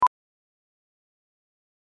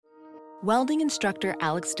Welding instructor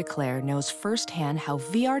Alex DeClaire knows firsthand how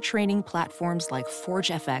VR training platforms like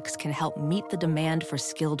ForgeFX can help meet the demand for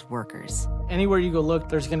skilled workers. Anywhere you go look,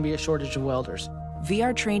 there's going to be a shortage of welders.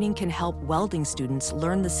 VR training can help welding students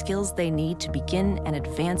learn the skills they need to begin and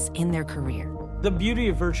advance in their career. The beauty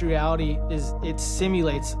of virtual reality is it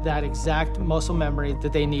simulates that exact muscle memory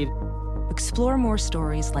that they need. Explore more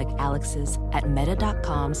stories like Alex's at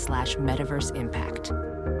meta.com/metaverseimpact.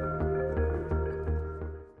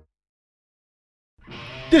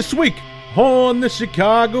 This week on the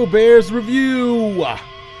Chicago Bears Review,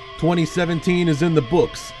 2017 is in the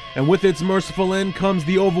books, and with its merciful end comes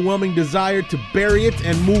the overwhelming desire to bury it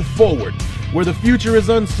and move forward, where the future is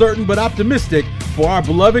uncertain but optimistic for our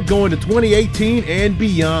beloved going to 2018 and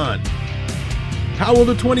beyond. How will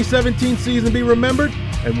the 2017 season be remembered,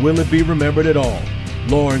 and will it be remembered at all?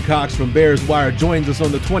 Lauren Cox from Bears Wire joins us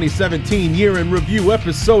on the 2017 Year in Review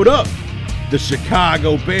episode of the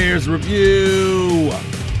Chicago Bears Review.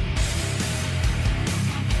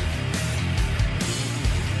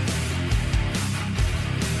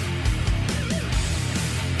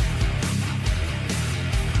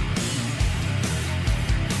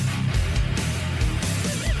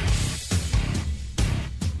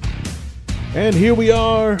 And here we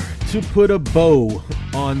are to put a bow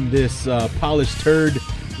on this polished turd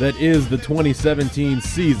that is the 2017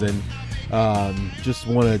 season. Just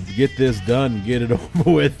want to get this done, get it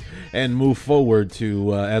over with, and move forward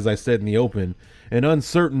to, as I said in the open, an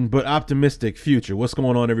uncertain but optimistic future. What's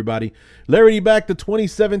going on, everybody? Larry D back, the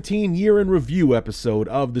 2017 Year in Review episode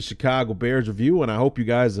of the Chicago Bears Review, and I hope you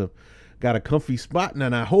guys have got a comfy spot,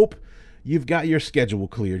 and I hope you've got your schedule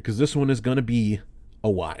cleared, because this one is going to be a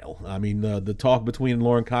while. I mean, the talk between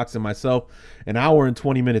Lauren Cox and myself, an hour and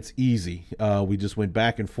 20 minutes easy. We just went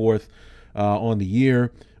back and forth on the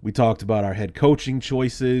year. We talked about our head coaching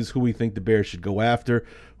choices, who we think the Bears should go after,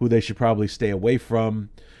 who they should probably stay away from.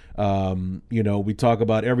 We talk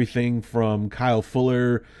about everything from Kyle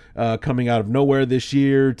Fuller coming out of nowhere this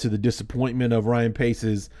year to the disappointment of Ryan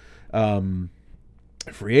Pace's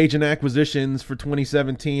free agent acquisitions for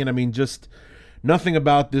 2017. I mean, just nothing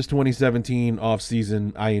about this 2017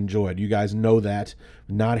 offseason I enjoyed. You guys know that.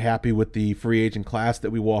 Not happy with the free agent class that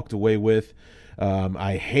we walked away with.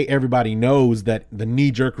 I hate, everybody knows that the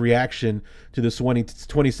knee-jerk reaction to the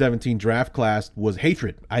 2017 draft class was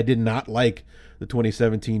hatred. I did not like the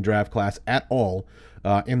 2017 draft class at all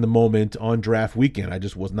in the moment on draft weekend. I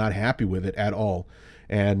just was not happy with it at all.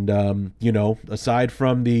 And, aside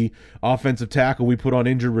from the offensive tackle we put on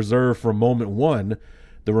injured reserve from moment one,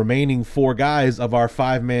 the remaining four guys of our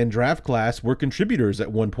five-man draft class were contributors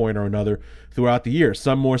at one point or another throughout the year,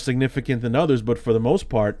 some more significant than others, but for the most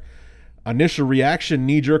part, initial reaction,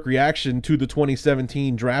 knee-jerk reaction to the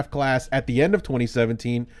 2017 draft class at the end of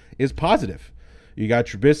 2017 is positive. You got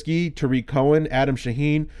Trubisky, Tariq Cohen, Adam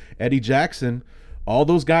Shaheen, Eddie Jackson. All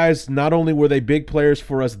those guys, not only were they big players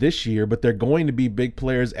for us this year, but they're going to be big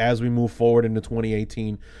players as we move forward into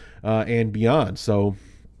 2018 and beyond. So,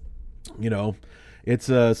 it's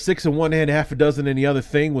a 6 in one hand, half a dozen in the other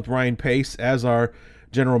thing with Ryan Pace as our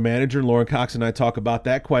general manager. Lauren Cox and I talk about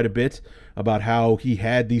that quite a bit, about how he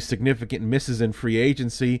had these significant misses in free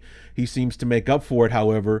agency. He seems to make up for it,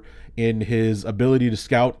 however, in his ability to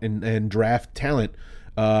scout and draft talent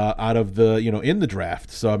out of the, in the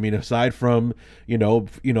draft. So, I mean, aside from,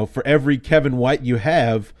 for every Kevin White you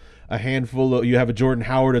have a handful you have a Jordan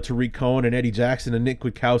Howard, a Tariq Cohen, and Eddie Jackson, and Nick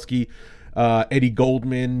Kwiatkowski, Eddie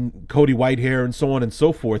Goldman, Cody Whitehair, and so on and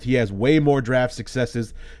so forth. He has way more draft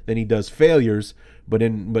successes than he does failures, but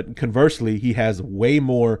conversely, he has way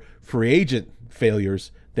more free agent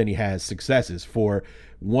failures than he has successes. For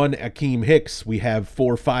one Akeem Hicks, we have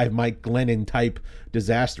 4 or 5 Mike Glennon type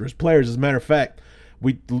disastrous players. As a matter of fact,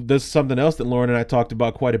 there's something else that Lauren and I talked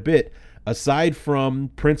about quite a bit. Aside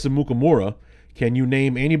from Prince Amukamara, can you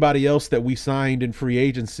name anybody else that we signed in free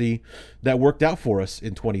agency that worked out for us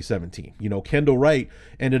in 2017? Kendall Wright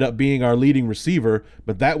ended up being our leading receiver,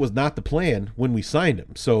 but that was not the plan when we signed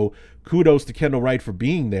him. So kudos to Kendall Wright for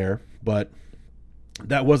being there, but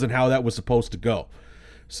that wasn't how that was supposed to go.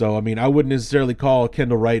 So, I mean, I wouldn't necessarily call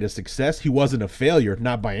Kendall Wright a success. He wasn't a failure,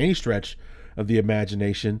 not by any stretch of the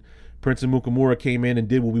imagination. Prince Amukamara came in and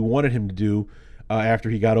did what we wanted him to do after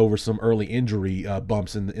he got over some early injury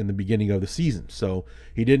bumps in the beginning of the season. So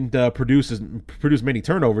he didn't produce many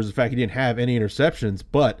turnovers. In fact, he didn't have any interceptions,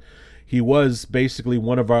 but he was basically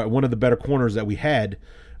one of the better corners that we had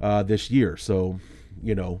this year. So,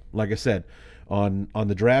 like I said, on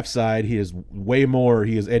the draft side, he is way more.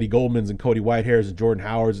 He is Eddie Goldman's and Cody Whitehair's and Jordan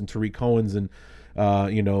Howard's and Tariq Cohen's and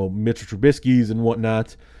Mitchell Trubisky's and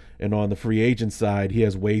whatnot. And on the free agent side, he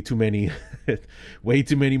has way too many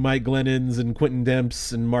Mike Glennons and Quentin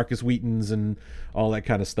Demps and Marcus Wheatons and all that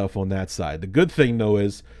kind of stuff on that side. The good thing, though,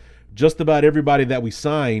 is just about everybody that we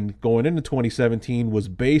signed going into 2017 was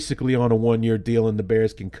basically on a one-year deal, and the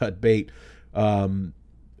Bears can cut bait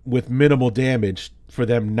with minimal damage for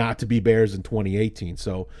them not to be Bears in 2018.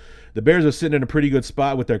 So the Bears are sitting in a pretty good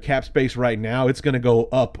spot with their cap space right now. It's going to go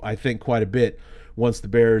up, I think, quite a bit once the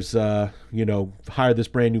Bears, hire this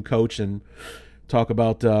brand new coach and talk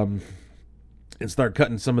about and start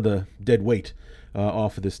cutting some of the dead weight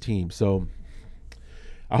off of this team. So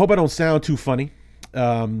I hope I don't sound too funny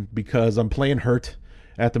because I'm playing hurt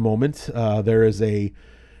at the moment. There is a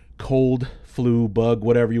cold, flu, bug,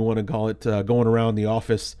 whatever you want to call it, going around the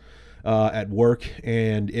office at work,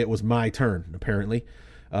 and it was my turn, apparently.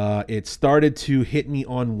 It started to hit me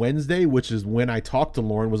on Wednesday, which is when I talked to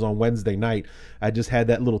Lauren, was on Wednesday night. I just had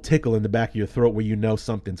that little tickle in the back of your throat where you know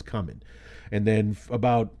something's coming. And then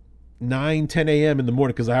about 9, 10 a.m. in the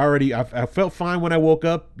morning, because I felt fine when I woke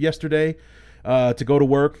up yesterday to go to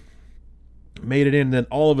work, made it in, and then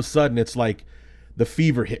all of a sudden it's like the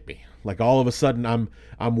fever hit me. Like all of a sudden I'm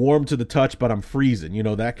warm to the touch, but I'm freezing,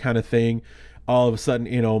 that kind of thing. All of a sudden,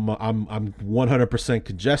 I'm 100%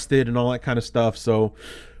 congested and all that kind of stuff. So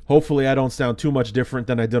hopefully I don't sound too much different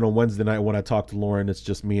than I did on Wednesday night when I talked to Lauren. It's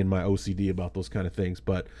just me and my OCD about those kind of things.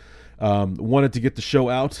 But wanted to get the show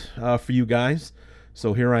out for you guys.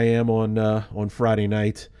 So here I am on Friday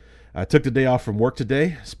night. I took the day off from work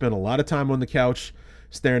today. Spent a lot of time on the couch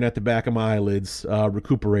staring at the back of my eyelids,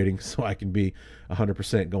 recuperating so I can be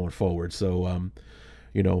 100% going forward. So,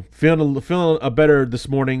 feeling better this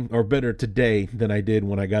morning, or better today than I did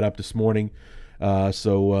when I got up this morning.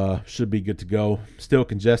 So should be good to go. Still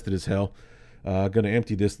congested as hell. Going to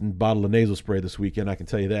empty this bottle of nasal spray this weekend, I can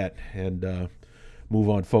tell you that, and move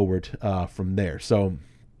on forward from there. So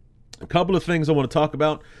a couple of things I want to talk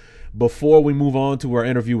about before we move on to our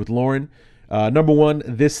interview with Lauren. Number one,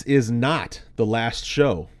 this is not the last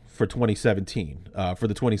show for 2017, for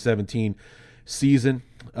the 2017 season.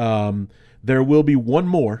 There will be one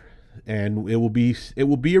more, and it will be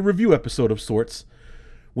a review episode of sorts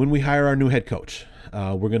when we hire our new head coach.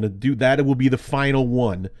 We're going to do that. It will be the final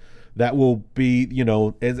one. That will be,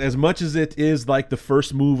 as much as it is like the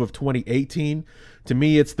first move of 2018, to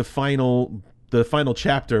me it's the final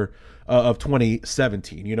chapter of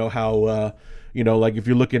 2017. You know how like if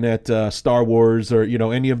you're looking at Star Wars or,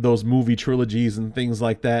 any of those movie trilogies and things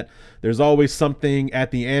like that, there's always something at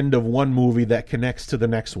the end of one movie that connects to the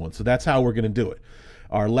next one. So that's how we're going to do it.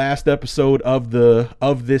 Our last episode of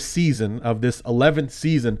this season, of this 11th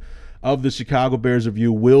season of the Chicago Bears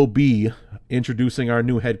Review, will be introducing our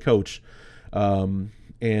new head coach. And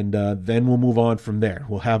then we'll move on from there.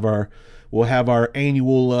 We'll have our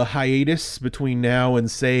annual hiatus between now and,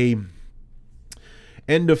 say,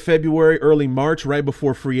 end of February, early March, right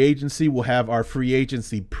before free agency. We'll have our free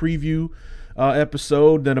agency preview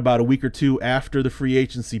episode. Then about a week or two after the free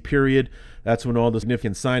agency period, that's when all the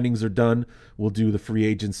significant signings are done. We'll do the free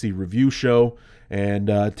agency review show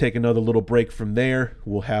and take another little break from there.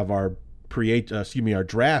 We'll have our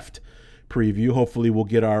draft preview. Hopefully we'll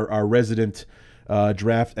get our resident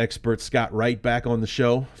draft expert Scott Wright back on the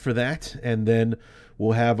show for that. And then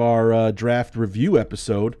we'll have our draft review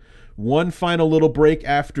episode. One final little break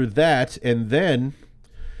after that, and then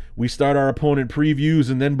we start our opponent previews,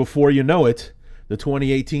 and then before you know it, the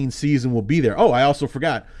 2018 season will be there. Oh, I also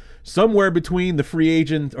forgot. Somewhere between the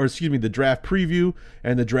the draft preview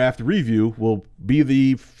and the draft review will be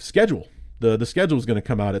the schedule. The schedule is going to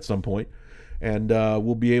come out at some point, and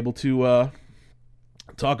we'll be able to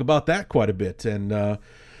talk about that quite a bit. And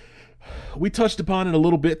we touched upon it a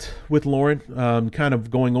little bit with Lauren, kind of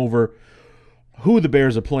going over who the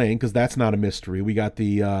Bears are playing, because that's not a mystery. We got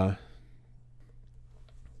the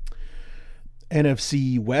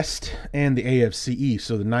NFC West and the AFC East.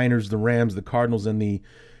 So the Niners, the Rams, the Cardinals, and the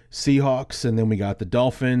Seahawks. And then we got the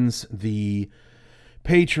Dolphins, the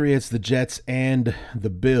Patriots, the Jets, and the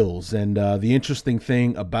Bills. And the interesting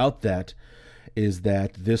thing about that is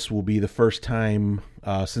that this will be the first time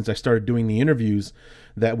since I started doing the interviews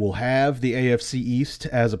that we'll have the AFC East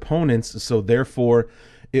as opponents. So therefore,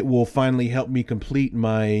 it will finally help me complete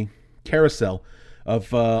my carousel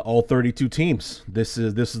of all 32 teams. This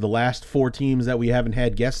is the last 4 teams that we haven't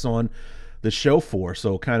had guests on the show for.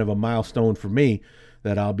 So kind of a milestone for me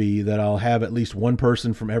that I'll have at least one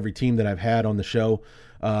person from every team that I've had on the show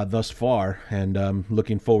thus far, and I'm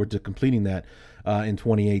looking forward to completing that in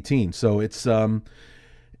 2018. So it's going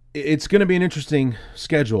to be an interesting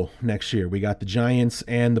schedule next year. We got the Giants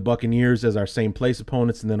and the Buccaneers as our same place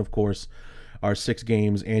opponents, and then of course our 6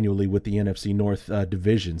 games annually with the NFC North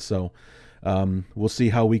division. So we'll see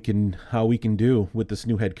how we can do with this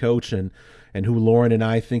new head coach and who Lauren and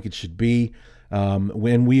I think it should be.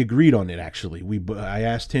 When we agreed on it, actually, I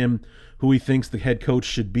asked him who he thinks the head coach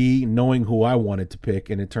should be, knowing who I wanted to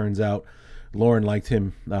pick, and it turns out Lauren liked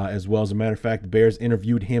him as well. As a matter of fact, the Bears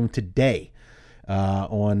interviewed him today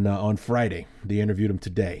on Friday. They interviewed him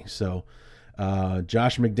today. So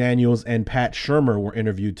Josh McDaniels and Pat Shurmur were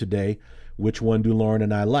interviewed today. Which one do Lauren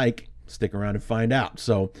and I like? Stick around and find out.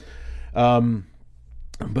 So,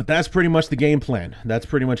 but that's pretty much the game plan. That's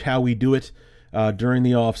pretty much how we do it during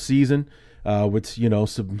the off season. With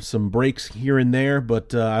some breaks here and there,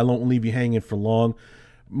 but I won't leave you hanging for long.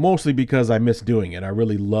 Mostly because I miss doing it. I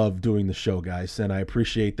really love doing the show, guys, and I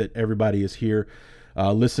appreciate that everybody is here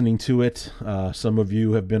listening to it. Some of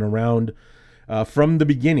you have been around from the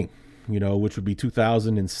beginning, which would be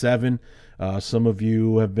 2007. Some of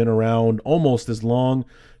you have been around almost as long.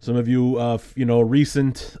 Some of you,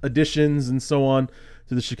 recent additions and so on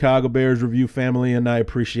to the Chicago Bears Review family, and I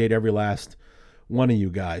appreciate every last one of you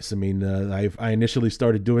guys. I mean, I initially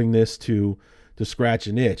started doing this to scratch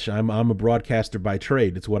an itch. I'm a broadcaster by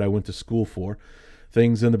trade. It's what I went to school for.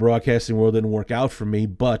 Things in the broadcasting world didn't work out for me,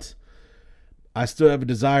 but I still have a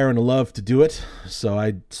desire and a love to do it. So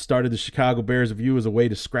I started the Chicago Bears Review as a way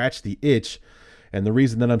to scratch the itch. And the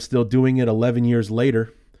reason that I'm still doing it 11 years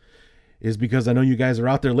later is because I know you guys are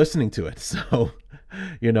out there listening to it. So,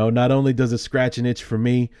 not only does it scratch an itch for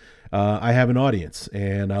me, I have an audience,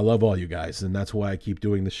 and I love all you guys, and that's why I keep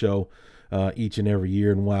doing the show each and every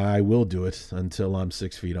year, and why I will do it until I'm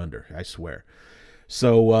 6 feet under, I swear.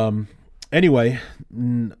 So anyway,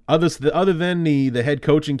 other than the head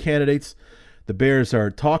coaching candidates the Bears are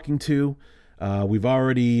talking to,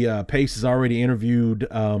 Pace has already interviewed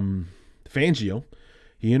Fangio.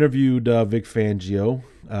 He interviewed Vic Fangio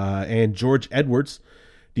and George Edwards,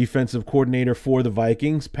 defensive coordinator for the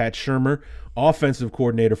Vikings, Pat Shurmur, offensive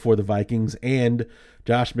coordinator for the Vikings, and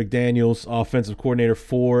Josh McDaniels, offensive coordinator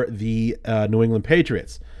for the New England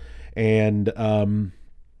Patriots. And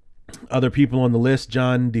other people on the list,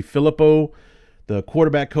 John DeFilippo, the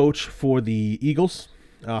quarterback coach for the Eagles,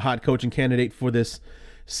 a hot coaching candidate for this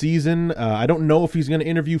season. I don't know if he's going to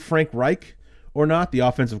interview Frank Reich or not, the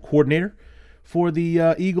offensive coordinator for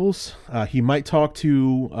the Eagles. He might talk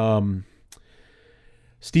to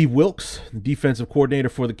Steve Wilks, defensive coordinator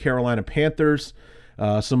for the Carolina Panthers.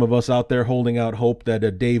 Some of us out there holding out hope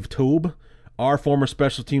that Dave Toub, our former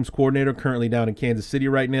special teams coordinator, currently down in Kansas City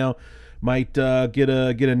right now, might get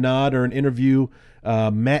a nod or an interview.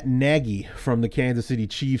 Matt Nagy from the Kansas City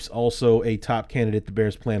Chiefs, also a top candidate the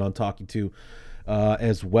Bears plan on talking to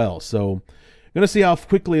as well. So going to see how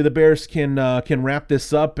quickly the Bears can wrap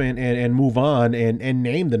this up and move on and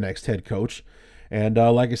name the next head coach. And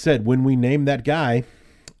like I said, when we name that guy,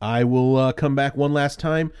 I will come back one last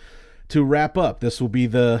time to wrap up. This will be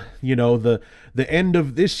the end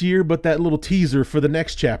of this year, but that little teaser for the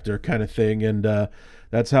next chapter kind of thing. And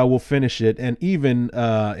that's how we'll finish it. And even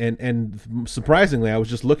and surprisingly, I was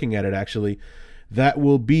just looking at it actually, that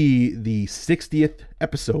will be the 60th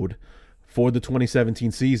episode for the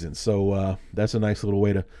 2017 season. So that's a nice little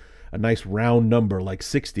way a nice round number like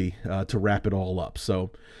 60 to wrap it all up. So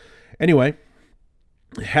anyway,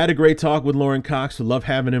 had a great talk with Lauren Cox. We love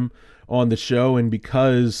having him on the show, and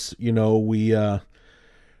because we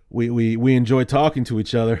enjoy talking to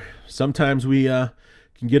each other, sometimes we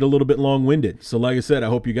can get a little bit long-winded. So like I said, I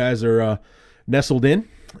hope you guys are nestled in,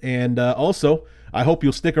 and also I hope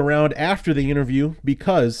you'll stick around after the interview,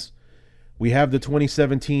 because we have the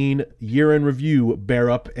 2017 year-end review bear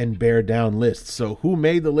up and bear down list. So who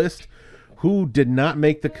made the list? Who did not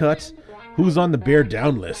make the cut? Who's on the bear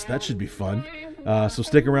down list? That should be fun. So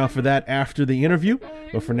stick around for that after the interview.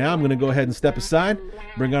 But for now, I'm going to go ahead and step aside,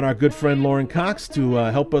 bring on our good friend Lauren Cox to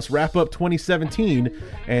help us wrap up 2017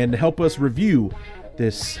 and help us review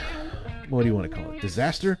this, what do you want to call it,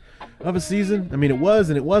 disaster of a season? I mean, it was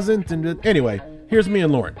and it wasn't. And anyway, here's me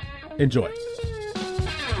and Lauren. Enjoy.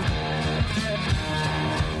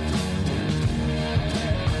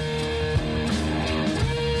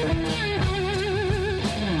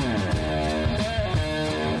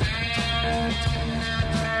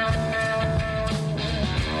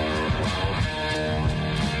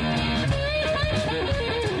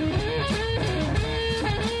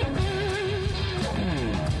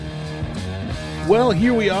 Well,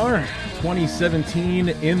 here we are, 2017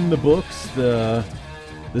 in the books. The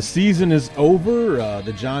season is over.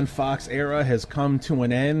 The John Fox era has come to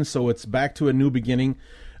an end, so it's back to a new beginning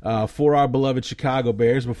for our beloved Chicago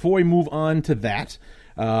Bears. Before we move on to that,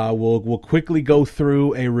 we'll quickly go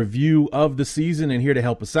through a review of the season, and here to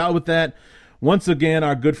help us out with that, once again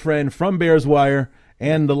our good friend from Bears Wire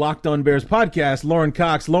and the Locked On Bears podcast, Lorin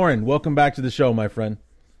Cox. Lorin, welcome back to the show, my friend.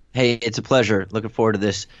 Hey, it's a pleasure. Looking forward to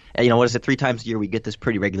this. And, what is it? 3 times a year we get this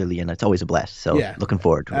pretty regularly, and it's always a blast. So looking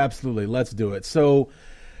forward to it. Absolutely. Let's do it. So,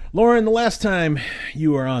 Lorin, the last time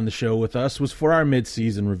you were on the show with us was for our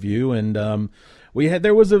midseason review, and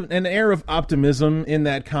there was an air of optimism in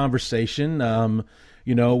that conversation.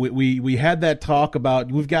 We had that talk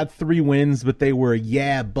about we've got 3 wins, but they were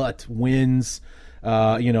but wins.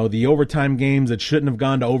 The overtime games that shouldn't have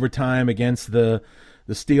gone to overtime against the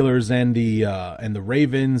Steelers and the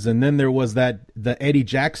Ravens, and then there was the Eddie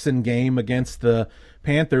Jackson game against the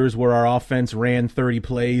Panthers where our offense ran 30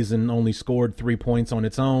 plays and only scored 3 points on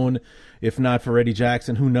its own. If not for Eddie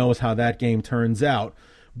Jackson, who knows how that game turns out.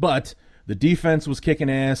 But the defense was kicking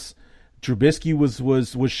ass. Trubisky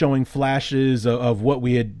was showing flashes of what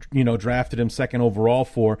we had drafted him second overall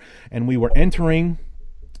for, and we were entering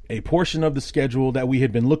a portion of the schedule that we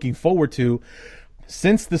had been looking forward to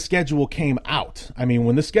since the schedule came out. I mean,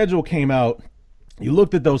 when the schedule came out, you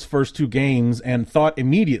looked at those first 2 games and thought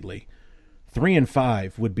immediately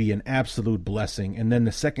 3-5 would be an absolute blessing, and then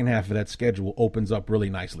the second half of that schedule opens up really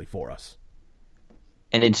nicely for us.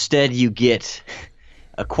 And instead you get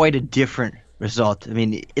quite a different result. I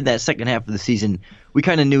mean, in that second half of the season, we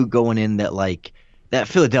kind of knew going in that that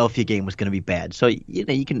Philadelphia game was going to be bad. So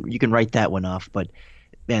you can write that one off, but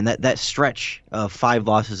man, that stretch of 5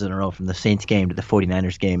 losses in a row from the Saints game to the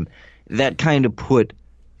 49ers game, that kind of put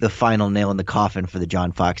the final nail in the coffin for the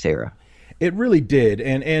John Fox era. It really did.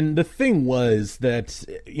 And the thing was that,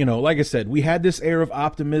 like I said, we had this air of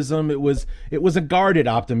optimism. It was a guarded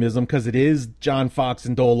optimism because it is John Fox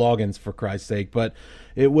and Dole Loggins, for Christ's sake. But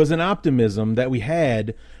it was an optimism that we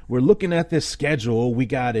had. We're looking at this schedule. We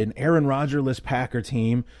got an Aaron Rodgers-less Packer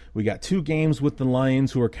team. We got 2 games with the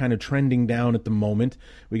Lions who are kind of trending down at the moment.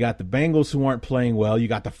 We got the Bengals who aren't playing well. You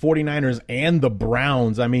got the 49ers and the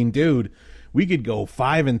Browns. I mean, dude, we could go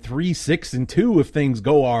 5-3, 6-2 if things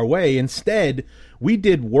go our way. Instead, we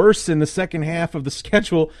did worse in the second half of the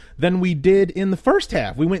schedule than we did in the first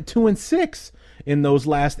half. We went 2-6 in those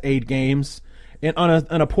last 8 games, and on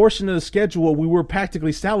a portion of the schedule we were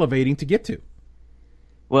practically salivating to get to.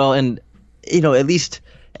 Well, and at least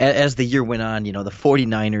as the year went on, the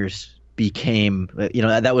 49ers became,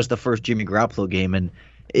 that was the first Jimmy Garoppolo game, and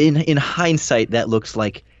in hindsight, that looks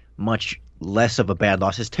like much less of a bad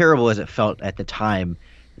loss. As terrible as it felt at the time,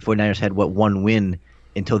 the 49ers had, 1 win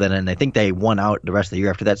until then, and I think they won out the rest of the year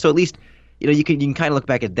after that. So at least, you can kind of look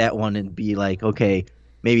back at that one and be like, okay,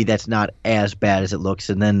 maybe that's not as bad as it looks.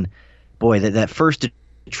 And then, boy, that first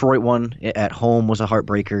Detroit one at home was a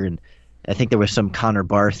heartbreaker, and I think there was some Connor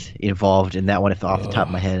Barth involved in that one off the top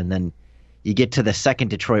of my head. And then you get to the second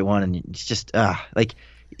Detroit one, and it's just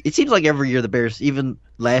it seems like every year the Bears, even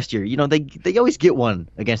last year, they always get one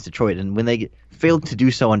against Detroit, and when they failed to do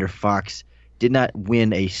so under Fox, did not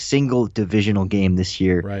win a single divisional game this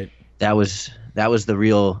year. Right. That was the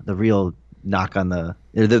real knock on the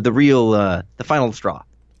final straw.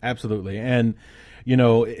 Absolutely. And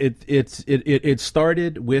it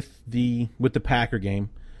started with the Packer game.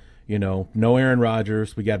 No Aaron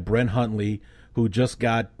Rodgers. We got Brent Huntley, who just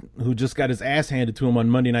got his ass handed to him on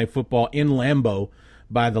Monday Night Football in Lambeau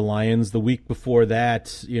by the Lions. The week before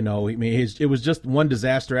that, it was just one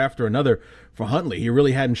disaster after another for Huntley. He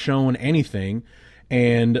really hadn't shown anything.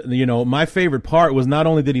 And, my favorite part was not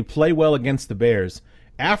only did he play well against the Bears,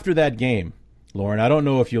 after that game, Lorin, I don't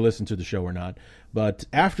know if you listened to the show or not, but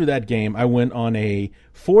after that game, I went on a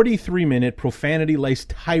 43-minute profanity-laced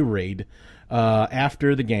tirade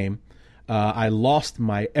after the game. I lost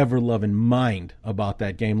my ever-loving mind about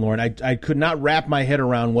that game, Lorin. I could not wrap my head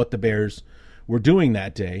around what the Bears were doing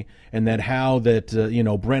that day, and how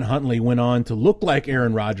Brent Huntley went on to look like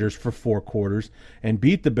Aaron Rodgers for 4 quarters and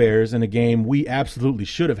beat the Bears in a game we absolutely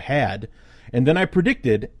should have had. And then I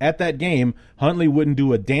predicted at that game Huntley wouldn't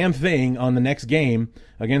do a damn thing on the next game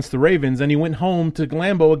against the Ravens, and he went home to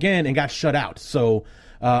Lambeau again and got shut out. So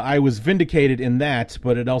I was vindicated in that,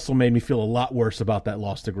 but it also made me feel a lot worse about that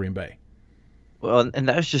loss to Green Bay. Well, and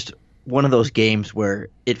that was just one of those games where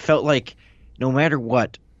it felt like no matter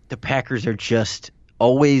what, the Packers are just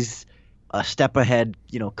always a step ahead,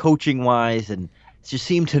 coaching-wise, and just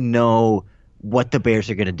seem to know what the Bears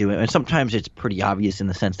are going to do. And sometimes it's pretty obvious in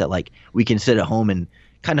the sense that, we can sit at home and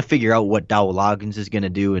kind of figure out what Dowell Loggins is going to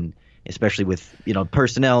do, and especially with,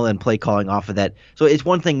 personnel and play calling off of that. So it's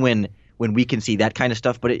one thing when we can see that kind of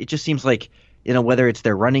stuff, but it just seems like, whether it's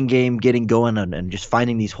their running game getting going and just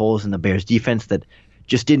finding these holes in the Bears defense, that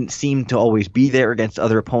just didn't seem to always be there against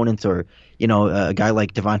other opponents, or a guy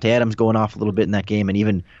like Devontae Adams going off a little bit in that game, and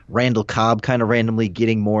even Randall Cobb kind of randomly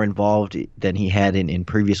getting more involved than he had in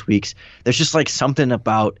previous weeks. There's just like something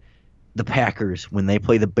about the Packers when they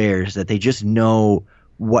play the Bears that they just know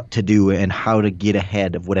what to do and how to get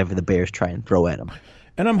ahead of whatever the Bears try and throw at them.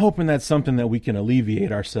 And I'm hoping that's something that we can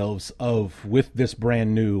alleviate ourselves of with this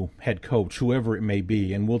brand new head coach, whoever it may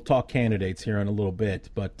be. And we'll talk candidates here in a little bit.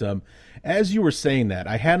 But as you were saying that,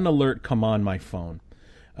 I had an alert come on my phone.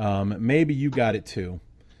 Maybe you got it too.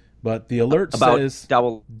 But the alert says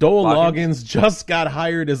Dowell Loggins just got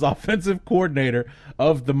hired as offensive coordinator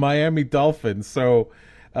of the Miami Dolphins. So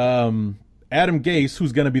Adam Gase,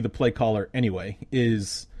 who's going to be the play caller anyway,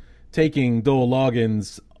 is taking Dowell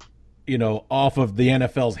Loggins off of the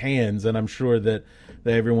NFL's hands, and I'm sure that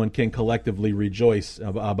everyone can collectively rejoice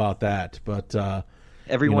about that. But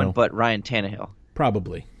everyone but Ryan Tannehill.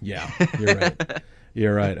 Probably, yeah. You're right.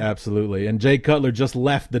 You're right, absolutely. And Jay Cutler just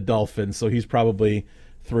left the Dolphins, so he's probably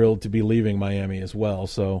thrilled to be leaving Miami as well.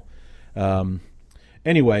 So,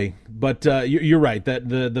 anyway, but you're right that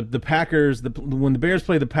the Packers, when the Bears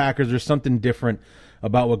play the Packers, there's something different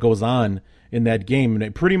about what goes on in that game.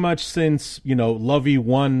 And pretty much since, Lovey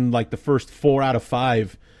won like the first 4 out of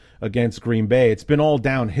 5 against Green Bay, it's been all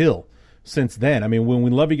downhill since then. I mean,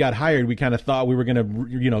 when Lovey got hired, we kind of thought we were going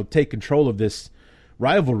to, take control of this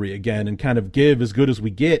rivalry again and kind of give as good as we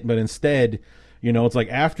get. But instead, it's like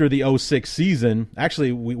after the 06 season,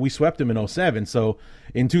 actually we swept them in 07. So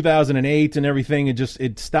in 2008 and everything,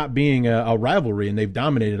 it stopped being a rivalry, and they've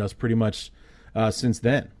dominated us pretty much since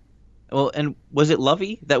then. Well, and was it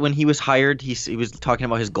Lovey that when he was hired, he was talking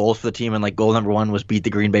about his goals for the team, and like goal number 1 was beat the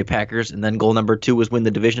Green Bay Packers, and then goal number 2 was win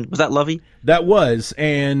the division? Was that Lovey? That was,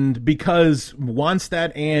 and because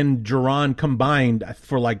Wannstedt and Duran combined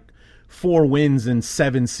for like 4 wins in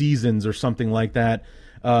 7 seasons or something like that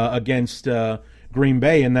against Green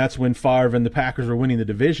Bay, and that's when Favre and the Packers were winning the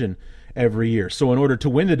division every year. So in order to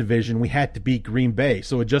win the division, we had to beat Green Bay,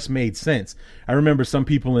 so it just made sense. I remember some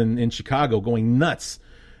people in Chicago going nuts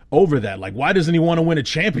over that. Like, why doesn't he want to win a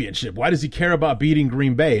championship? Why does he care about beating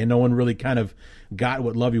Green Bay? And no one really kind of got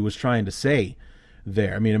what Lovey was trying to say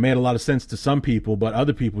there. I mean, it made a lot of sense to some people, but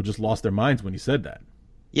other people just lost their minds when he said that.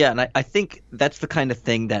 Yeah, and I think that's the kind of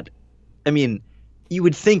thing that, I mean, you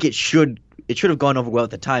would think it should have gone over well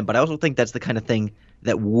at the time, but I also think that's the kind of thing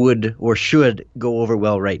that would or should go over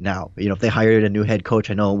well right now. If they hired a new head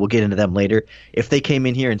coach, I know we'll get into them later. If they came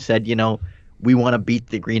in here and said, we want to beat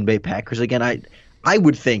the Green Bay Packers again, I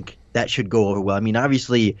would think that should go over well. I mean,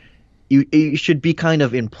 obviously, it should be kind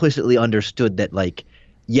of implicitly understood that, like,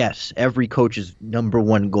 yes, every coach's number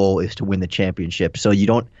 1 goal is to win the championship. So you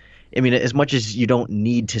don't – I mean, as much as you don't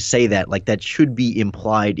need to say that, like, that should be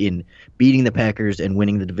implied in beating the Packers and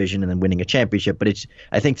winning the division and then winning a championship. But it's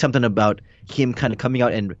 – I think something about him kind of coming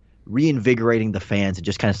out and reinvigorating the fans and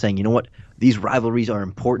just kind of saying, you know what, these rivalries are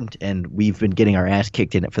important, and we've been getting our ass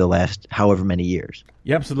kicked in it for the last however many years.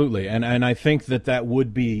 Yeah, absolutely. And I think that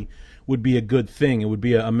would be a good thing. It would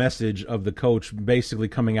be a message of the coach basically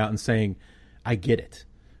coming out and saying, I get it.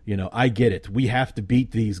 I get it. We have to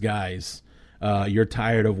beat these guys. You're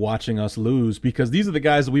tired of watching us lose, because these are the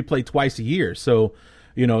guys that we play twice a year. So,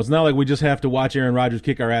 it's not like we just have to watch Aaron Rodgers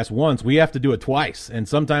kick our ass once. We have to do it twice, and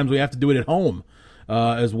sometimes we have to do it at home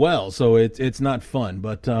as well. So it's not fun.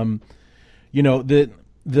 But,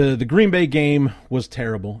 the Green Bay game was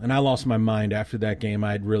terrible, and I lost my mind after that game.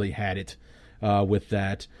 I had really had it with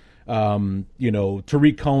that.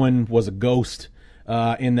 Tariq Cohen was a ghost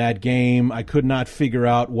in that game. I could not figure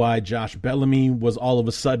out why Josh Bellamy was all of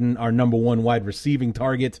a sudden our number 1 wide receiving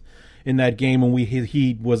target in that game, when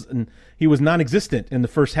he was non-existent in the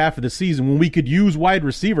first half of the season when we could use wide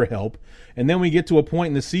receiver help. And then we get to a point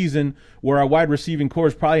in the season where our wide receiving core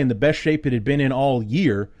is probably in the best shape it had been in all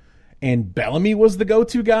year, and Bellamy was the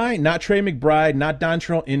go-to guy, not Trey McBride, not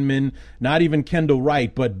Dontrell Inman, not even Kendall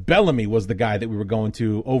Wright, but Bellamy was the guy that we were going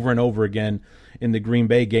to over and over again in the Green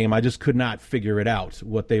Bay game. I just could not figure it out,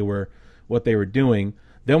 what they were doing.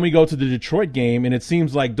 Then we go to the Detroit game, and it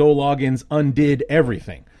seems like Dowell Loggins undid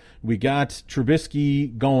everything. We got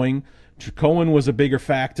Trubisky going. Cohen was a bigger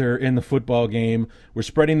factor in the football game. We're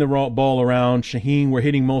spreading the ball around. Shaheen, we're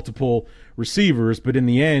hitting multiple receivers, but in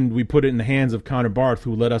the end, we put it in the hands of Connor Barth,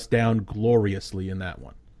 who let us down gloriously in that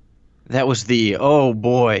one. That was the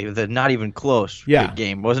not even close Yeah.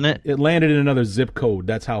 game, wasn't it? It landed in another zip code.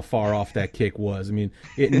 That's how far off that kick was. I mean,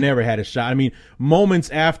 it never had a shot. I mean, moments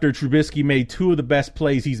after Trubisky made two of the best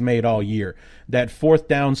plays he's made all year, that fourth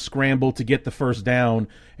down scramble to get the first down,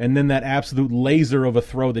 and then that absolute laser of a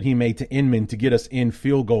throw that he made to Inman to get us in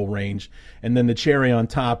field goal range, and then the cherry on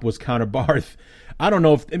top was Connor Barth. I don't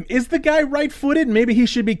know is the guy right-footed? Maybe he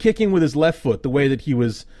should be kicking with his left foot the way that he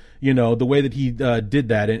was, the way that he did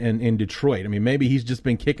that in Detroit. I mean, maybe he's just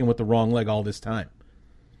been kicking with the wrong leg all this time.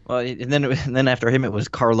 Well, and then after him, it was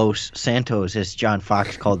Carlos Santos, as John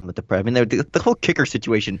Fox called him at the press. I mean, the whole kicker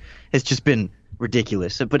situation has just been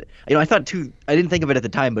ridiculous. But I thought too. I didn't think of it at the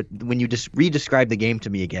time, but when you just re-described the game to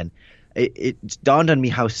me again, it dawned on me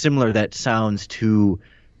how similar that sounds to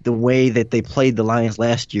the way that they played the Lions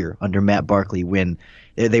last year under Matt Barkley, when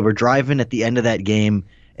they were driving at the end of that game.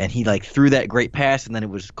 And he threw that great pass, and then it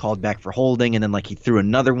was called back for holding, and then he threw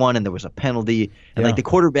another one, and there was a penalty, and the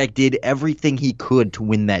quarterback did everything he could to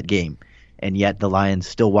win that game, and yet the Lions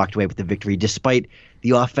still walked away with the victory, despite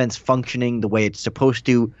the offense functioning the way it's supposed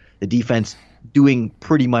to, the defense doing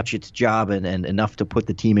pretty much its job and enough to put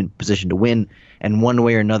the team in position to win, and one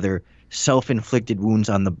way or another, self-inflicted wounds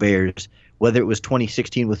on the Bears, whether it was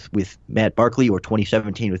 2016 with Matt Barkley or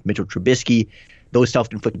 2017 with Mitchell Trubisky. Those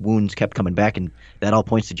self-inflicted wounds kept coming back, and that all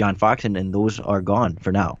points to John Fox, and those are gone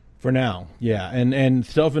for now. For now, yeah. And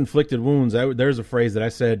self-inflicted wounds, there's a phrase that I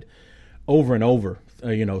said over and over,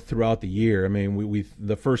 throughout the year. I mean, we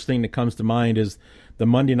the first thing that comes to mind is the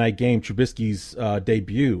Monday night game, Trubisky's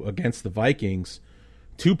debut against the Vikings.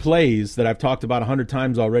 Two plays that I've talked about 100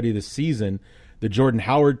 times already this season. The Jordan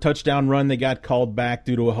Howard touchdown run that got called back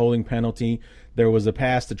due to a holding penalty. There was a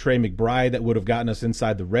pass to Trey McBride that would have gotten us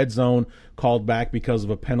inside the red zone, called back because of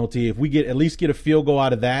a penalty. If we at least get a field goal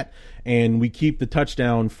out of that and we keep the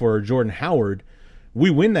touchdown for Jordan Howard, we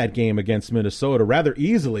win that game against Minnesota rather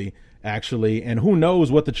easily, actually. And who knows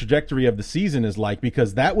what the trajectory of the season is like,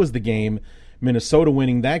 because that was the game. Minnesota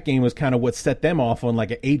winning that game was kind of what set them off on an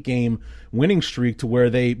 8-game winning streak to where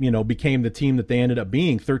they, became the team that they ended up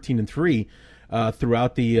being, 13-3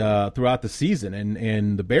 throughout the season.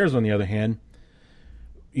 And the Bears, on the other hand,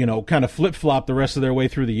 kind of flip-flop the rest of their way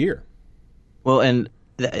through the year. Well, and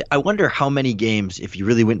I wonder how many games, if you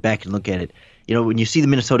really went back and look at it, when you see the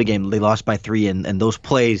Minnesota game, they lost by 3, and those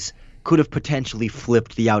plays could have potentially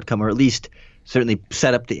flipped the outcome, or at least certainly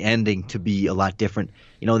set up the ending to be a lot different.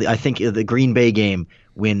 I think the Green Bay game,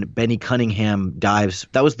 when Benny Cunningham dives,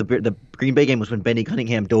 that was the Green Bay game was when Benny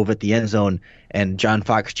Cunningham dove at the end zone, and John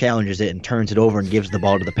Fox challenges it and turns it over and gives the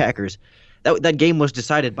ball to the Packers. That game was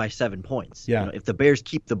decided by 7 points. Yeah. If the Bears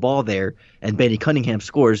keep the ball there and Benny Cunningham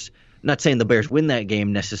scores, I'm not saying the Bears win that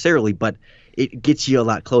game necessarily, but it gets you a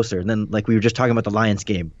lot closer. And then, like we were just talking about the Lions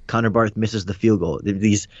game, Connor Barth misses the field goal.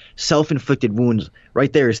 These self-inflicted wounds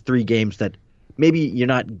right there is 3 games that maybe you're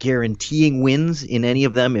not guaranteeing wins in any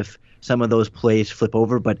of them if some of those plays flip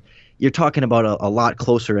over, but you're talking about a lot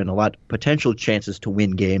closer and a lot potential chances to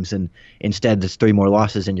win games. And instead, there's 3 more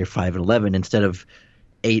losses and you're 5-11 instead of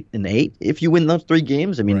 8-8. If you win those 3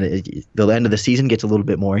 games, I mean, right, the end of the season gets a little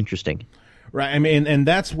bit more interesting. Right. I mean, and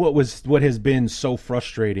that's what has been so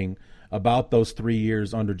frustrating about those 3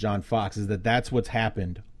 years under John Fox, is that's what's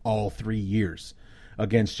happened all 3 years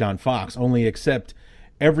against John Fox. Only except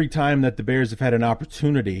every time that the Bears have had an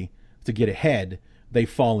opportunity to get ahead, they've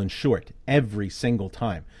fallen short every single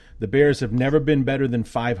time. The Bears have never been better than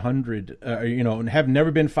 500, and have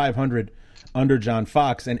never been 500 under John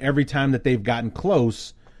Fox, and every time that they've gotten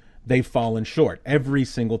close, they've fallen short every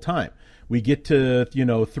single time. We get to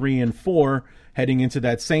 3-4 heading into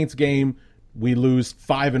that Saints game, we lose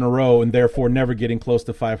 5 in a row, and therefore never getting close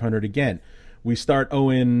to 500 again. We start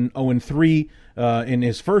 0-3 in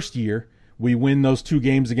his first year. We win those 2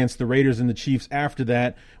 games against the Raiders and the Chiefs after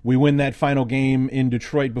that. We win that final game in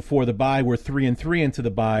Detroit before the bye. We're 3-3 into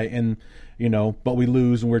the bye, and but we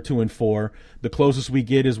lose and we're 2-4. The closest we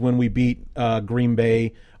get is when we beat Green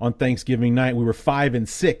Bay on Thanksgiving night. We were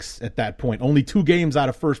 5-6 at that point. Only 2 games out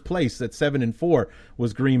of first place at 7-4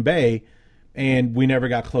 was Green Bay, and we never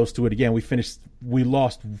got close to it again. We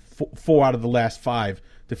lost 4 out of the last 5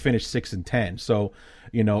 to finish 6-10. So,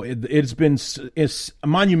 it's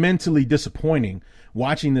monumentally disappointing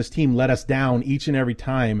watching this team let us down each and every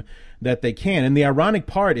time that they can. And the ironic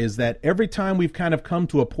part is that every time we've kind of come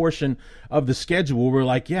to a portion of the schedule, we're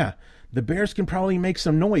like, yeah, the Bears can probably make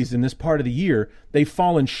some noise in this part of the year. They've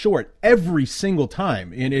fallen short every single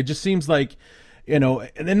time. And it just seems like, and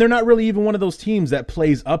they're not really even one of those teams that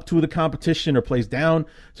plays up to the competition or plays down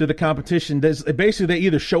to the competition. Basically, they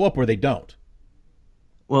either show up or they don't.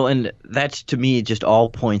 Well, and that's to me just all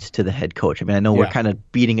points to the head coach. I mean, I know we're kind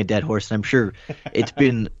of beating a dead horse, and I'm sure it's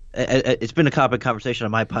been a topic of conversation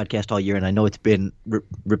on my podcast all year, and I know it's been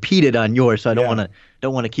repeated on yours. So I don't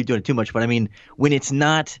want to keep doing it too much. But I mean, when it's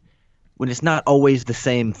not always the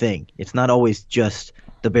same thing, it's not always just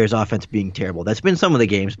the Bears' offense being terrible. That's been some of the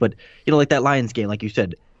games, but like that Lions game, like you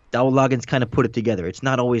said, Dowell Loggins kind of put it together. It's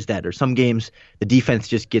not always that. Or some games the defense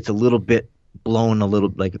just gets a little bit blown, a little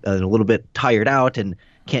bit tired out, and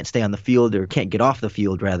can't stay on the field or can't get off the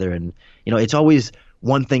field rather. And it's always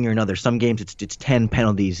one thing or another. Some games it's 10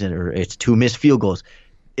 penalties or it's 2 missed field goals.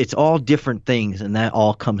 It's all different things, and that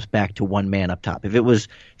all comes back to one man up top. If it was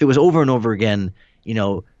over and over again,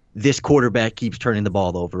 this quarterback keeps turning the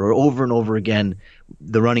ball over, or over and over again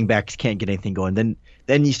the running backs can't get anything going,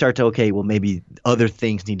 then you start to, well, maybe other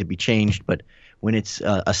things need to be changed. But when it's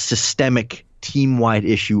a systemic team-wide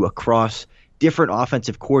issue across different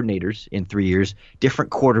offensive coordinators in 3 years,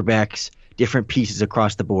 different quarterbacks, different pieces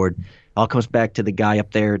across the board, all comes back to the guy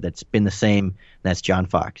up there that's been the same. That's John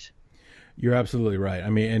Fox. You're absolutely right.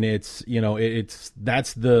 I mean, and it's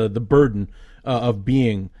that's the burden of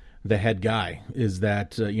being the head guy, is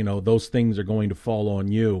that those things are going to fall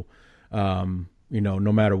on you,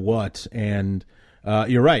 no matter what. And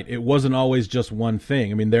you're right. It wasn't always just one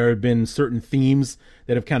thing. I mean, there have been certain themes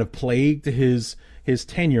that have kind of plagued his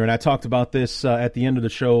tenure. And I talked about this at the end of the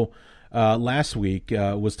show last week,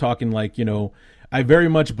 was talking I very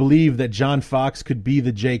much believe that John Fox could be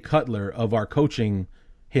the Jay Cutler of our coaching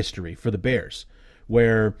history for the Bears,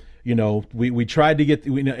 where, we tried to get,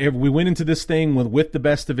 we went into this thing with the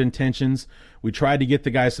best of intentions. We tried to get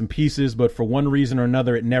the guys some pieces, but for one reason or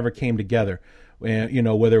another, it never came together.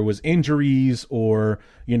 Whether it was injuries or,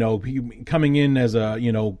 coming in as a,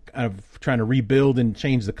 kind of trying to rebuild and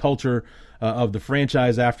change the culture of the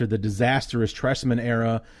franchise after the disastrous Trestman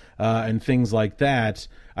era and things like that.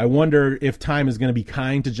 I wonder if time is going to be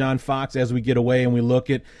kind to John Fox as we get away and we look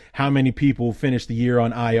at how many people finish the year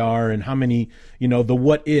on IR and how many, the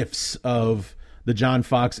what ifs of the John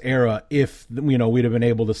Fox era, if, we'd have been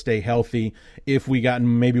able to stay healthy, if we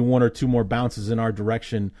gotten maybe 1 or 2 more bounces in our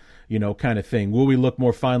direction, kind of thing. Will we look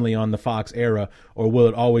more fondly on the Fox era, or will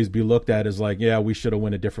it always be looked at as we should have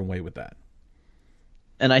went a different way with that?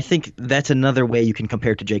 And I think that's another way you can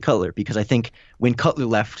compare to Jay Cutler, because I think when Cutler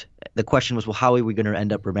left, the question was, well, how are we going to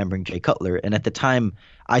end up remembering Jay Cutler? And at the time,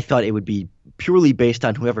 I thought it would be purely based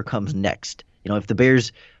on whoever comes next. If the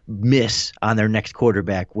Bears miss on their next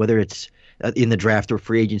quarterback, whether it's in the draft or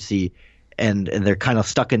free agency, and they're kind of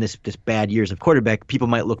stuck in this bad years of quarterback, people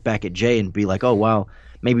might look back at Jay and be like, oh, wow,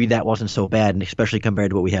 maybe that wasn't so bad, and especially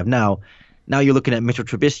compared to what we have now. Now you're looking at Mitchell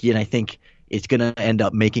Trubisky, and I think it's going to end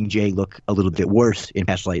up making Jay look a little bit worse in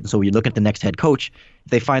past light. And so when you look at the next head coach,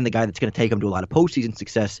 if they find the guy that's going to take them to a lot of postseason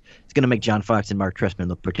success, it's going to make John Fox and Mark Trestman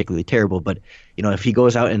look particularly terrible. But, if he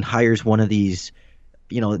goes out and hires one of these,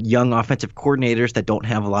 young offensive coordinators that don't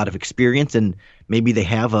have a lot of experience, and maybe they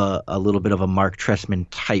have a little bit of a Mark Trestman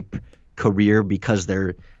type career because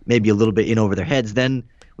they're maybe a little bit in over their heads, then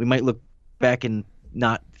we might look back and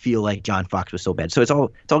not feel like John Fox was so bad. So it's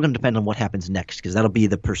all going to depend on what happens next, because that'll be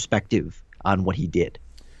the perspective on what he did.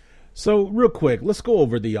 So real quick, let's go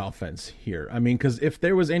over the offense here. I mean, because if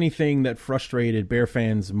there was anything that frustrated Bear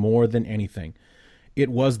fans more than anything, it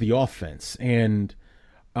was the offense. And,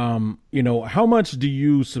 how much do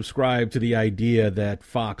you subscribe to the idea that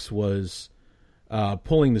Fox was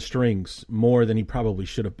pulling the strings more than he probably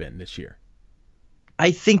should have been this year?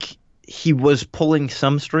 I think he was pulling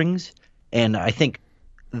some strings, and I think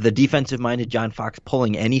the defensive-minded John Fox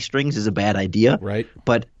pulling any strings is a bad idea. Right.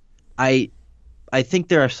 But I think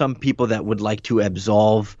there are some people that would like to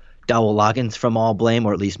absolve Dowell Loggins from all blame,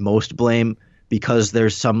 or at least most blame, because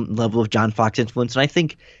there's some level of John Fox influence. And I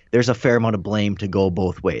think there's a fair amount of blame to go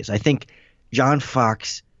both ways. I think John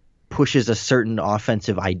Fox pushes a certain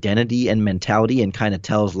offensive identity and mentality and kind of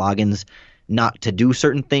tells Loggins not to do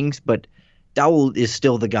certain things, but Dowell is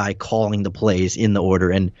still the guy calling the plays in the order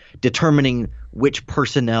and determining which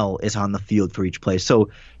personnel is on the field for each play. So,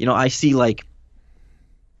 I see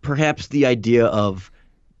perhaps the idea of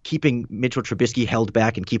keeping Mitchell Trubisky held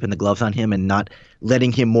back and keeping the gloves on him and not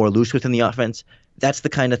letting him more loose within the offense. That's the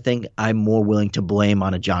kind of thing I'm more willing to blame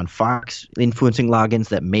on a John Fox influencing Loggins,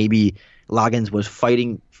 that maybe Loggins was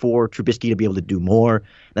fighting for Trubisky to be able to do more.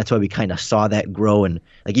 That's why we kind of saw that grow. And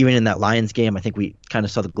even in that Lions game, I think we kind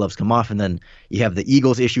of saw the gloves come off, and then you have the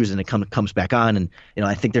Eagles issues and it comes back on. And,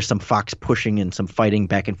 I think there's some Fox pushing and some fighting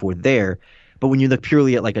back and forth there. But when you look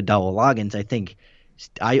purely at a Dowell Loggins, I think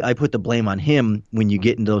I put the blame on him when you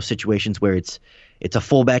get into those situations where it's a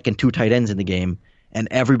fullback and 2 tight ends in the game, and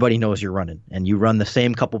everybody knows you're running, and you run the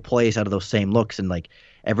same couple plays out of those same looks, and like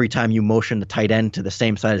every time you motion the tight end to the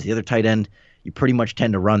same side as the other tight end, you pretty much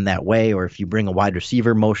tend to run that way. Or if you bring a wide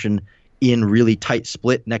receiver motion in really tight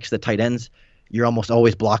split next to the tight ends, you're almost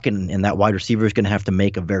always blocking, and that wide receiver is going to have to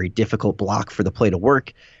make a very difficult block for the play to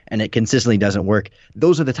work, and it consistently doesn't work.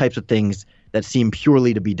 Those are the types of things that seem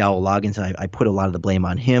purely to be Dowell Loggins, and I put a lot of the blame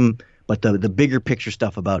on him. But the bigger picture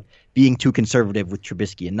stuff about being too conservative with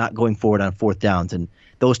Trubisky and not going forward on fourth downs and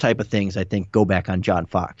those type of things, I think, go back on John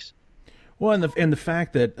Fox. Well, and the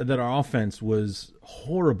fact that our offense was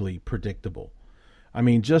horribly predictable. I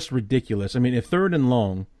mean, just ridiculous. I mean, if 3rd and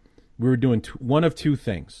long, we were doing one of two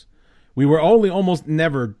things. We were almost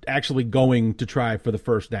never actually going to try for the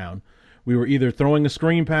first down. We were either throwing a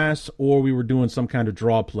screen pass or we were doing some kind of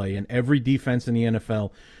draw play, and every defense in the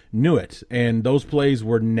NFL knew it. And those plays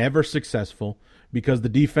were never successful because the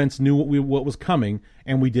defense knew what was coming,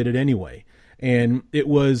 and we did it anyway. And it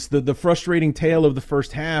was the frustrating tale of the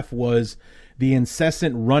first half was the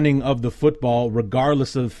incessant running of the football,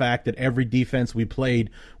 regardless of the fact that every defense we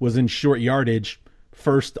played was in short yardage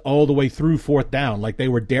first all the way through fourth down. Like they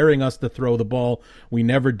were daring us to throw the ball. We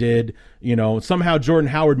never did. Somehow Jordan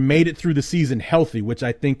Howard made it through the season healthy, which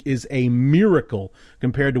I think is a miracle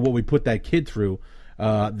compared to what we put that kid through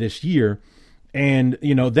this year. And,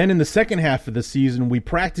 then in the second half of the season, we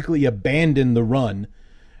practically abandoned the run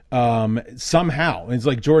somehow. It's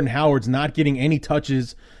like Jordan Howard's not getting any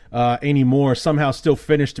touches anymore, somehow still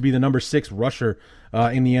finished to be the number 6 rusher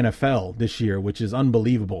in the NFL this year, which is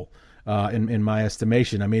unbelievable. In my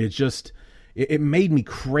estimation. I mean, it made me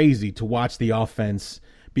crazy to watch the offense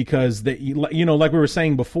because, like we were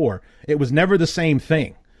saying before, it was never the same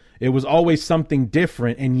thing. It was always something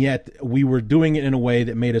different, and yet we were doing it in a way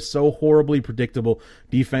that made us so horribly predictable.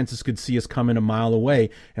 Defenses could see us coming a mile away,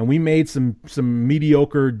 and we made some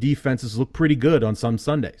mediocre defenses look pretty good on some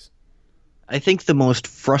Sundays. I think the most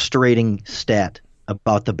frustrating stat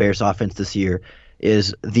about the Bears offense this year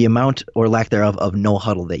is the amount or lack thereof of no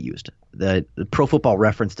huddle they used. The Pro Football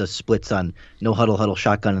Reference does splits on no huddle, huddle,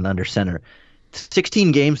 shotgun, and under center.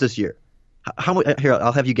 16 games this year. Here,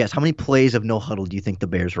 I'll have you guess. How many plays of no huddle do you think the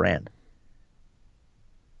Bears ran?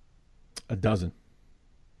 A dozen.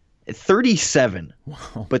 37.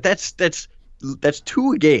 Wow. But that's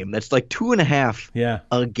 2 a game. That's like 2.5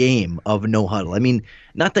 a game of no huddle. I mean,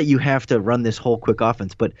 not that you have to run this whole quick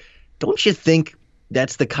offense, but don't you think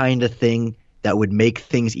that's the kind of thing that would make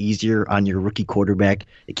things easier on your rookie quarterback,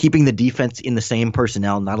 keeping the defense in the same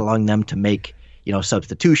personnel, not allowing them to make,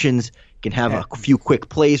 substitutions. You can have a few quick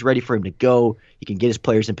plays ready for him to go. He can get his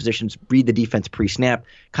players in positions, read the defense pre-snap,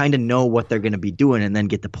 kind of know what they're going to be doing, and then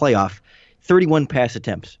get the playoff. 31 pass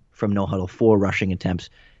attempts from no huddle, 4 rushing attempts,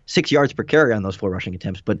 6 yards per carry on those 4 rushing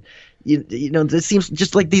attempts. But this seems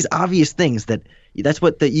just like these obvious things that's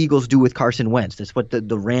what the Eagles do with Carson Wentz. That's what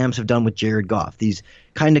the Rams have done with Jared Goff. These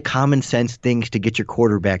kind of common sense things to get your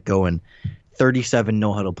quarterback going. 37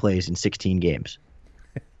 no huddle plays in 16 games.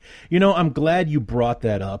 I'm glad you brought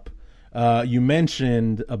that up. You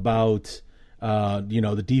mentioned about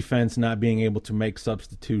the defense not being able to make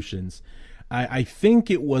substitutions. I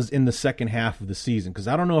think it was in the second half of the season, because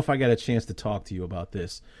I don't know if I got a chance to talk to you about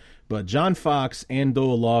this, but John Fox and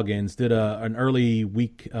Dowell Loggins did an early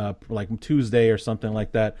week, like Tuesday or something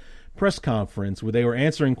like that, press conference where they were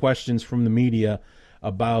answering questions from the media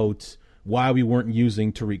about why we weren't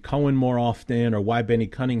using Tariq Cohen more often, or why Benny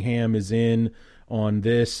Cunningham is in on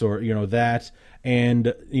this or that.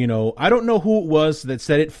 And I don't know who it was that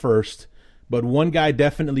said it first, but one guy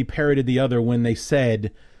definitely parroted the other when they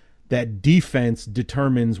said that defense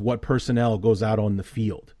determines what personnel goes out on the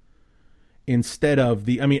field. Instead of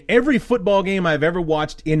every football game I've ever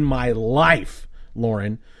watched in my life,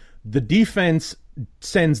 Lauren, the defense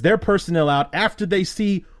sends their personnel out after they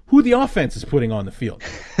see who the offense is putting on the field.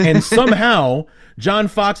 And somehow John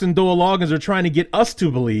Fox and Dowell Loggins are trying to get us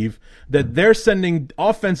to believe that they're sending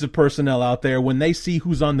offensive personnel out there when they see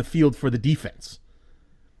who's on the field for the defense.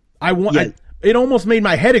 It almost made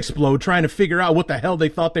my head explode trying to figure out what the hell they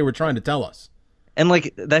thought they were trying to tell us. And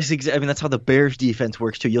that's how the Bears defense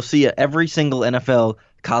works too. You'll see every single NFL,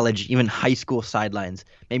 college, even high school sidelines.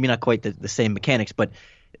 Maybe not quite the same mechanics, but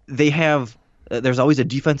they have. There's always a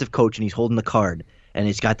defensive coach, and he's holding the card, and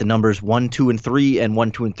he's got the numbers 1, 2, and 3, and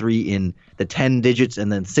 1, 2, and 3 in the 10 digits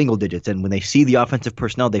and then single digits. And when they see the offensive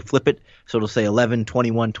personnel, they flip it, so it'll say 11,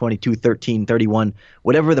 21, 22, 13, 31,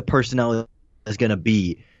 whatever the personnel is going to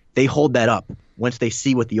be. They hold that up once they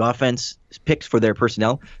see what the offense picks for their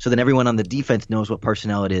personnel. So then everyone on the defense knows what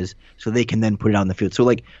personnel it is, so they can then put it on the field.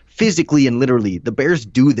 So physically and literally, the Bears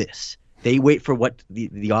do this. They wait for what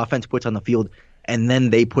the offense puts on the field and then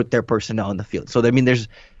they put their personnel on the field. So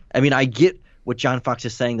I get what John Fox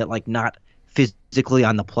is saying, that like not physically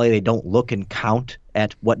on the play, they don't look and count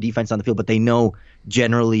at what defense on the field, but they know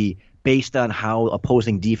generally based on how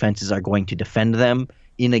opposing defenses are going to defend them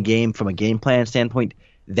in a game from a game plan standpoint,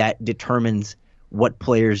 that determines what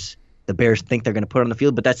players the Bears think they're going to put on the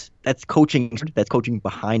field. But that's coaching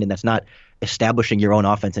behind, and that's not establishing your own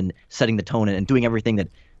offense and setting the tone and doing everything that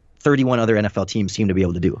 31 other NFL teams seem to be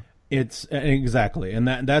able to do. It's exactly, and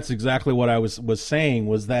that's exactly what I was saying,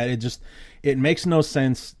 was that it makes no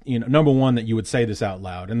sense, number one, that you would say this out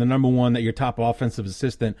loud, and the number one, that your top offensive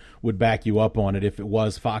assistant would back you up on it if it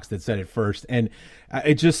was Fox that said it first. And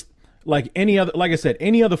it just, like I said,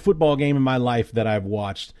 any other football game in my life that I've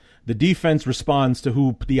watched, the defense responds to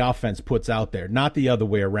who the offense puts out there, not the other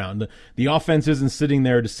way around. The offense isn't sitting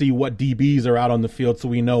there to see what DBs are out on the field so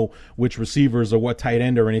we know which receivers or what tight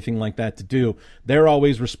end or anything like that to do. They're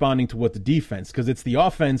always responding to what the defense, because it's the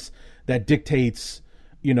offense that dictates,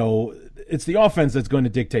 it's the offense that's going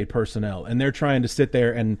to dictate personnel, and they're trying to sit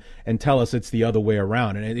there and tell us it's the other way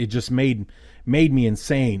around. And it just made me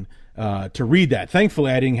insane to read that.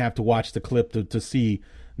 Thankfully, I didn't have to watch the clip to see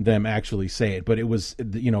them actually say it, but it was,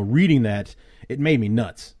 reading that, it made me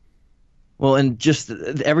nuts. Well, and just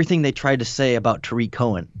everything they tried to say about Tariq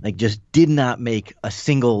Cohen, just did not make a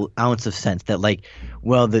single ounce of sense. That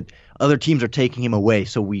that other teams are taking him away,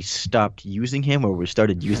 so we stopped using him, or we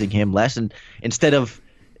started using him less. And instead of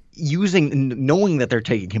knowing that they're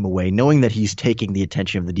taking him away, knowing that he's taking the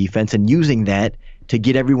attention of the defense and using that to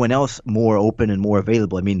get everyone else more open and more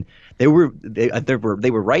available. I mean, they were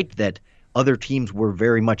right that other teams were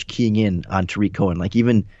very much keying in on Tariq Cohen.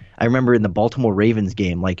 Even I remember in the Baltimore Ravens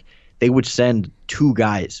game, they would send two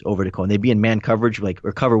guys over to Cohen. They'd be in man coverage,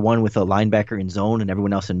 or cover one with a linebacker in zone and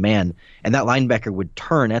everyone else in man. And that linebacker would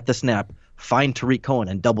turn at the snap, find Tariq Cohen,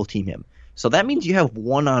 and double team him. So that means you have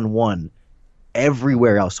one-on-one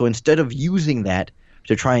everywhere else. So instead of using that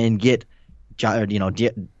to try and get,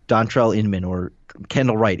 Dontrell Inman or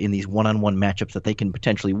Kendall Wright in these one-on-one matchups that they can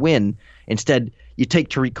potentially win, instead you take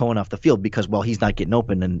Tariq Cohen off the field because, well, he's not getting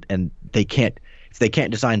open, and they can't. If they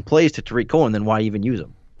can't design plays to Tariq Cohen, then why even use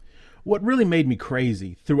him? What really made me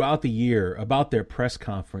crazy throughout the year about their press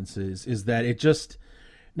conferences is that it just,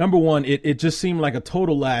 number one, it just seemed like a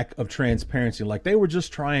total lack of transparency. They were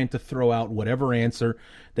just trying to throw out whatever answer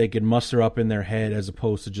they could muster up in their head as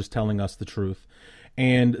opposed to just telling us the truth.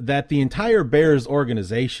 And that the entire Bears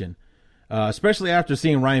organization, especially after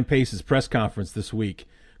seeing Ryan Pace's press conference this week,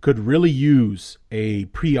 could really use a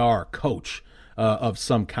PR coach of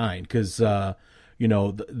some kind. Because, the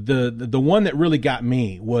one that really got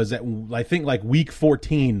me was at, I think, week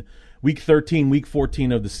 13, week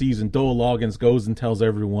 14 of the season, Dowell Loggins goes and tells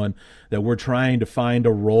everyone that we're trying to find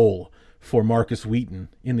a role for Marcus Wheaton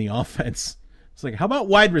in the offense. It's how about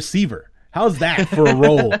wide receiver? How's that for a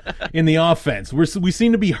role in the offense? We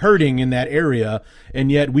seem to be hurting in that area, and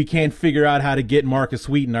yet we can't figure out how to get Marcus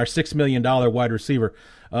Wheaton, our $6 million wide receiver,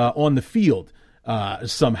 on the field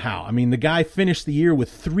somehow. I mean, the guy finished the year with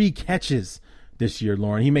 3 catches this year,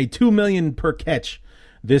 Lauren. He made $2 million per catch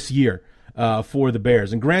this year for the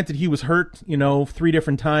Bears. And granted, he was hurt, 3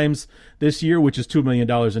 different times this year, which is $2 million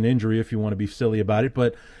in injury if you want to be silly about it.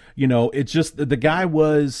 But, it's just the guy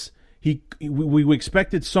was – we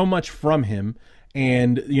expected so much from him,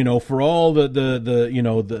 and for all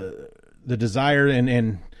the desire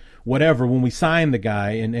and whatever when we signed the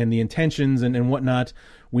guy and the intentions and whatnot,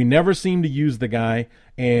 we never seemed to use the guy,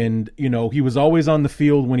 and he was always on the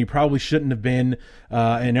field when he probably shouldn't have been,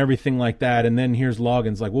 and everything like that. And then here's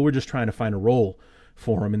Loggins we're just trying to find a role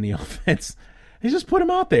for him in the offense. He just put him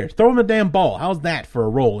out there, throw him a damn ball. How's that for a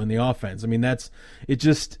role in the offense? I mean,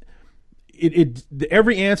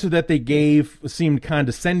 every answer that they gave seemed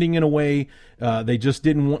condescending in a way. They just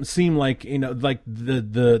didn't seem like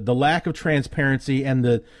the lack of transparency and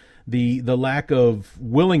the lack of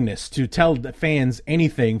willingness to tell the fans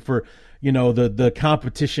anything for the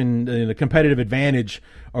competition, the competitive advantage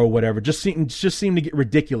or whatever. Just seemed to get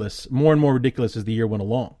ridiculous, more and more ridiculous as the year went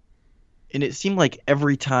along. And it seemed like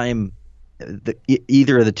every time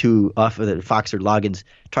either of the two, off of the Fox or Loggins,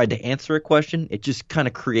 tried to answer a question, it just kind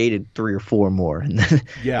of created 3 or 4 more, and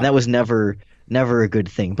that was never a good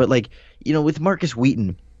thing. But with Marcus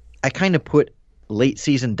Wheaton, I kind of put late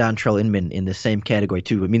season Dontrell Inman in the same category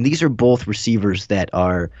too. I mean, these are both receivers that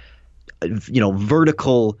are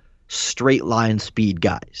vertical, straight line speed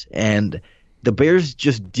guys, and the Bears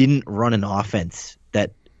just didn't run an offense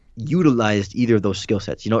that utilized either of those skill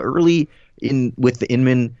sets. Early with the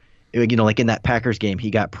Inman, in that Packers game, he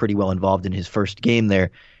got pretty well involved in his first game there,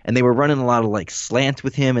 and they were running a lot of slants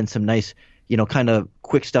with him and some nice, kind of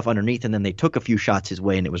quick stuff underneath, and then they took a few shots his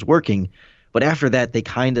way and it was working. But after that, they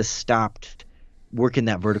kind of stopped working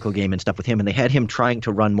that vertical game and stuff with him, and they had him trying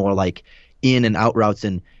to run more like in and out routes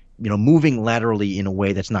and moving laterally in a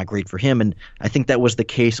way that's not great for him. And I think that was the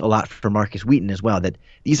case a lot for Marcus Wheaton as well, that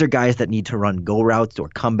these are guys that need to run go routes or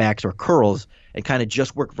comebacks or curls and kind of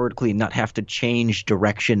just work vertically and not have to change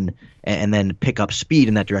direction and then pick up speed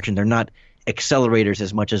in that direction. They're not accelerators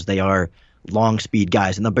as much as they are long speed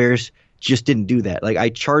guys, and the Bears just didn't do that. Like, I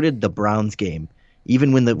charted the Browns game,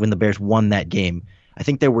 even when the Bears won that game. I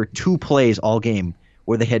think there were 2 plays all game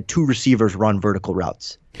where they had 2 receivers run vertical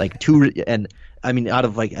routes, like 2. And I mean, out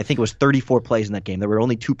of I think it was 34 plays in that game, there were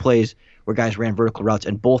only 2 plays where guys ran vertical routes,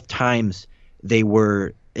 and both times they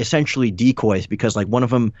were essentially decoys, because one of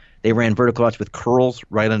them, they ran vertical routes with curls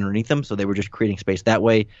right underneath them, so they were just creating space that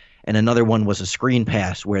way. And another one was a screen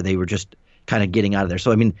pass where they were just kind of getting out of there.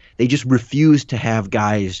 So I mean, they just refused to have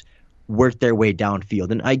guys work their way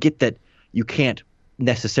downfield. And I get that you can't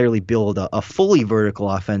necessarily build a fully vertical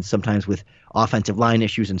offense sometimes with offensive line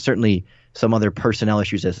issues and certainly some other personnel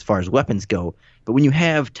issues as far as weapons go. But when you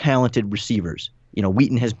have talented receivers,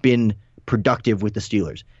 Wheaton has been productive with the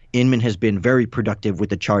Steelers. Inman has been very productive with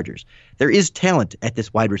the Chargers. There is talent at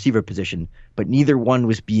this wide receiver position, but neither one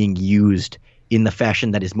was being used in the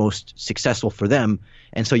fashion that is most successful for them.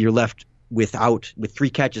 And so you're left with 3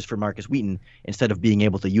 catches for Marcus Wheaton instead of being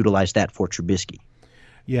able to utilize that for Trubisky.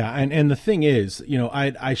 Yeah, and the thing is,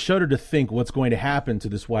 I shudder to think what's going to happen to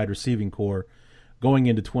this wide receiving core going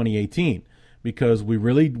into 2018, because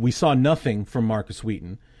we saw nothing from Marcus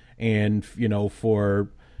Wheaton, and for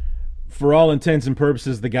all intents and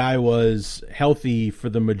purposes, the guy was healthy for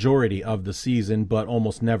the majority of the season, but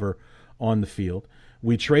almost never on the field.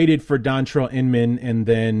 We traded for Dontrell Inman and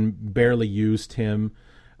then barely used him.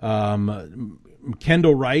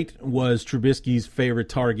 Kendall Wright was Trubisky's favorite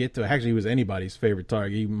target. Actually, he was anybody's favorite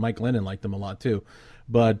target. Mike Lennon liked him a lot too.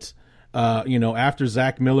 But, after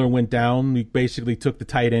Zach Miller went down, we basically took the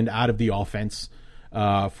tight end out of the offense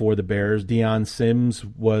for the Bears. Deion Sims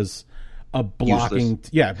was a blocking.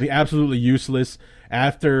 Absolutely useless.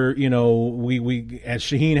 After,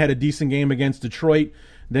 Shaheen had a decent game against Detroit.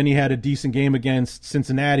 Then he had a decent game against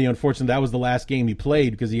Cincinnati. Unfortunately, that was the last game he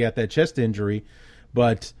played because he had that chest injury.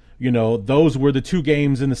 But, those were the 2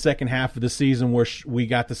 games in the second half of the season where we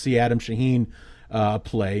got to see Adam Shaheen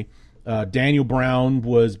play. Daniel Brown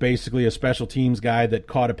was basically a special teams guy that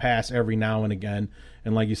caught a pass every now and again.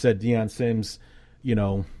 And like you said, Deion Sims,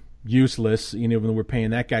 useless, even though we're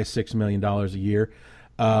paying that guy $6 million a year.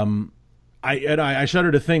 I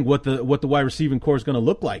shudder to think what the wide receiving core is going to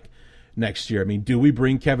look like next year. I mean, do we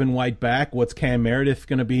bring Kevin White back? What's Cam Meredith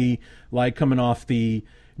going to be like coming off the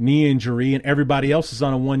knee injury, and everybody else is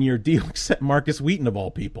on a 1-year deal except Marcus Wheaton of all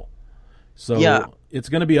people? So It's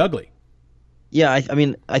going to be ugly. Yeah,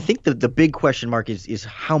 I think the big question mark is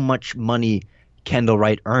how much money Kendall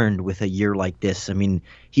Wright earned with a year like this. I mean,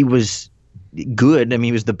 he was good. I mean,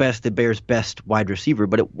 he was the Bears' best wide receiver,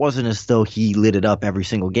 but it wasn't as though he lit it up every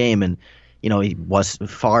single game. And he was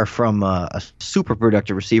far from a super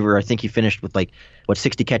productive receiver. I think he finished with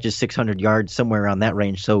 60 catches, 600 yards, somewhere around that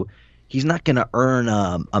range. So he's not going to earn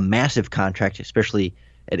a massive contract, especially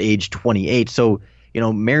at age 28. So,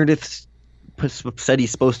 Meredith said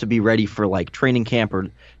he's supposed to be ready for training camp or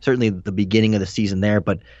certainly the beginning of the season there.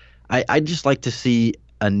 But I'd just like to see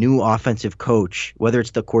a new offensive coach, whether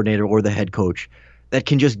it's the coordinator or the head coach, that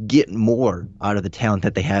can just get more out of the talent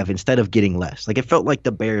that they have instead of getting less. It felt like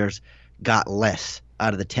the Bears got less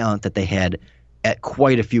out of the talent that they had at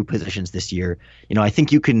quite a few positions this year. I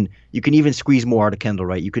think you can even squeeze more out of Kendall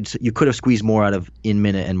Wright. You could have squeezed more out of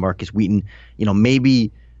Inman and Marcus Wheaton.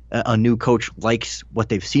 Maybe a new coach likes what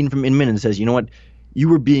they've seen from Inman and says, you know what, you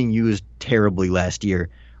were being used terribly last year.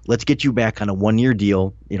 Let's get you back on a 1-year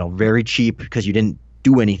deal, very cheap because you didn't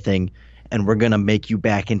do anything, and we're going to make you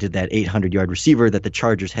back into that 800-yard receiver that the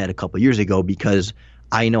Chargers had a couple years ago because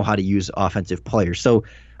I know how to use offensive players. So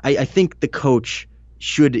I think the coach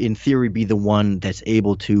should, in theory, be the one that's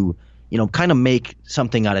able to, kind of make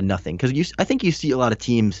something out of nothing. Because I think you see a lot of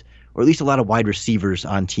teams, or at least a lot of wide receivers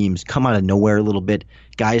on teams, come out of nowhere a little bit.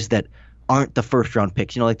 Guys that aren't the first-round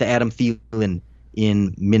picks, like the Adam Thielen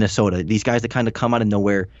in Minnesota. These guys that kind of come out of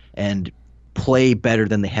nowhere and play better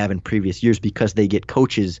than they have in previous years because they get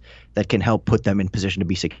coaches that can help put them in position to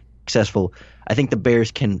be successful. I think the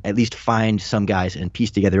Bears can at least find some guys and piece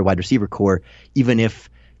together a wide receiver core, even if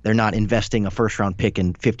they're not investing a first-round pick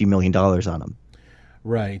and $50 million on them.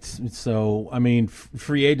 Right. So, I mean,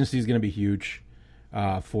 free agency is going to be huge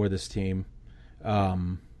for this team.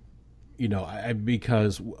 Because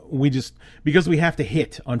we have to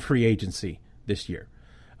hit on free agency this year.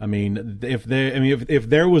 I mean, if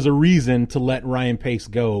there was a reason to let Ryan Pace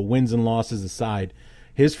go, wins and losses aside,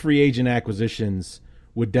 his free agent acquisitions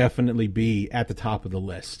would definitely be at the top of the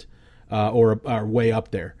list, or way up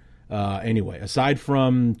there. Anyway, aside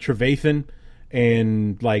from Trevathan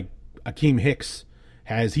and like Akeem Hicks,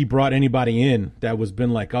 has he brought anybody in that was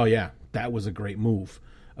been like, oh yeah, that was a great move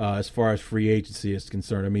as far as free agency is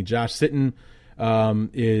concerned? I mean, Josh Sitton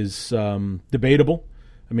is debatable.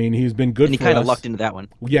 I mean, he's been good. And he for kind us. of lucked into that one.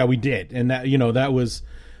 Yeah, we did, and that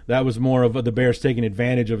was more of the Bears taking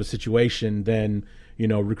advantage of a situation than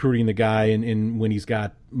recruiting the guy and when he's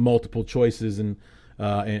got multiple choices and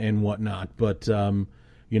whatnot. But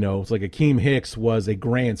it's like Akeem Hicks was a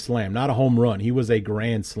grand slam, not a home run. He was a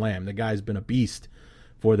grand slam. The guy's been a beast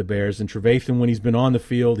for the Bears. And Trevathan, when he's been on the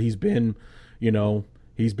field, he's been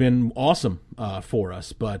awesome for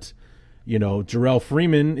us. But Jarrell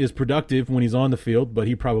Freeman is productive when he's on the field, but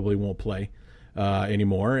he probably won't play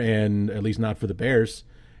anymore, and at least not for the Bears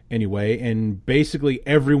anyway. And basically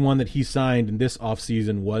everyone that he signed in this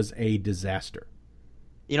offseason was a disaster.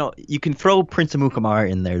 You can throw Prince Amukamara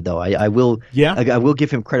in there, though. I will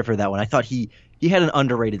give him credit for that one. I thought he had an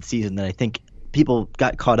underrated season that I think people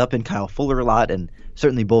got caught up in Kyle Fuller a lot, and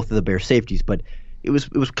certainly both of the Bears safeties. But it was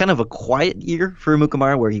kind of a quiet year for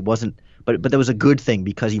Amukamara where he wasn't. But that was a good thing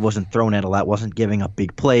because he wasn't thrown at a lot, wasn't giving up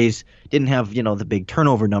big plays, didn't have the big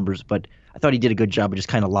turnover numbers. But I thought he did a good job of just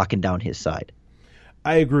kind of locking down his side.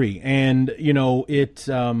 I agree, and where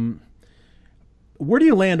do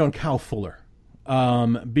you land on Kyle Fuller?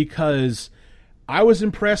 Because I was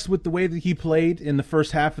impressed with the way that he played in the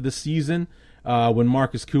first half of the season when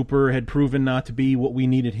Marcus Cooper had proven not to be what we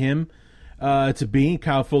needed him to be.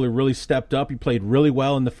 Kyle Fuller really stepped up. He played really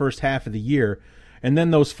well in the first half of the year. And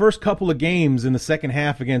then those first couple of games in the second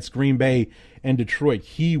half against Green Bay and Detroit,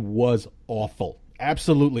 he was awful,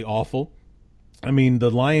 absolutely awful. I mean,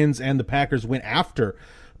 the Lions and the Packers went after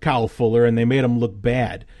Kyle Fuller, and they made him look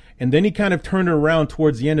bad. And then he kind of turned it around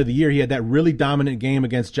towards the end of the year. He had that really dominant game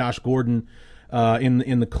against Josh Gordon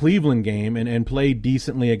in the Cleveland game, and played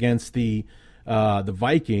decently against the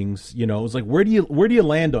Vikings. It was like, where do you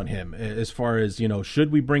land on him as far as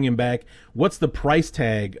should we bring him back? What's the price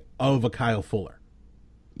tag of a Kyle Fuller?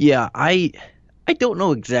 Yeah, I don't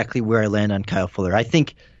know exactly where I land on Kyle Fuller. I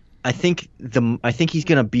think he's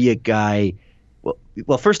going to be a guy.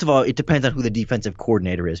 Well, first of all, it depends on who the defensive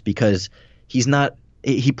coordinator is, because he's not.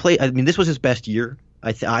 He played. I mean, this was his best year,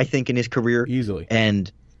 I think, in his career easily.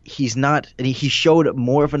 And he's not. And he showed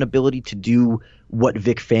more of an ability to do what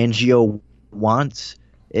Vic Fangio wants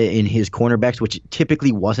in his cornerbacks, which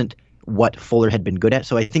typically wasn't what Fuller had been good at.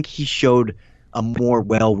 So I think he showed a more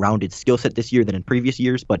well-rounded skill set this year than in previous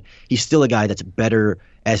years, but he's still a guy that's better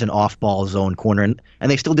as an off-ball zone corner, and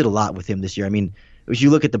they still did a lot with him this year. I mean, as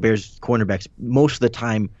you look at the Bears cornerbacks, most of the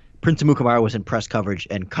time Prince Amukamara was in press coverage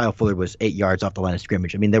and Kyle Fuller was 8 yards off the line of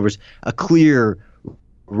scrimmage. I mean, there was a clear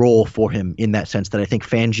role for him in that sense that I think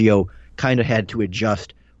Fangio kind of had to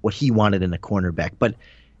adjust what he wanted in a cornerback. But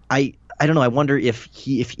I don't know. I wonder if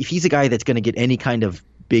he's a guy that's going to get any kind of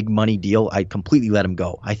big money deal, I'd completely let him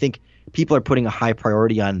go. I think people are putting a high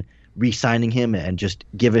priority on re-signing him and just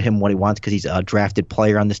giving him what he wants because he's a drafted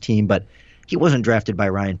player on this team, but he wasn't drafted by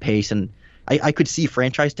Ryan Pace, and I could see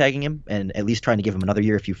franchise tagging him and at least trying to give him another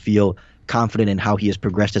year if you feel confident in how he has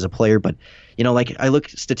progressed as a player. But, like I look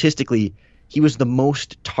statistically, he was the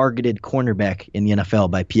most targeted cornerback in the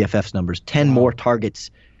NFL by PFF's numbers, 10 more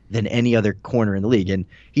targets than any other corner in the league. And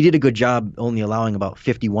he did a good job only allowing about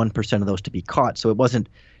 51% of those to be caught, so it wasn't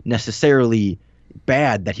necessarily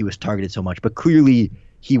bad that he was targeted so much, but clearly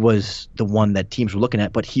he was the one that teams were looking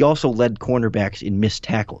at. But he also led cornerbacks in missed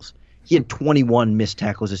tackles. He had 21 missed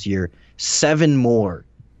tackles this year, 7 more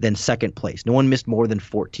than second place. No one missed more than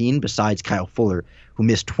 14 besides Kyle Fuller, who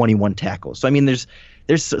missed 21 tackles. So I mean, there's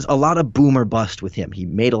a lot of boom or bust with him. He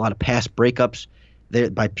made a lot of pass breakups.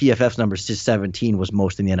 By PFF's numbers, his 17 was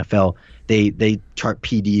most in the NFL. They chart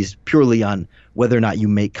PDs purely on whether or not you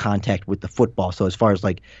make contact with the football. So as far as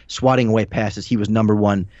like swatting away passes, he was number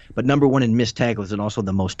one, but number one in missed tackles and also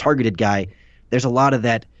the most targeted guy. There's a lot of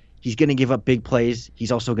that. He's going to give up big plays.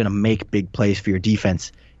 He's also going to make big plays for your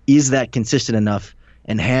defense. Is that consistent enough,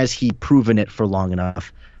 and has he proven it for long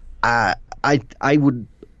enough? I would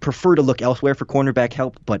prefer to look elsewhere for cornerback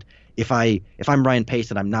help, but if I'm Ryan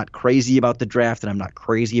Pace and I'm not crazy about the draft and I'm not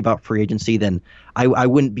crazy about free agency, then I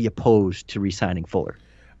wouldn't be opposed to re-signing Fuller.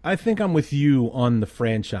 I think I'm with you on the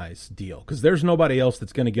franchise deal because there's nobody else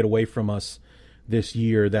that's going to get away from us this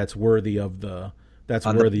year that's worthy of the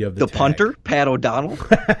the punter, Pat O'Donnell.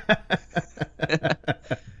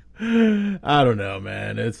 I don't know,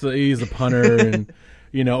 man. He's a punter, and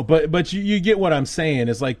But you get what I'm saying.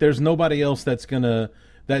 It's like there's nobody else that's gonna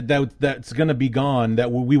be gone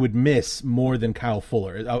that we would miss more than Kyle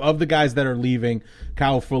Fuller. Of the guys that are leaving,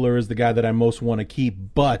 Kyle Fuller is the guy that I most want to keep.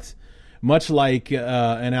 But much like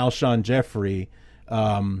an Alshon Jeffrey,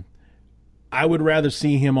 I would rather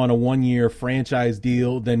see him on a 1-year franchise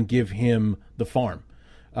deal than give him the farm,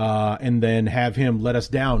 and then have him let us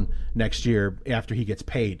down next year after he gets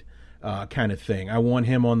paid, kind of thing. I want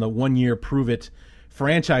him on the 1-year prove it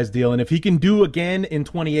franchise deal, and if he can do again in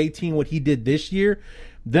 2018 what he did this year,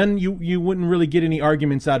 then you wouldn't really get any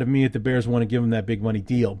arguments out of me if the Bears want to give him that big money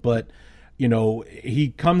deal. But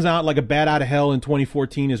he comes out like a bat out of hell in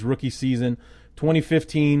 2014, his rookie season.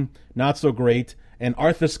 2015, not so great. And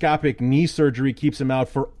arthroscopic knee surgery keeps him out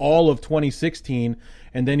for all of 2016.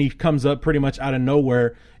 And then he comes up pretty much out of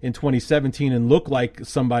nowhere in 2017 and looked like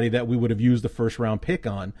somebody that we would have used a first-round pick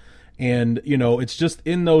on. And, it's just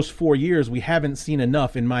in those 4 years, we haven't seen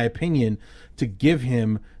enough, in my opinion, to give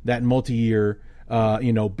him that multi-year,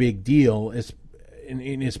 big deal,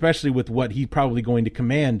 especially with what he's probably going to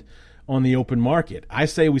command on the open market. I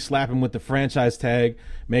say we slap him with the franchise tag,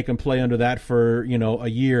 make him play under that for, a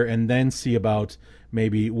year, and then see about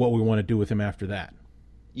maybe what we want to do with him after that.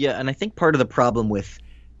 Yeah, and I think part of the problem with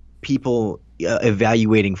people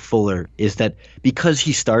evaluating Fuller is that because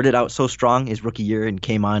he started out so strong his rookie year and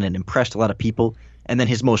came on and impressed a lot of people, and then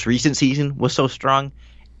his most recent season was so strong,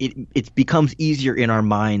 it becomes easier in our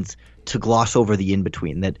minds to gloss over the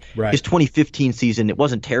in-between. That right. His 2015 season, it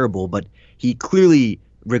wasn't terrible, but he clearly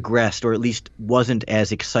regressed, or at least wasn't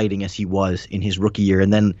as exciting as he was in his rookie year.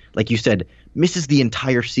 And then, like you said, misses the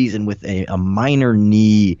entire season with a minor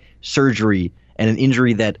knee surgery and an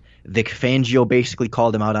injury that Vic Fangio basically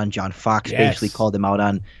called him out on. John Fox basically called him out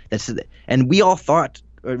on. And we all thought,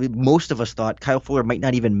 or most of us thought, Kyle Fuller might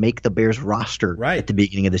not even make the Bears roster at the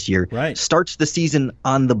beginning of this year. Right. Starts the season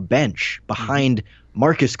on the bench behind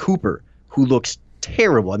Marcus Cooper, who looks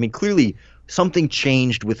terrible. I mean, clearly something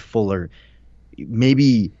changed with Fuller.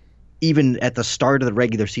 Maybe even at the start of the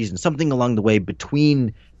regular season, something along the way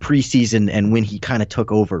between preseason and when he kind of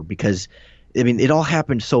took over, because it all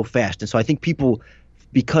happened so fast. And so I think people,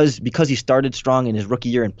 because he started strong in his rookie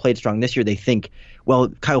year and played strong this year, they think, well,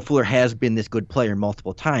 Kyle Fuller has been this good player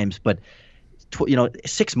multiple times, but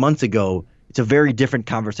 6 months ago, it's a very different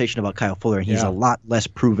conversation about Kyle Fuller, and he's a lot less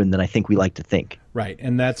proven than I think we like to think. Right,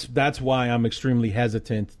 and that's why I'm extremely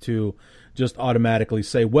hesitant to just automatically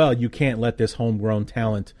say, well, you can't let this homegrown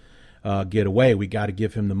talent get away. We got to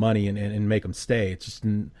give him the money and make him stay. It's just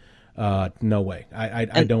no way.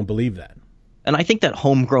 I don't believe that. And I think that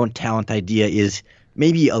homegrown talent idea is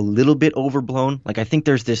maybe a little bit overblown. Like, I think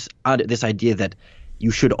there's this idea that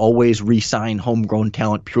you should always re-sign homegrown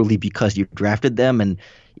talent purely because you drafted them, and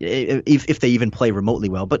if they even play remotely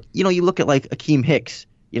well. But, you look at like Akeem Hicks.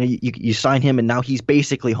 You sign him, and now he's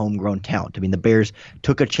basically homegrown talent. I mean, the Bears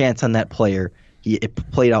took a chance on that player. It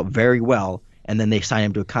played out very well, and then they signed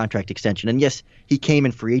him to a contract extension. And yes, he came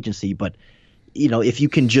in free agency, but if you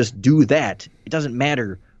can just do that, it doesn't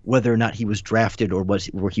matter whether or not he was drafted or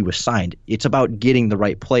where he was signed. It's about getting the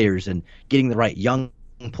right players and getting the right young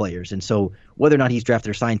players. And so whether or not he's drafted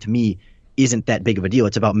or signed, to me, isn't that big of a deal.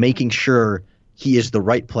 It's about making sure he is the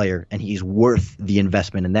right player and he's worth the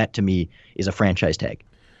investment, and that to me is a franchise tag.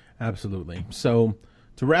 Absolutely. So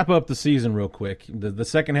to wrap up the season real quick, the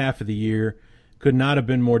second half of the year could not have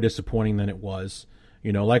been more disappointing than it was.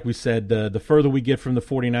 Like we said, the further we get from the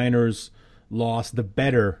 49ers loss, the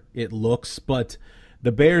better it looks. But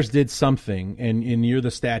the Bears did something, and you're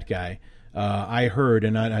the stat guy. I heard,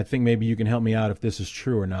 and I think maybe you can help me out if this is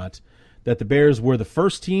true or not, that the Bears were the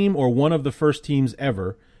first team or one of the first teams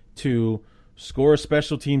ever to score a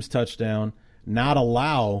special teams touchdown, not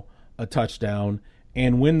allow a touchdown,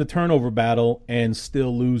 and win the turnover battle and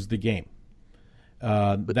still lose the game.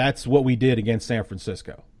 That's what we did against San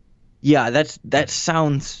Francisco. Yeah, that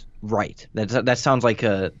sounds right. That sounds like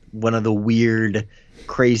one of the weird,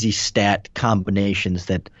 crazy stat combinations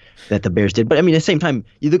that the Bears did. But I mean, at the same time,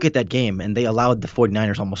 you look at that game, and they allowed the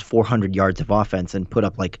 49ers almost 400 yards of offense and put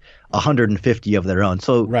up like 150 of their own.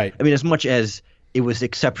 So, right. I mean, as much as it was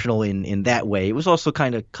exceptional in that way, it was also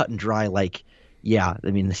kind of cut and dry. Like, yeah, I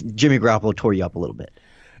mean, Jimmy Garoppolo tore you up a little bit.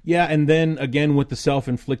 Yeah, and then again with the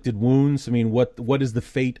self-inflicted wounds, I mean, what is the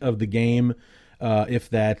fate of the game if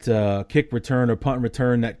that kick return or punt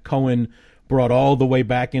return that Cohen brought all the way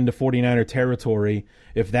back into 49er territory,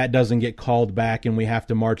 if that doesn't get called back and we have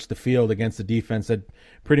to march the field against the defense that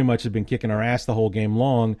pretty much has been kicking our ass the whole game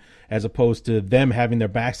long, as opposed to them having their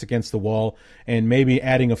backs against the wall and maybe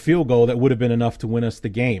adding a field goal that would have been enough to win us the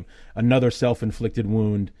game. Another self-inflicted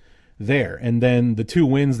wound there. And then the two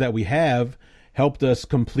wins that we have helped us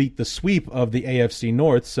complete the sweep of the AFC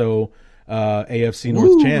North. So AFC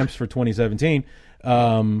North champs for 2017.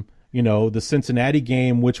 The Cincinnati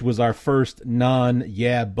game, which was our first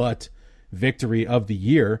but victory of the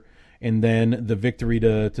year, and then the victory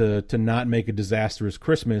to not make a disastrous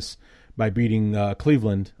Christmas by beating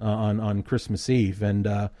Cleveland on Christmas Eve. And,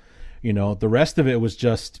 the rest of it was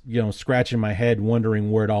just, scratching my head, wondering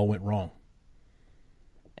where it all went wrong.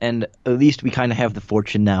 And at least we kind of have the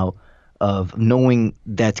fortune now of knowing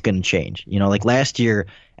that's going to change. Like last year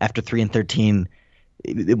after 3-13,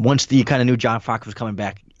 once you kind of knew John Fox was coming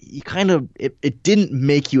back, you kind of it didn't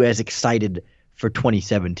make you as excited for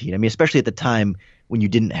 2017. I mean, especially at the time when you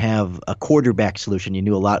didn't have a quarterback solution, you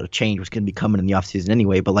knew a lot of change was going to be coming in the offseason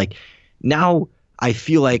anyway. But like now I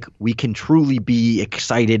feel like we can truly be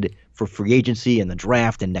excited for free agency and the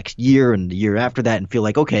draft and next year and the year after that and feel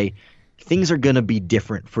like, okay, things are going to be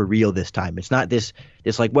different for real this time. It's not this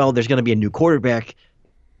like, well, there's going to be a new quarterback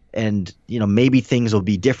and, maybe things will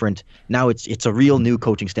be different. Now it's a real new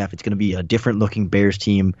coaching staff. It's going to be a different looking Bears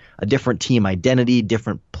team, a different team identity,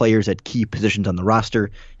 different players at key positions on the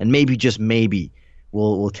roster. And maybe, just maybe,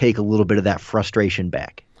 we'll take a little bit of that frustration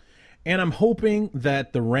back. And I'm hoping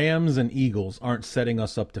that the Rams and Eagles aren't setting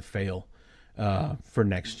us up to fail for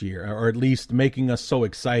next year, or at least making us so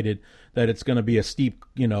excited that it's going to be a steep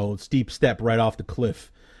step right off the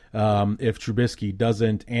cliff if Trubisky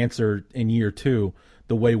doesn't answer in year 2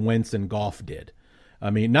 the way Wentz and Goff did. I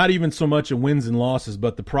mean, not even so much in wins and losses,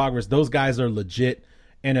 but the progress. Those guys are legit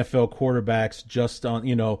NFL quarterbacks. Just on,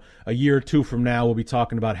 a year or 2 from now, we'll be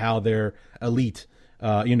talking about how they're elite.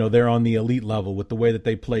 They're on the elite level with the way that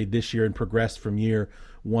they played this year and progressed from year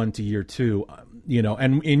 1 to year 2.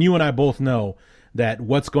 And you and I both know that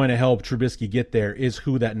what's going to help Trubisky get there is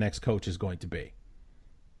who that next coach is going to be.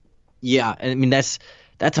 Yeah, I mean that's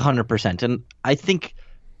 100%, and I think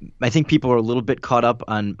people are a little bit caught up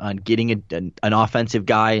on getting an offensive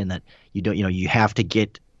guy, and that you have to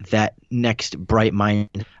get that next bright mind.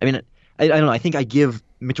 I mean, I don't know. I think I give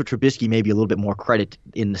Mitchell Trubisky maybe a little bit more credit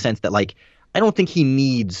in the sense that, like, I don't think he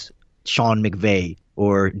needs Sean McVay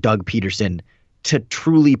or Doug Peterson to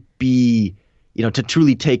truly be, to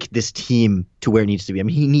truly take this team to where it needs to be. I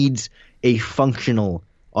mean, he needs a functional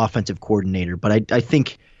offensive coordinator, but I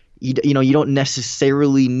think you don't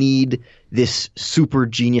necessarily need this super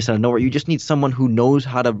genius out of nowhere. You just need someone who knows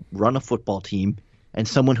how to run a football team and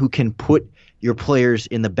someone who can put your players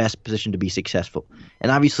in the best position to be successful.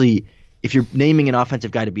 And obviously, if you're naming an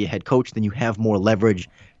offensive guy to be a head coach, then you have more leverage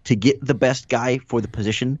to get the best guy for the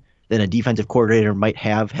position than a defensive coordinator might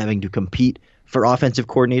have having to compete for offensive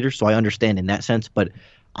coordinators. So I understand in that sense, but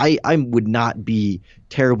I would not be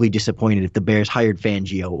terribly disappointed if the Bears hired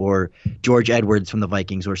Fangio or George Edwards from the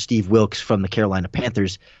Vikings or Steve Wilks from the Carolina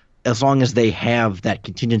Panthers, as long as they have that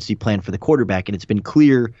contingency plan for the quarterback. And it's been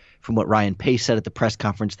clear from what Ryan Pace said at the press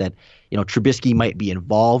conference that, Trubisky might be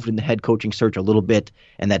involved in the head coaching search a little bit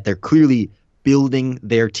and that they're clearly building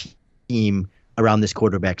their team around this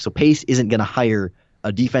quarterback. So Pace isn't going to hire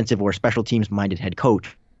a defensive or special teams minded head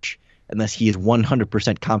coach unless he is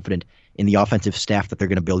 100% confident in the offensive staff that they're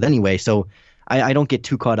going to build anyway. So I don't get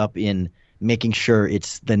too caught up in making sure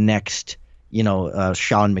it's the next,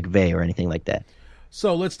 Sean McVay or anything like that.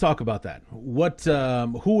 So let's talk about that.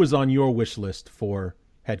 Who is on your wish list for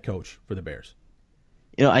head coach for the Bears?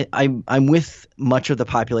 I'm with much of the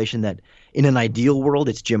population that in an ideal world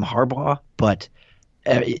it's Jim Harbaugh, but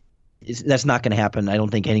that's not going to happen. I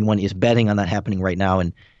don't think anyone is betting on that happening right now.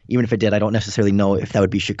 And even if it did, I don't necessarily know if that would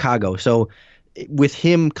be Chicago. So with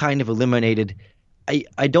him kind of eliminated,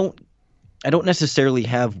 I don't necessarily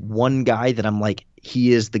have one guy that I'm like,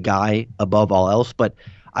 he is the guy above all else, but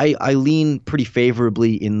I lean pretty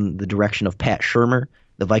favorably in the direction of Pat Shurmur,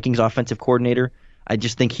 the Vikings offensive coordinator. I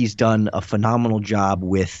just think he's done a phenomenal job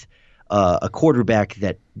with a quarterback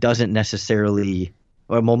that doesn't necessarily –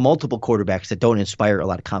 or multiple quarterbacks that don't inspire a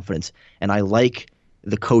lot of confidence. And I like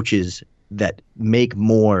the coaches that make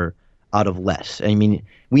more out of less. I mean,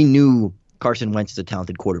 we knew Carson Wentz is a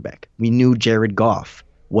talented quarterback. We knew Jared Goff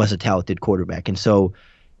was a talented quarterback. And so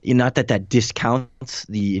not that discounts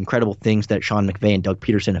the incredible things that Sean McVay and Doug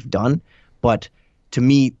Peterson have done, but to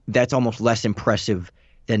me, that's almost less impressive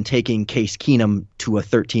than taking Case Keenum to a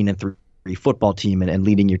 13-3 football team and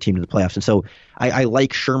leading your team to the playoffs. And so I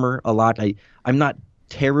like Shurmur a lot. I'm not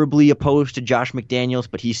terribly opposed to Josh McDaniels,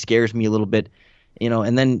 but he scares me a little bit,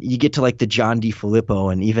 and then you get to like the John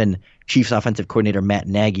DeFilippo and even Chiefs offensive coordinator Matt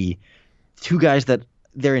Nagy, two guys that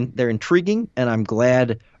they're intriguing, and I'm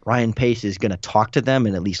glad Ryan Pace is going to talk to them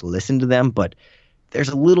and at least listen to them, but there's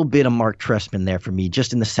a little bit of Mark Trestman there for me,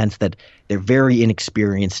 just in the sense that they're very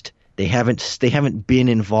inexperienced. They haven't been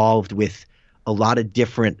involved with a lot of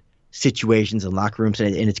different situations and locker rooms,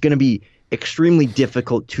 and it's going to be extremely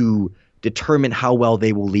difficult to determine how well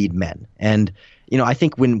they will lead men. And, I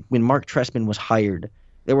think when Mark Trestman was hired,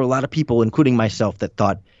 there were a lot of people, including myself, that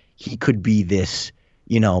thought he could be this,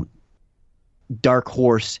 dark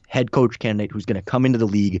horse head coach candidate who's going to come into the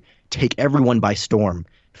league, take everyone by storm,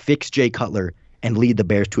 fix Jay Cutler, and lead the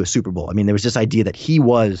Bears to a Super Bowl. I mean, there was this idea that he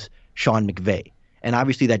was Sean McVay. And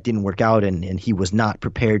obviously that didn't work out, and he was not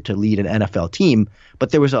prepared to lead an NFL team.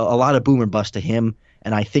 But there was a lot of boomer bust to him,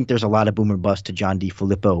 and I think there's a lot of boomer bust to John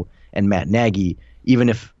DeFilippo and Matt Nagy, even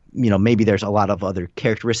if maybe there's a lot of other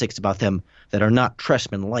characteristics about them that are not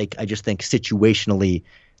Trestman-like. I just think situationally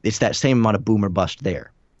it's that same amount of boomer bust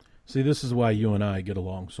there. See, this is why you and I get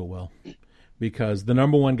along so well, because the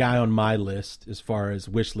number one guy on my list as far as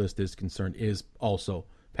wish list is concerned is also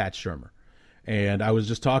Pat Shurmur. And I was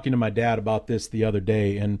just talking to my dad about this the other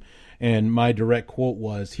day, and my direct quote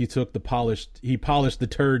was he polished the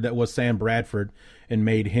turd that was Sam Bradford and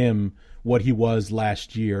made him what he was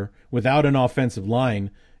last year without an offensive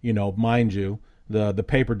line. Mind you, the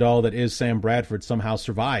paper doll that is Sam Bradford somehow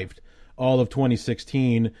survived all of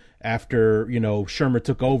 2016 after, Shurmur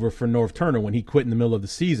took over for Norv Turner when he quit in the middle of the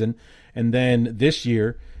season. And then this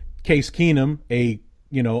year, Case Keenum, a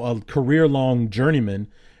career-long journeyman,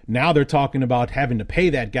 now they're talking about having to pay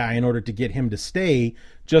that guy in order to get him to stay,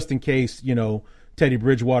 just in case, Teddy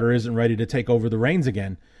Bridgewater isn't ready to take over the reins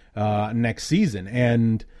again next season.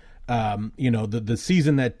 And, the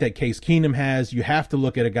season that Case Keenum has, you have to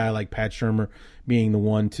look at a guy like Pat Shurmur being the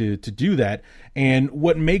one to do that. And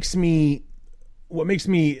what makes me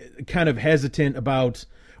kind of hesitant about,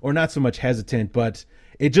 or not so much hesitant, but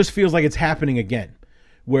it just feels like it's happening again,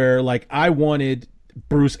 where like I wanted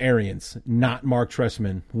Bruce Arians, not Mark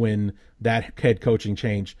Trestman, when that head coaching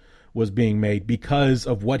change was being made, because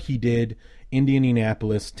of what he did in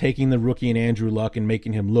Indianapolis, taking the rookie and Andrew Luck and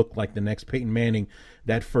making him look like the next Peyton Manning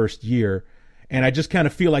that first year. And I just kind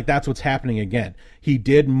of feel like that's what's happening again. He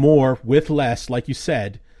did more with less, like you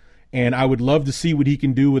said, and I would love to see what he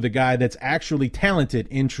can do with a guy that's actually talented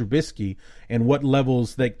in Trubisky and what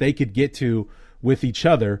levels that they could get to with each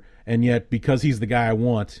other. And yet, because he's the guy I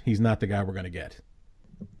want, he's not the guy we're going to get.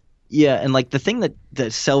 Yeah, and like the thing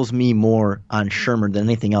that sells me more on Shurmur than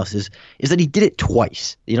anything else is that he did it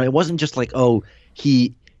twice. It wasn't just like, oh,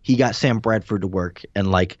 he got Sam Bradford to work, and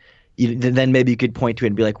like then maybe you could point to it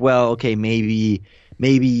and be like, well, okay, maybe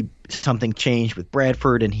something changed with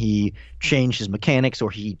Bradford and he changed his mechanics, or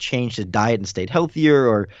he changed his diet and stayed healthier,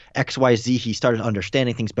 or XYZ, he started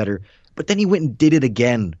understanding things better. But then he went and did it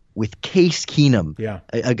again with Case Keenum,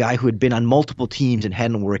 a guy who had been on multiple teams and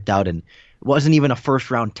hadn't worked out, and wasn't even a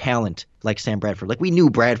first-round talent like Sam Bradford. Like, we knew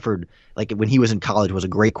Bradford, like when he was in college, was a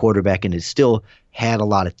great quarterback and still had a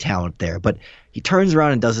lot of talent there. But he turns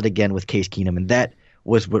around and does it again with Case Keenum, and that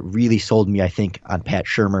was what really sold me, I think, on Pat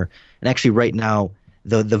Shurmur. And actually right now,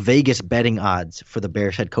 the Vegas betting odds for the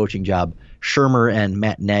Bears head coaching job, Shurmur and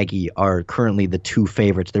Matt Nagy are currently the two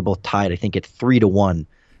favorites. They're both tied, I think, at 3-1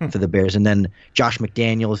 for the Bears. And then Josh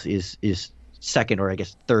McDaniels is second, or I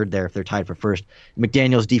guess third there if they're tied for first.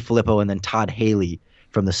 McDaniels, DeFilippo, and then Todd Haley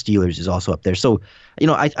from the Steelers is also up there. So,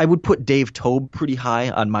 I would put Dave Toub pretty high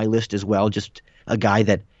on my list as well. Just a guy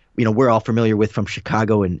that, we're all familiar with from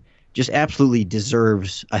Chicago and just absolutely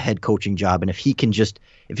deserves a head coaching job. And if he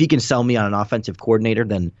can sell me on an offensive coordinator,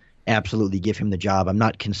 then absolutely give him the job. I'm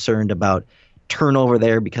not concerned about turnover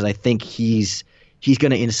there, because I think he's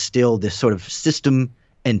going to instill this sort of system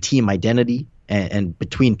and team identity. And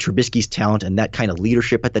between Trubisky's talent and that kind of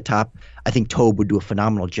leadership at the top, I think Toub would do a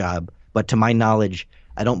phenomenal job. But to my knowledge,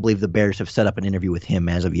 I don't believe the Bears have set up an interview with him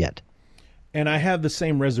as of yet. And I have the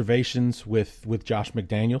same reservations with Josh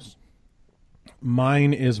McDaniels.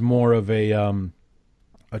 Mine is more of a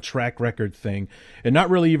track record thing, and not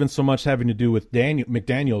really even so much having to do with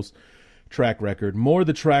McDaniels' track record, more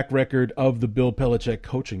the track record of the Bill Belichick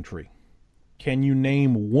coaching tree. Can you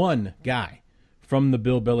name one guy from the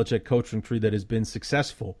Bill Belichick coaching tree that has been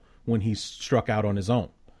successful when he struck out on his own?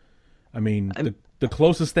 I mean, the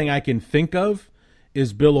closest thing I can think of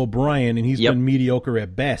is Bill O'Brien, and he's been mediocre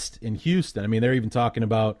at best in Houston. I mean, they're even talking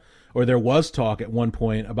about, or there was talk at one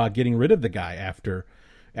point about getting rid of the guy after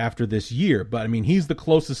this year. But, I mean, he's the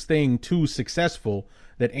closest thing to successful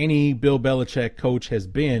that any Bill Belichick coach has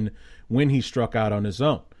been when he struck out on his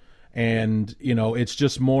own. And, it's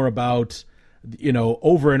just more about,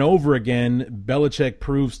 over and over again, Belichick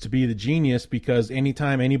proves to be the genius, because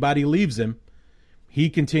anytime anybody leaves him, he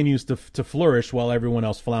continues to flourish while everyone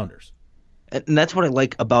else flounders. And that's what I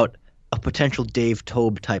like about a potential Dave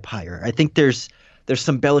Toub type hire. I think there's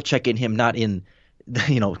some Belichick in him, not in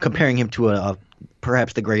comparing him to a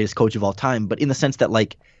perhaps the greatest coach of all time, but in the sense that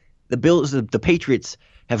like the Patriots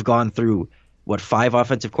have gone through 5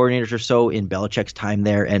 offensive coordinators or so in Belichick's time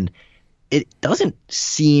there, and it doesn't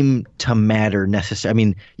seem to matter necessarily. I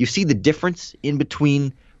mean, you see the difference in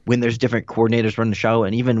between when there's different coordinators running the show,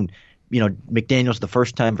 and even McDaniels the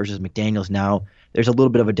first time versus McDaniels now. There's a little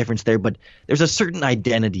bit of a difference there, but there's a certain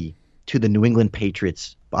identity to the New England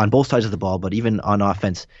Patriots on both sides of the ball, but even on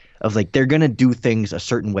offense, of like they're going to do things a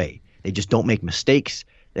certain way. They just don't make mistakes.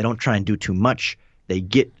 They don't try and do too much. They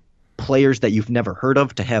get players that you've never heard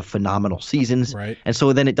of to have phenomenal seasons. Right. And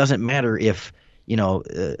so then it doesn't matter if,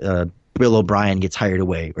 Bill O'Brien gets hired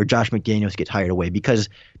away or Josh McDaniels gets hired away, because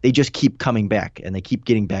they just keep coming back and they keep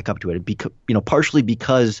getting back up to it. Partially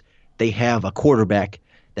because they have a quarterback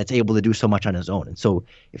that's able to do so much on his own. And so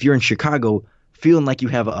if you're in Chicago feeling like you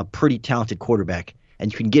have a pretty talented quarterback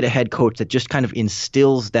and you can get a head coach that just kind of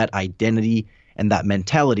instills that identity and that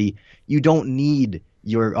mentality, you don't need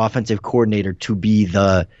your offensive coordinator to be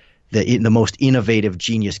the most innovative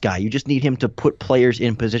genius guy. You just need him to put players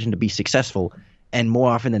in position to be successful. And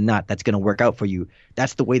more often than not, that's going to work out for you.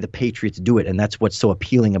 That's the way the Patriots do it. And that's what's so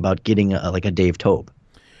appealing about getting a Dave Toub.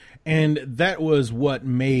 And that was what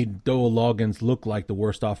made Doyle Loggins look like the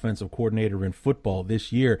worst offensive coordinator in football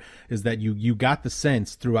this year, is that you got the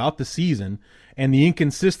sense throughout the season and the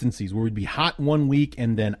inconsistencies where we'd be hot one week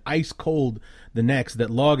and then ice cold the next, that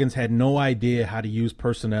Loggins had no idea how to use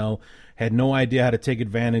personnel, had no idea how to take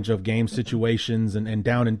advantage of game situations and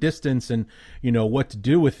down and distance and, what to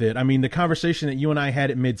do with it. I mean, the conversation that you and I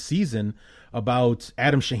had at midseason about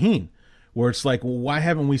Adam Shaheen, where it's like, well, why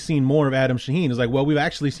haven't we seen more of Adam Shaheen? It's like, well, we've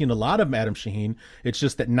actually seen a lot of Adam Shaheen. It's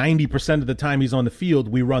just that 90% of the time he's on the field,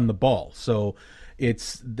 we run the ball. So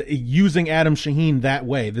it's using Adam Shaheen that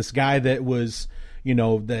way. This guy that was,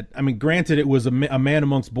 granted, it was a man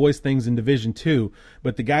amongst boys things in Division II,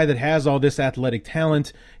 but the guy that has all this athletic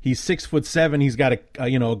talent, he's 6'7", he's got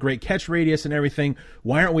a great catch radius and everything.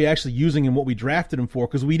 Why aren't we actually using him what we drafted him for?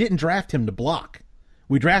 Because we didn't draft him to block.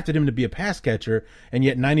 We drafted him to be a pass catcher, and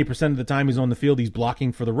yet 90% of the time he's on the field, he's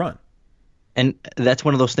blocking for the run. And that's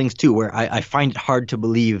one of those things, too, where I find it hard to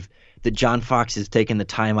believe that John Fox has taken the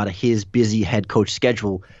time out of his busy head coach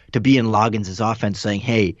schedule to be in Loggins' offense saying,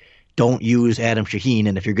 hey, don't use Adam Shaheen,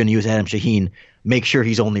 and if you're going to use Adam Shaheen, make sure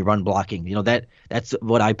he's only run blocking. That's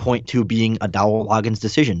what I point to being a Dowell Loggins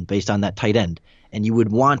decision based on that tight end. And you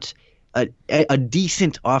would want a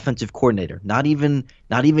decent offensive coordinator, not even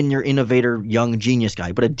your innovator young genius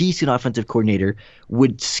guy, but a decent offensive coordinator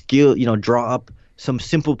would draw up some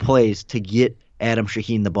simple plays to get Adam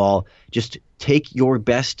Shaheen the ball. Just take your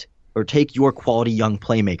best or take your quality young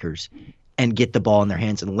playmakers and get the ball in their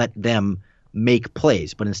hands and let them make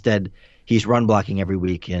plays. But instead, he's run blocking every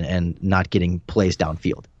week and not getting plays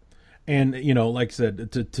downfield. And, like I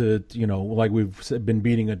said, like we've been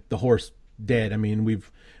beating the horse dead. I mean,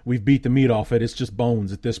 we've beat the meat off it. It's just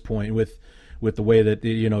bones at this point with the way that,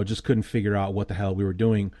 just couldn't figure out what the hell we were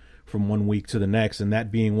doing from one week to the next. And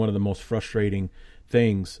that being one of the most frustrating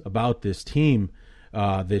things about this team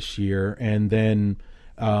this year. And then,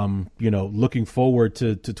 looking forward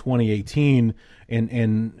to 2018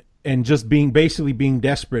 and just basically being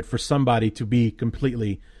desperate for somebody to be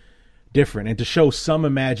completely different and to show some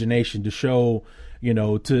imagination, to show,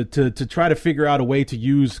 to try to figure out a way to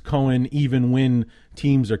use Cohen even when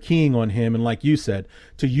teams are keying on him. And like you said,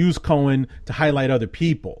 to use Cohen to highlight other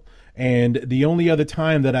people. And the only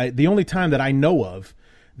time that I know of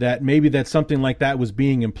that maybe that something like that was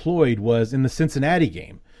being employed was in the Cincinnati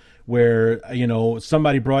game, where,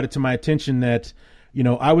 somebody brought it to my attention that,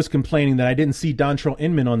 I was complaining that I didn't see Dontrell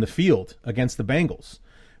Inman on the field against the Bengals.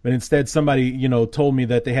 But instead, somebody, told me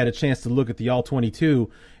that they had a chance to look at the All-22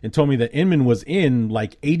 and told me that Inman was in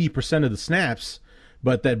like 80% of the snaps,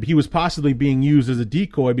 but that he was possibly being used as a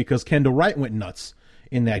decoy because Kendall Wright went nuts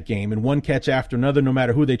in that game. And one catch after another, no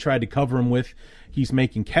matter who they tried to cover him with, he's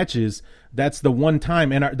making catches. That's the one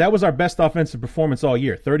time. And that was our best offensive performance all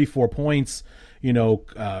year, 34 points.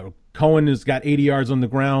 Cohen has got 80 yards on the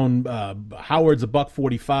ground. Howard's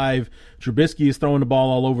 $145. Trubisky is throwing the ball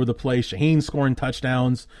all over the place. Shaheen scoring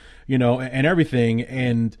touchdowns, and everything.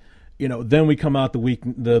 And, then we come out the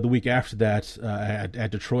week after that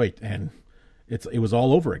at Detroit, and it was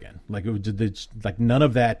all over again. Like like none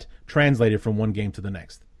of that translated from one game to the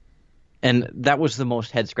next. And that was the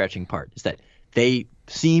most head scratching part, is that they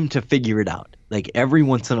seem to figure it out. Like every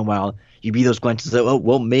once in a while, you be those glimpses of, oh,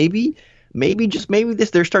 well, maybe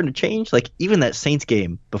they're starting to change. Like even that Saints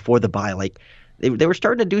game before the bye, like they were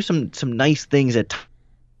starting to do some nice things at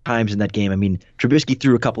times in that game. I mean, Trubisky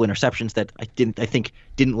threw a couple interceptions that I think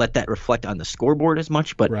didn't let that reflect on the scoreboard as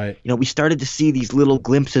much. But right. We started to see these little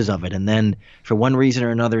glimpses of it, and then for one reason or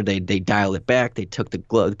another, they dialed it back. They put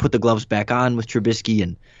the gloves back on with Trubisky,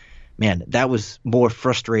 and man, that was more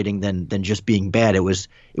frustrating than just being bad. It was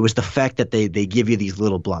the fact that they give you these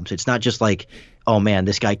little bumps. It's not just like, oh man,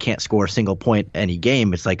 this guy can't score a single point any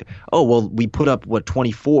game. It's like, oh well, we put up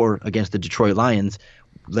 24 against the Detroit Lions.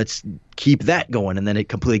 Let's keep that going, and then it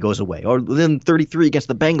completely goes away. Or then 33 against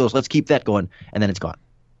the Bengals. Let's keep that going, and then it's gone.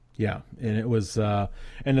 Yeah, and it was.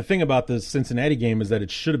 And the thing about the Cincinnati game is that it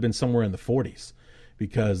should have been somewhere in the 40s,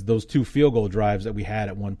 because those 2 field goal drives that we had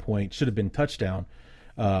at one point should have been touchdown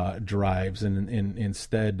drives, and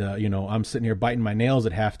instead, I'm sitting here biting my nails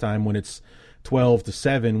at halftime when it's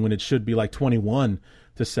 12-7, when it should be like 21-7,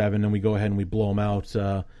 and we go ahead and we blow them out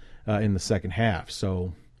in the second half.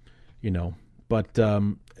 So, But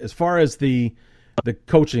as far as the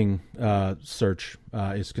coaching search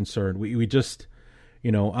is concerned, we just,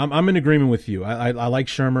 I'm in agreement with you. I like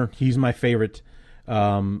Shurmur. He's my favorite.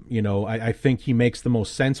 I think he makes the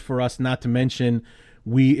most sense for us. Not to mention,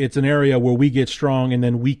 it's an area where we get strong and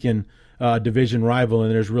then weaken division rival,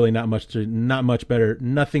 and there's really nothing much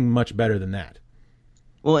better than that.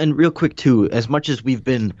 Well, and real quick too, as much as we've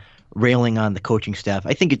been railing on the coaching staff,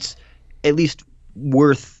 I think it's at least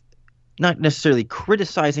worth not necessarily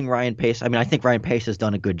criticizing Ryan Pace. I mean, I think Ryan Pace has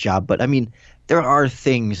done a good job, but I mean, there are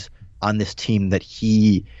things on this team that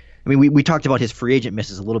we talked about his free agent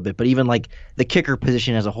misses a little bit, but even like the kicker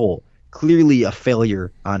position as a whole, clearly a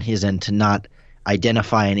failure on his end to not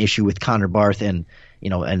identify an issue with Connor Barth, and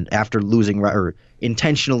after losing or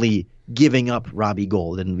intentionally giving up Robbie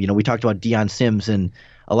Gould. And we talked about Deion Sims and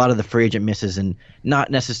a lot of the free agent misses, and not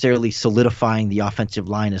necessarily solidifying the offensive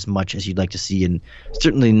line as much as you'd like to see, and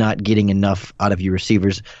certainly not getting enough out of your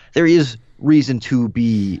receivers. There is reason to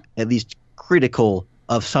be at least critical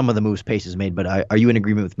of some of the moves Pace has made, but are you in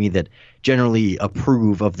agreement with me that generally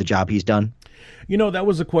approve of the job he's done? That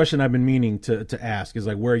was a question I've been meaning to ask, is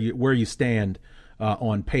like where you stand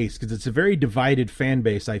on Pace, because it's a very divided fan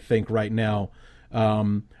base, I think, right now.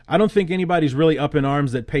 I don't think anybody's really up in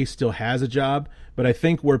arms that Pace still has a job, but I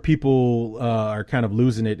think where people are kind of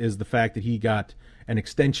losing it is the fact that he got an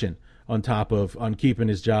extension on keeping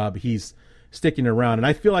his job. He's sticking around, and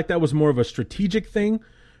I feel like that was more of a strategic thing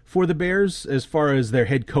for the Bears as far as their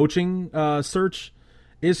head coaching search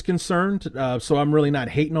is concerned. So I'm really not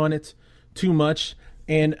hating on it too much.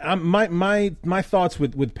 And my thoughts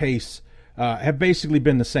with Pace have basically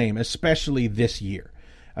been the same, especially this year.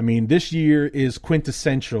 I mean, this year is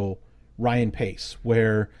quintessential Ryan Pace,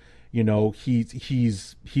 where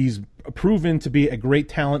he's proven to be a great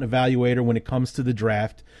talent evaluator when it comes to the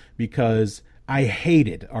draft, because I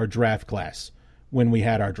hated our draft class when we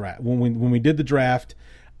had our draft. When we did the draft,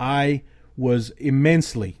 I was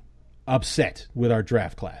immensely upset with our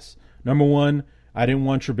draft class. Number one, I didn't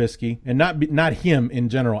want Trubisky, and not him in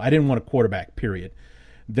general. I didn't want a quarterback, period.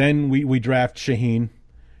 Then we draft Shaheen.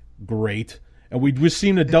 Great. And we just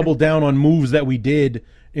seemed to double down on moves that we did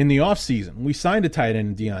in the offseason. We signed a tight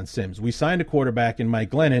end in Deion Sims. We signed a quarterback in Mike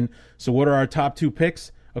Glennon. So what are our top 2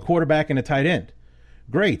 picks? A quarterback and a tight end.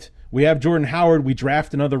 Great. We have Jordan Howard. We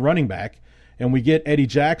draft another running back. And we get Eddie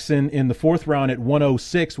Jackson in the 4th round at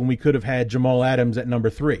 106 when we could have had Jamal Adams at number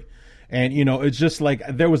 3. And, it's just like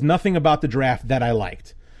there was nothing about the draft that I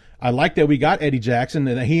liked. I liked that we got Eddie Jackson,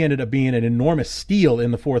 and that he ended up being an enormous steal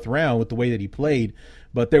in the 4th round with the way that he played.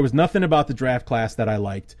 But there was nothing about the draft class that I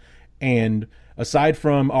liked. And aside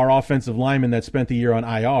from our offensive linemen that spent the year on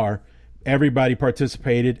IR, everybody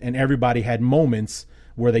participated, and everybody had moments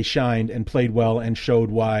where they shined and played well and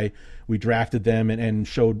showed why we drafted them, and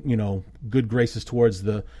showed, good graces towards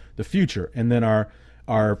the future. And then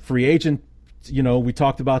our free agent, we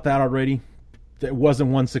talked about that already. There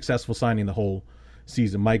wasn't one successful signing the whole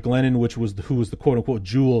season. Mike Glennon, who was the quote-unquote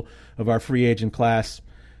jewel of our free agent class,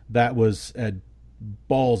 that was a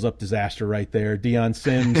balls-up disaster right there. Deion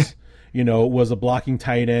Sims, was a blocking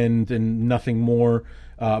tight end and nothing more.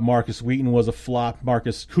 Marcus Wheaton was a flop.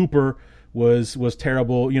 Marcus Cooper was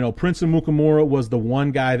terrible. Prince Amukamara was the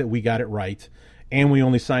one guy that we got it right, and we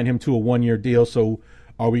only signed him to a 1-year deal. So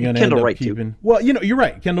are we going to end up Wright keeping? Too. Well, you're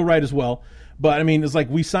right, Kendall Wright as well. But I mean, it's like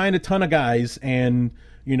we signed a ton of guys, and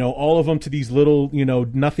all of them to these little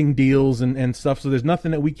nothing deals and stuff. So there's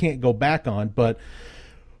nothing that we can't go back on. But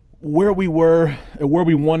where we were, where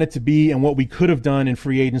we wanted to be, and what we could have done in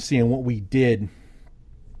free agency and what we did,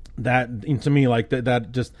 that to me, like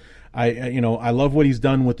that just. I love what he's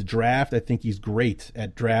done with the draft. I think he's great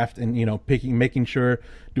at draft and, making sure,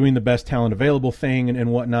 doing the best talent available thing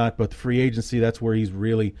and whatnot. But the free agency, that's where he's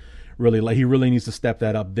really he really needs to step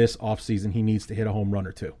that up this offseason. He needs to hit a home run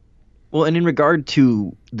or two. Well, and in regard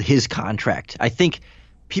to his contract, I think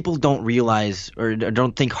people don't realize or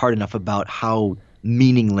don't think hard enough about how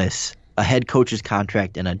meaningless a head coach's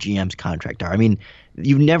contract and a GM's contract are. I mean,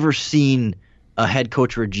 you've never seen a head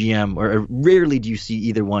coach or a GM, or rarely do you see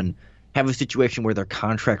either one have a situation where their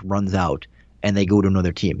contract runs out and they go to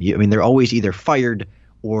another team. I mean, they're always either fired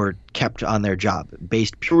or kept on their job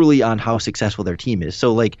based purely on how successful their team is.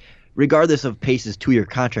 So, like, regardless of Pace's 2-year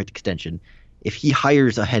contract extension, if he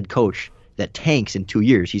hires a head coach that tanks in 2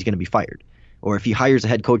 years, he's going to be fired. Or if he hires a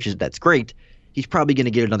head coach that's great, he's probably going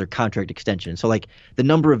to get another contract extension. So, like, the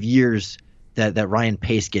number of years that Ryan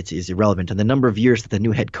Pace gets is irrelevant, and the number of years that the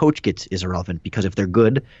new head coach gets is irrelevant, because if they're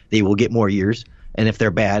good, they will get more years, and if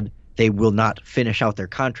they're bad, they will not finish out their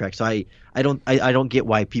contract. So I don't get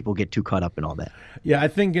why people get too caught up in all that. Yeah, I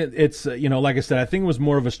think it's like I said, I think it was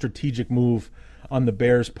more of a strategic move on the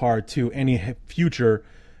Bears' part to any future,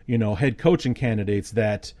 head coaching candidates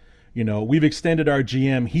that, we've extended our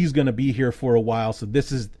GM. He's going to be here for a while, so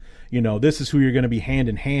this is who you're going to be hand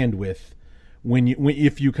in hand with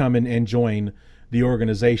if you come in and join the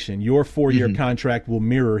organization. Your 4-year contract will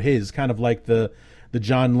mirror his, kind of like the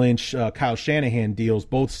John Lynch, Kyle Shanahan deals,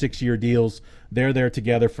 both 6-year deals. They're there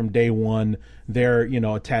together from day one. They're,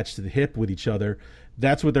 attached to the hip with each other.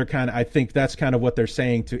 That's what I think that's kind of what they're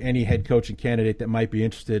saying to any head coaching candidate that might be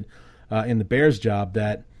interested in the Bears job,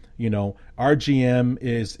 that, our GM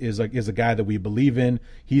is a guy that we believe in.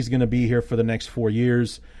 He's going to be here for the next 4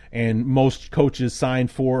 years. And most coaches sign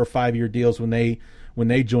 4 or 5-year deals when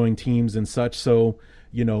they join teams and such. So,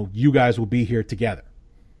 you guys will be here together.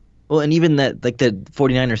 Well, and even that, like the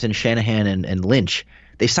 49ers and Shanahan and Lynch,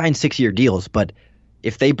 they signed 6-year deals, but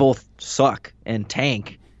if they both suck and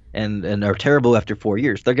tank and are terrible after 4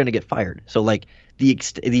 years, they're going to get fired. So, like, the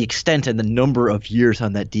extent and the number of years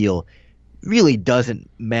on that deal really doesn't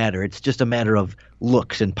matter. It's just a matter of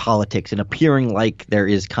looks and politics and appearing like there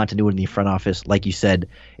is continuity in the front office. Like you said,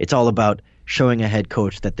 it's all about showing a head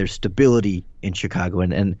coach that there's stability in Chicago,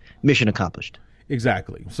 and mission accomplished.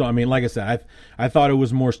 Exactly. So, I mean, like I said, I thought it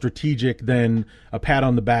was more strategic than a pat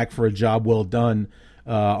on the back for a job well done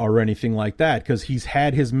or anything like that, because he's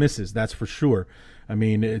had his misses, that's for sure. I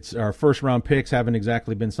mean, it's our first-round picks haven't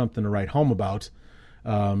exactly been something to write home about.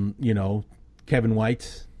 Kevin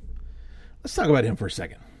White. Let's talk about him for a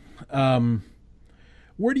second.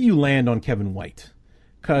 Where do you land on Kevin White?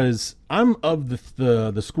 Because I'm of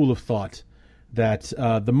the school of thought that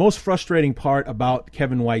the most frustrating part about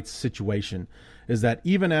Kevin White's situation is that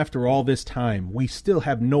even after all this time, we still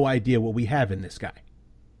have no idea what we have in this guy.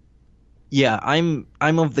 Yeah, I'm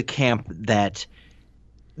of the camp that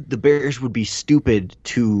the Bears would be stupid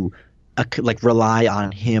to rely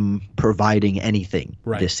on him providing anything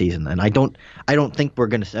this season, and I don't think we're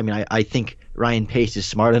gonna. I mean, I think Ryan Pace is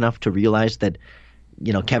smart enough to realize that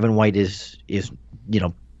Kevin White is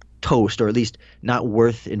toast, or at least not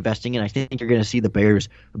worth investing in. I think you're going to see the Bears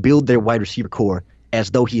build their wide receiver core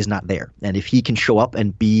as though he is not there. And if he can show up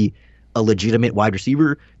and be a legitimate wide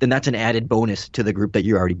receiver, then that's an added bonus to the group that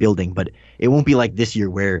you're already building. But it won't be like this year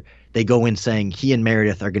where they go in saying he and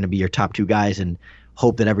Meredith are going to be your top 2 guys and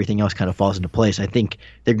hope that everything else kind of falls into place. I think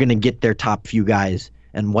they're going to get their top few guys,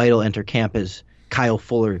 and White will enter camp as Kyle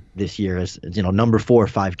Fuller this year as number 4 or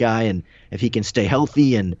 5 guy. And if he can stay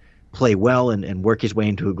healthy and play well and work his way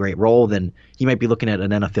into a great role, then he might be looking at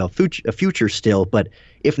an NFL future still. But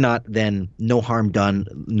if not, then no harm done,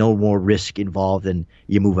 no more risk involved, and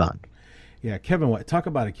you move on. Yeah, Kevin White, talk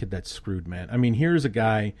about a kid that's screwed, man. I mean, here's a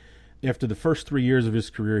guy, after the first 3 years of his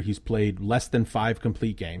career, he's played less than 5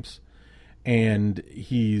 complete games. And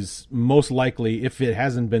he's most likely, if it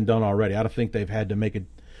hasn't been done already, I don't think they've had to make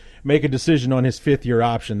a decision on his 5th-year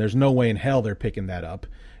option. There's no way in hell they're picking that up.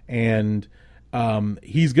 And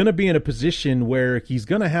he's going to be in a position where he's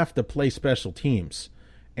going to have to play special teams.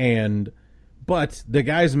 But the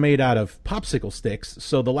guy's made out of popsicle sticks,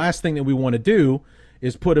 so the last thing that we want to do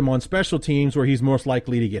is put him on special teams where he's most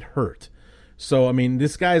likely to get hurt. So, I mean,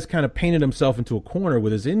 this guy's kind of painted himself into a corner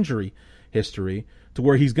with his injury history to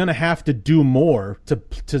where he's going to have to do more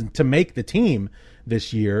to make the team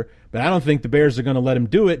this year. But I don't think the Bears are going to let him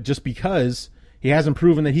do it just because he hasn't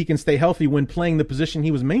proven that he can stay healthy when playing the position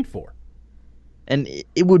he was made for. And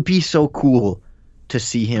it would be so cool to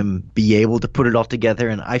see him be able to put it all together,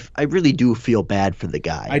 and I really do feel bad for the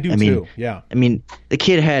guy. I mean, too, yeah. I mean, the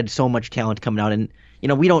kid had so much talent coming out, and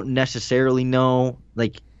we don't necessarily know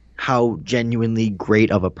how genuinely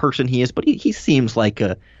great of a person he is, but he seems like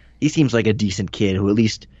a decent kid who at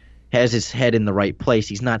least has his head in the right place.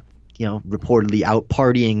 He's not reportedly out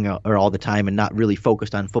partying or all the time and not really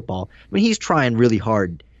focused on football. I mean, he's trying really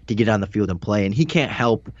hard to get on the field and play. And he can't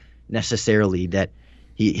help necessarily that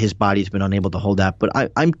his body's been unable to hold that.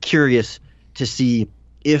 But I'm curious to see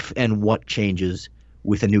if and what changes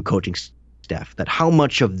with a new coaching staff, that how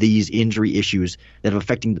much of these injury issues that are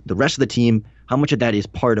affecting the rest of the team, how much of that is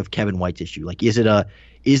part of Kevin White's issue? Like, is it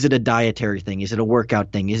a dietary thing? Is it a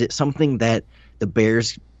workout thing? Is it something that the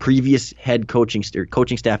Bears' previous head coaching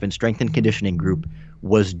staff and strength and conditioning group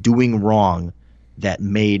was doing wrong that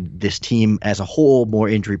made this team as a whole more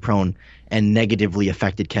injury prone and negatively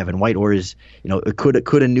affected Kevin White? Or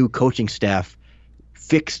could a new coaching staff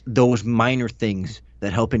fix those minor things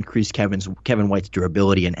that help increase Kevin White's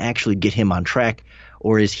durability and actually get him on track?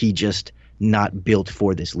 Or is he just not built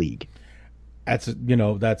for this league? That's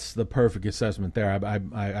the perfect assessment there.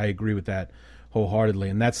 I agree with that wholeheartedly,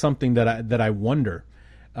 and that's something that I wonder.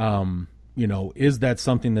 Is that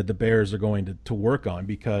something that the Bears are going to work on?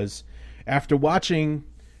 Because after watching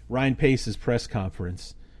Ryan Pace's press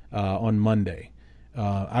conference on Monday,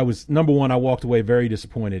 I walked away very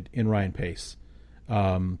disappointed in Ryan Pace.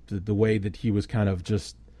 The way that he was kind of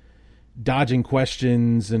just dodging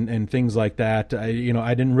questions and things like that. I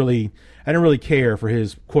didn't really care for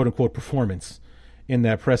his quote unquote performance in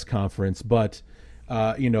that press conference, but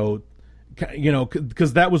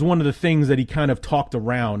because that was one of the things that he kind of talked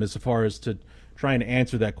around as far as to trying to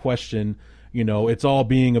answer that question. It's all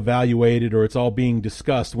being evaluated or it's all being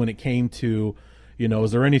discussed when it came to,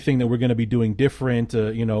 is there anything that we're going to be doing different,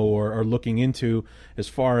 or looking into as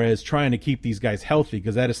far as trying to keep these guys healthy?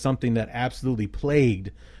 Because that is something that absolutely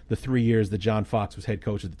plagued the 3 years that John Fox was head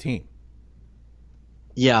coach of the team.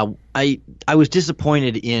 Yeah, I was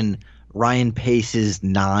disappointed in Ryan Pace's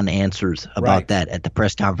non-answers about that at the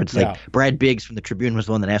press conference. Like, Brad Biggs from the Tribune was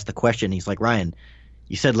the one that asked the question. He's like, Ryan,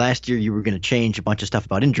 you said last year you were going to change a bunch of stuff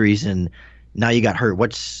about injuries, and now you got hurt.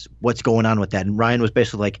 What's going on with that? And Ryan was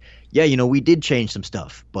basically like, yeah, we did change some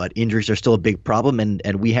stuff, but injuries are still a big problem,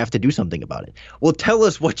 and we have to do something about it. Well, tell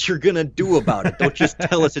us what you're going to do about it. Don't just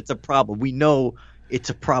tell us it's a problem. We know it's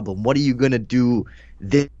a problem. What are you going to do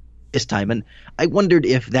this time? And I wondered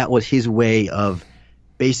if that was his way of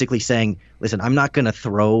basically saying, listen, I'm not going to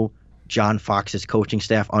throw John Fox's coaching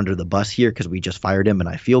staff under the bus here because we just fired him and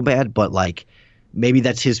I feel bad, but like maybe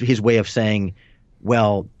that's his way of saying,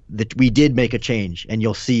 well, that we did make a change and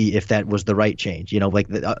you'll see if that was the right change.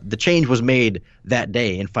 The change was made that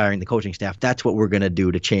day in firing the coaching staff. That's what we're going to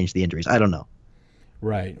do to change the injuries. I don't know.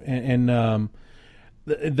 Right. And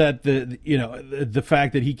the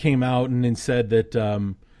fact that he came out and said that,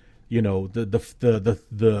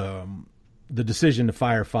 the decision to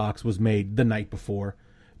fire Fox was made the night before.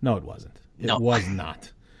 No, it wasn't. It was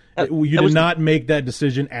not. You did not make that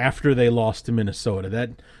decision after they lost to Minnesota.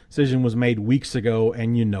 That decision was made weeks ago,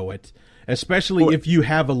 and you know it. Especially if you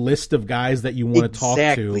have a list of guys that you want to talk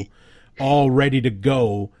to all ready to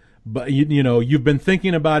go. But, you've been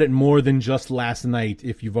thinking about it more than just last night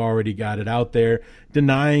if you've already got it out there.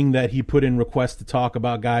 Denying that he put in requests to talk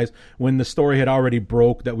about guys when the story had already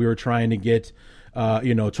broke that we were trying to get, talk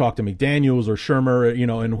to McDaniels or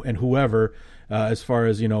Shermer, and whoever. As far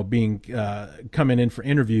as, being coming in for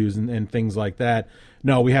interviews and things like that.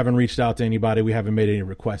 No, we haven't reached out to anybody. We haven't made any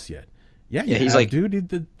requests yet. Yeah, he's like,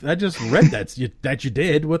 dude, I just read that you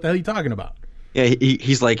did. What the hell are you talking about? Yeah,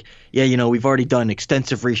 he's like, yeah, we've already done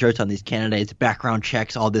extensive research on these candidates, background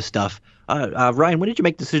checks, all this stuff. Ryan, when did you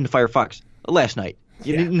make the decision to fire Fox? Last night.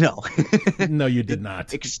 You didn't know. No, you did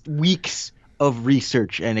not. Weeks of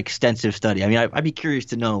research and extensive study. I mean, I'd be curious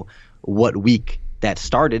to know what week that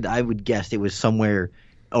started. I would guess it was somewhere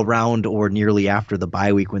around or nearly after the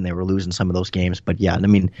bye week when they were losing some of those games. But yeah, I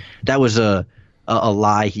mean, that was a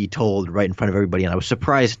lie he told right in front of everybody, and I was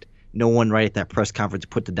surprised no one right at that press conference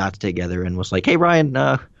put the dots together and was like, hey,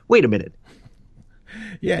 Ryan, wait a minute.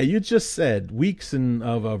 Yeah, you just said weeks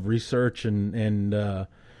of research and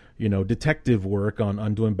detective work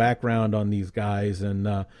on doing background on these guys,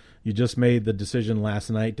 and you just made the decision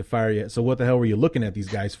last night to fire you. So what the hell were you looking at these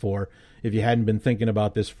guys for if you hadn't been thinking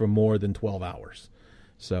about this for more than 12 hours?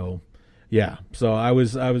 So, yeah. So I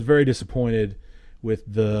was very disappointed with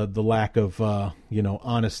the lack of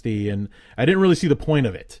honesty, and I didn't really see the point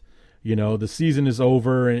of it. The season is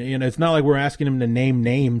over, and it's not like we're asking him to name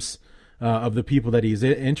names of the people that he's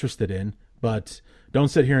interested in. But don't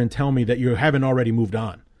sit here and tell me that you haven't already moved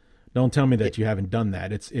on. Don't tell me that you haven't done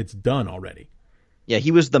that. It's done already. Yeah,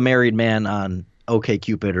 he was the married man on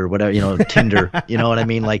OkCupid or whatever, Tinder. You know what I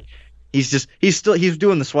mean? Like, he's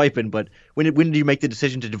doing the swiping. But when did you make the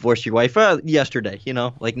decision to divorce your wife? Yesterday.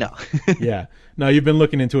 No. Yeah, no, you've been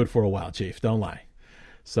looking into it for a while, Chief. Don't lie.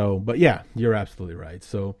 So, but yeah, you're absolutely right.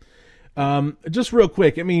 So, Just real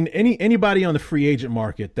quick, I mean, anybody on the free agent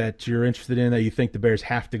market that you're interested in that you think the Bears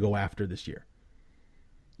have to go after this year?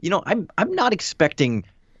 I'm not expecting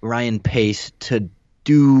Ryan Pace to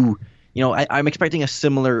do. I'm expecting a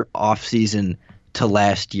similar offseason to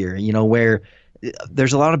last year. Where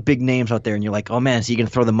there's a lot of big names out there, and you're like, oh man, is he going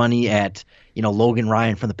to throw the money at Logan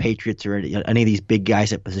Ryan from the Patriots or any of these big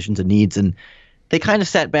guys at positions of needs? And they kind of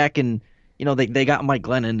sat back and they got Mike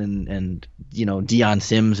Glennon and Deion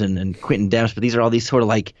Sims and Quentin Demps, but these are all these sort of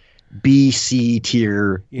like B, C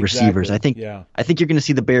tier receivers. I think you're going to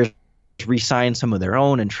see the Bears re-sign some of their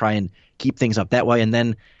own and try and keep things up that way, and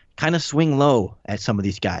then kind of swing low at some of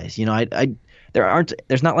these guys.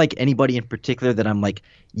 There's not like anybody in particular that I'm like,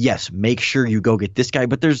 yes, make sure you go get this guy,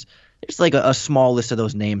 but there's like a small list of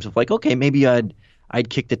those names of like, okay, maybe I'd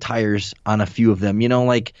kick the tires on a few of them.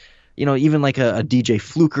 Even like a DJ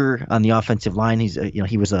Fluker on the offensive line.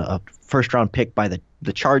 He was a first round pick by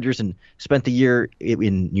the Chargers and spent the year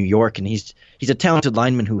in New York, and he's a talented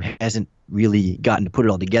lineman who hasn't really gotten to put it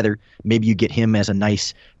all together. Maybe you get him as a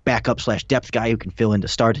nice backup / depth guy who can fill in to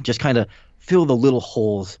start and just kind of fill the little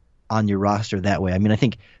holes on your roster that way. I mean, I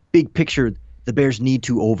think big picture, the Bears need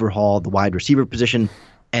to overhaul the wide receiver position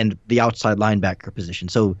and the outside linebacker position.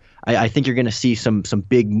 So I think you're going to see some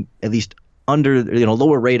big, at least under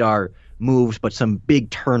lower radar moves, but some big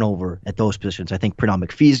turnover at those positions. I think Pernell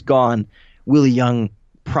McPhee's gone. Willie Young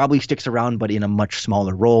probably sticks around, but in a much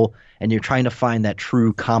smaller role. And you're trying to find that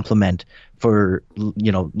true complement for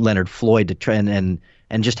Leonard Floyd to try and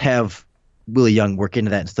just have Willie Young work into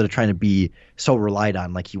that instead of trying to be so relied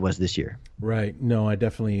on like he was this year. Right. No, I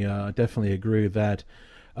definitely agree with that.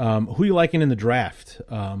 Who you liking in the draft?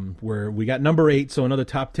 Where we got number 8, so another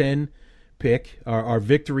top 10 pick. Our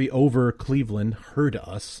victory over Cleveland hurt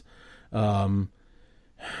us. Don't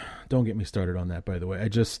get me started on that, by the way. I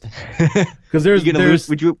just because there's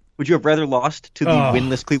would you have rather lost to the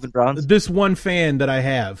winless Cleveland Browns? This one fan that I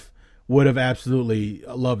have would have absolutely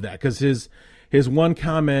loved that, because his one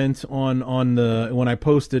comment on the when I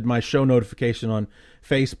posted my show notification on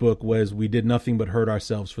Facebook was, "We did nothing but hurt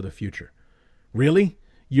ourselves for the future." Really?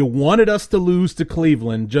 You wanted us to lose to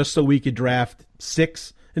Cleveland just so we could draft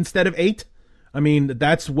 6 instead of 8? I mean,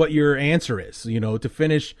 that's what your answer is, to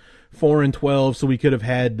finish 4-12 so we could have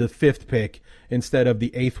had the 5th pick instead of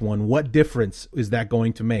the 8th one. What difference is that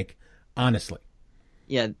going to make, honestly?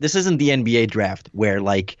 Yeah, this isn't the NBA draft where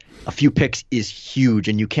like a few picks is huge,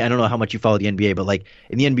 and I don't know how much you follow the NBA, but like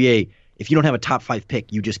in the NBA, if you don't have a top 5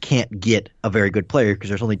 pick, you just can't get a very good player because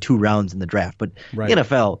there's only 2 rounds in the draft. But right. The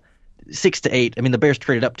NFL, 6 to 8. I mean, the Bears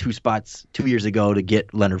traded up 2 spots 2 years ago to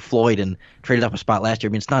get Leonard Floyd and traded up a spot last year.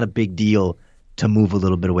 I mean, it's not a big deal to move a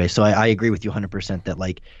little bit away. So I agree with you 100% that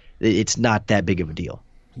like it's not that big of a deal.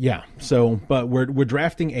 Yeah. So, but we're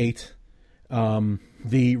drafting 8.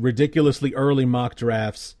 The ridiculously early mock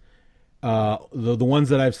drafts, the ones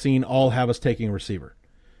that I've seen all have us taking a receiver.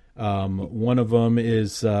 One of them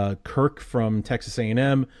is Kirk from Texas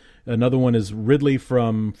A&M. Another one is Ridley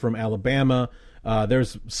from Alabama.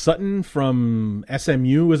 There's Sutton from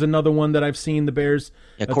SMU is another one that I've seen the Bears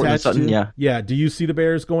attached Sutton, to. yeah. Yeah. Do you see the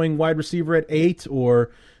Bears going wide receiver at 8,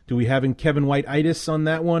 or do we have Kevin White-itis on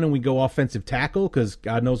that one and we go offensive tackle? Because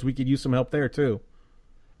God knows we could use some help there too.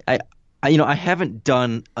 I haven't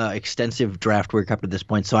done extensive draft work up to this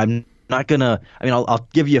point, so I'm not gonna. I mean, I'll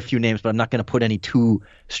give you a few names, but I'm not gonna put any too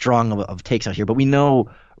strong of takes out here. But we know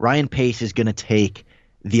Ryan Pace is gonna take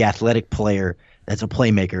the athletic player that's a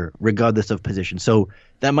playmaker, regardless of position. So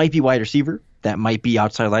that might be wide receiver, that might be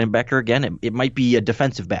outside linebacker. Again, it might be a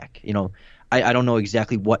defensive back. I don't know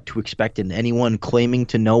exactly what to expect, and anyone claiming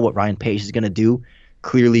to know what Ryan Pace is gonna do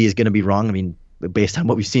clearly is gonna be wrong. I mean, based on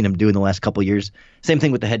what we've seen him do in the last couple of years. Same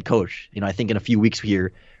thing with the head coach. I think in a few weeks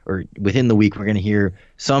here, or within the week, we're going to hear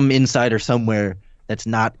some insider somewhere that's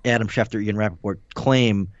not Adam Schefter, Ian Rappaport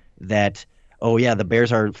claim that, oh yeah, the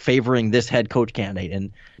Bears are favoring this head coach candidate,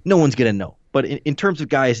 and no one's going to know. But in terms of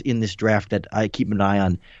guys in this draft that I keep an eye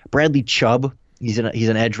on, Bradley Chubb, he's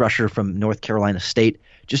an edge rusher from North Carolina State,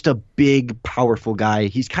 just a big, powerful guy.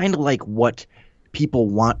 He's kind of like what people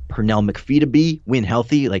want Pernell McPhee to be when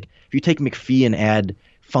healthy. Like if you take McPhee and add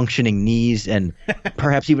functioning knees and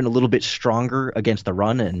perhaps even a little bit stronger against the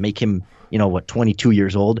run and make him, 22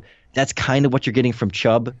 years old, that's kind of what you're getting from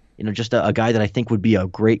Chubb. Just a guy that I think would be a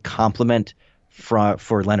great complement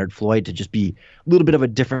for Leonard Floyd, to just be a little bit of a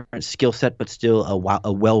different skill set, but still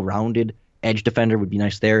a well-rounded edge defender would be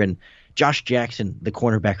nice there. And Josh Jackson, the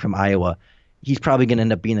cornerback from Iowa, he's probably going to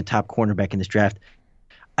end up being the top cornerback in this draft.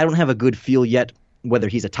 I don't have a good feel yet whether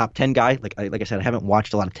he's a top 10 guy. Like I said, I haven't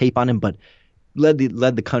watched a lot of tape on him, but led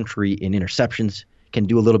the country in interceptions, can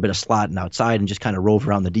do a little bit of slot and outside and just kind of rove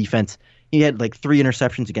around the defense. He had like 3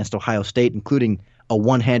 interceptions against Ohio State, including a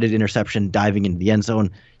one-handed interception diving into the end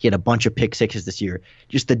zone. He had a bunch of pick sixes this year.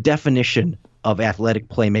 Just the definition of athletic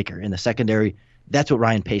playmaker in the secondary. That's what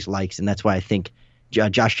Ryan Pace likes, and that's why I think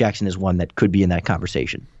Josh Jackson is one that could be in that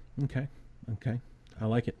conversation. Okay. I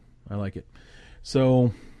like it.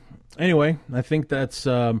 So, anyway, I think that's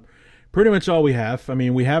pretty much all we have. I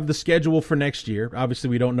mean, we have the schedule for next year. Obviously,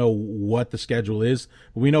 we don't know what the schedule is,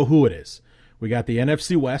 but we know who it is. We got the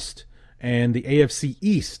NFC West and the AFC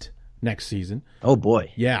East next season. Oh,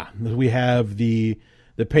 boy. Yeah. We have the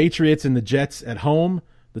Patriots and the Jets at home,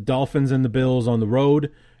 the Dolphins and the Bills on the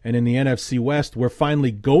road, and in the NFC West, we're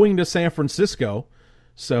finally going to San Francisco.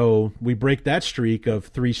 So we break that streak of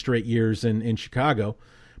 3 straight years in Chicago.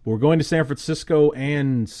 But we're going to San Francisco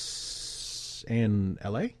and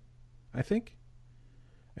LA, I think.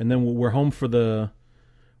 And then we're home for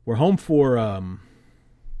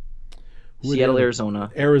Seattle,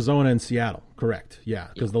 Arizona. Arizona and Seattle, correct. Yeah,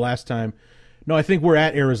 because the last time – no, I think we're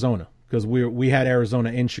at Arizona because we had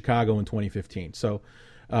Arizona in Chicago in 2015. So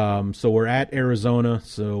we're at Arizona.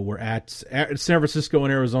 So we're at San Francisco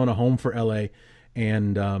and Arizona, home for LA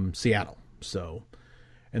and Seattle. So,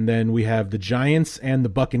 and then we have the Giants and the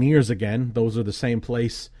Buccaneers again. Those are the same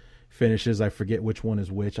place finishes. I forget which one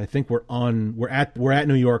is which. I think we're at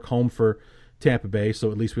New York, home for Tampa Bay.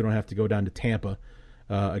 So at least we don't have to go down to Tampa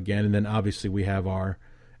again. And then obviously we have our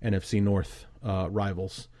NFC North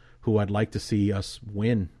rivals, who I'd like to see us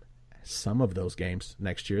win some of those games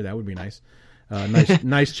next year. That would be nice.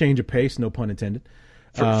 Nice change of pace, no pun intended.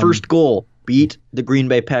 First goal, beat the Green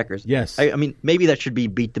Bay Packers. Yes. I mean, maybe that should be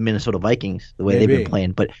beat the Minnesota Vikings the way they've been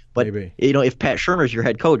playing. But you know, if Pat Shurmur's your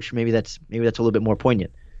head coach, maybe that's a little bit more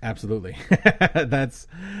poignant. Absolutely. That's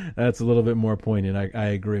a little bit more poignant. I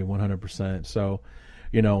agree 100%. So,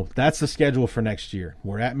 you know, that's the schedule for next year.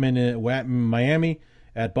 We're at Miami,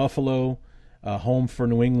 at Buffalo, home for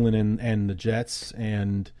New England and the Jets.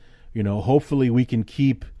 And, you know, hopefully we can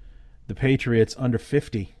keep the Patriots under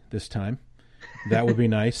 50 this time. That would be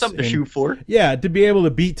nice. Something to shoot for. Yeah, to be able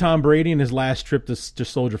to beat Tom Brady in his last trip to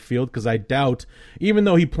Soldier Field, because I doubt, even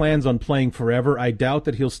though he plans on playing forever, I doubt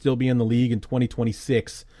that he'll still be in the league in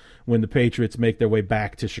 2026 when the Patriots make their way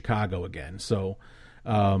back to Chicago again. So,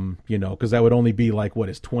 you know, because that would only be like,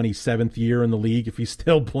 his 27th year in the league if he's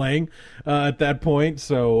still playing at that point.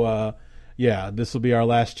 So, yeah, this will be our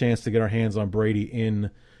last chance to get our hands on Brady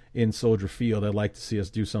in Soldier Field. I'd like to see us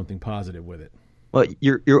do something positive with it. Well, I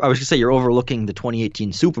was going to say you're overlooking the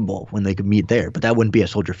 2018 Super Bowl when they could meet there, but that wouldn't be at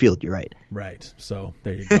Soldier Field. You're right. Right. So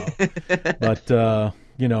there you go. But,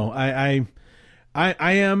 you know, I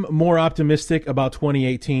am more optimistic about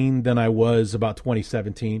 2018 than I was about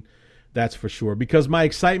 2017. That's for sure. Because my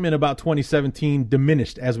excitement about 2017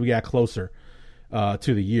 diminished as we got closer to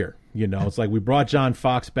the year. You know, it's like we brought John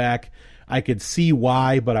Fox back. I could see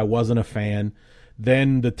why, but I wasn't a fan.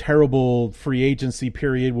 Then the terrible free agency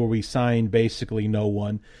period where we signed basically no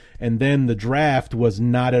one. And then the draft was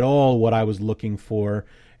not at all what I was looking for.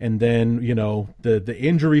 And then, you know, the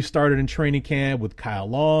injury started in training camp with Kyle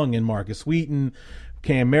Long and Marcus Wheaton.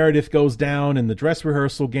 Cam Meredith goes down in the dress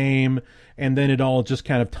rehearsal game. And then it all just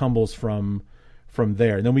kind of tumbles from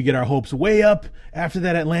there. And then we get our hopes way up after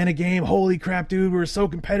that Atlanta game. Holy crap, dude, we were so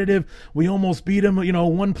competitive. We almost beat them, you know,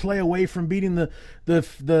 one play away from beating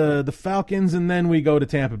the Falcons. And then we go to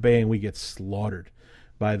Tampa Bay and we get slaughtered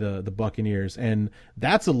by the Buccaneers. And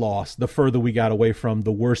that's a loss. The further we got away from,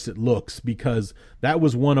 the worse it looks, because that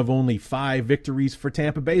was one of only 5 victories for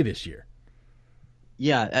Tampa Bay this year.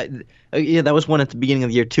 Yeah, that was one at the beginning of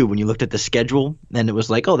the year too. When you looked at the schedule, and it was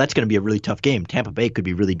like, oh, that's going to be a really tough game. Tampa Bay could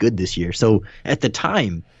be really good this year. So at the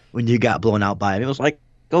time when you got blown out by them, it was like,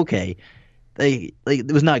 okay,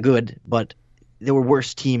 it was not good, but there were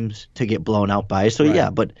worse teams to get blown out by. So right. Yeah,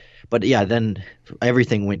 but yeah, then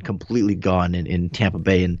everything went completely gone in Tampa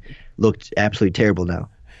Bay and looked absolutely terrible now.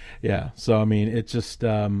 Yeah, so I mean, it just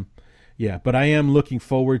yeah, but I am looking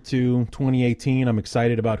forward to 2018. I'm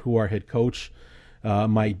excited about who our head coach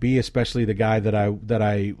might be, especially the guy that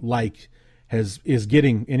I like is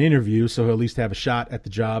getting an interview, so he'll at least have a shot at the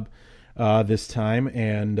job this time.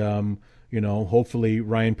 And you know, hopefully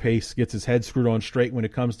Ryan Pace gets his head screwed on straight when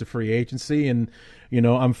it comes to free agency. And you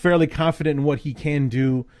know, I'm fairly confident in what he can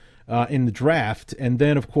do in the draft. And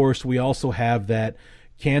then of course we also have that,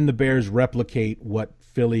 can the Bears replicate what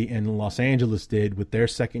Philly and Los Angeles did with their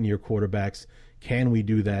second-year quarterbacks? Can we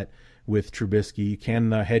do that with Trubisky? Can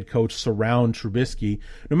the head coach surround Trubisky,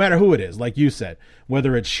 no matter who it is, like you said,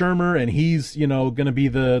 whether it's Shermer and he's, going to be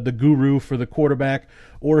the guru for the quarterback,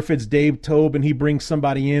 or if it's Dave Toub and he brings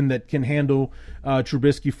somebody in that can handle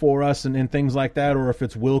Trubisky for us and things like that, or if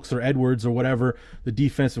it's Wilks or Edwards or whatever, the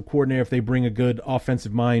defensive coordinator, if they bring a good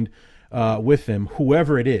offensive mind with them,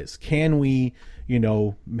 whoever it is, can we,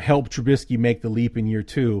 help Trubisky make the leap in year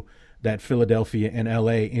 2 that Philadelphia and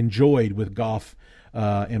LA enjoyed with Goff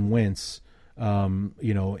and Wentz,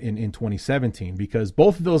 in 2017, because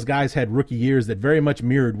both of those guys had rookie years that very much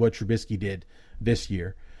mirrored what Trubisky did this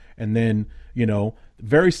year. And then,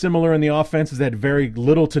 very similar in the offenses, that very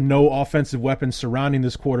little to no offensive weapons surrounding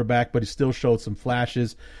this quarterback, but he still showed some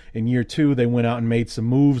flashes. In year 2, they went out and made some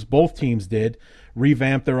moves. Both teams did,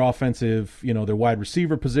 revamped their offensive, their wide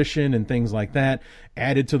receiver position and things like that,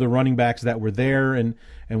 added to the running backs that were there and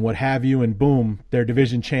what have you, and boom, they're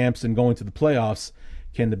division champs and going to the playoffs.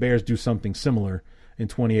 Can the Bears do something similar in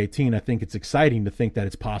 2018? I think it's exciting to think that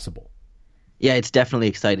it's possible. Yeah, it's definitely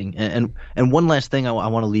exciting. And one last thing I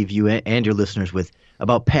want to leave you and your listeners with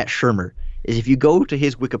about Pat Shurmur is if you go to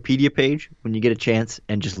his Wikipedia page when you get a chance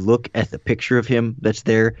and just look at the picture of him that's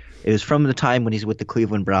there, it was from the time when he's with the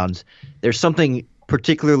Cleveland Browns. There's something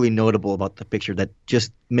particularly notable about the picture that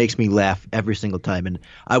just makes me laugh every single time. And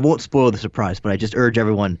I won't spoil the surprise, but I just urge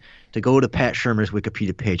everyone to go to Pat Shurmur's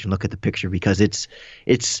Wikipedia page and look at the picture, because it's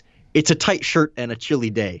a tight shirt and a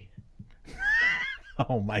chilly day.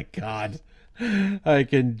 Oh my God. I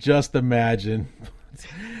can just imagine.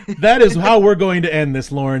 That is how we're going to end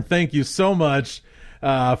this, Lauren. Thank you so much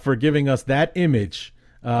for giving us that image.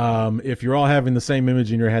 If you're all having the same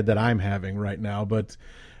image in your head that I'm having right now, but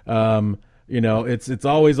it's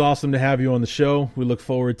always awesome to have you on the show. We look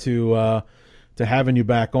forward to having you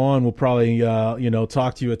back on. We'll probably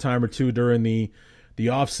talk to you a time or two during the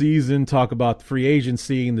off season, talk about the free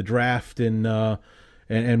agency and the draft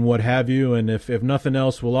and what have you. And if nothing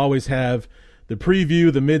else, we'll always have the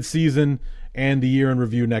preview, the mid-season, and the year in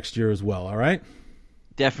review next year as well. All right?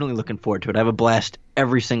 Definitely looking forward to it. I have a blast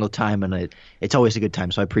every single time, and it's always a good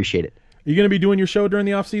time, so I appreciate it. Are you going to be doing your show during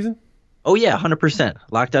the off season? Oh, yeah, 100%.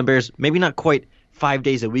 Locked On Bears, maybe not quite 5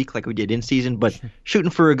 days a week like we did in season, but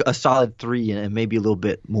shooting for a solid 3 and maybe a little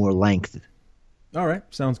bit more length. All right.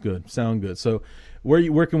 Sounds good. So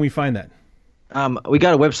where can we find that? We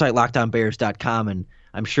got a website, LockedOnBears.com, and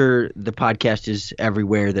I'm sure the podcast is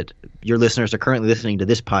everywhere that your listeners are currently listening to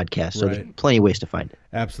this podcast, so There's plenty of ways to find it.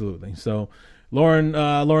 Absolutely. So Lauren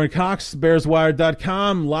Cox,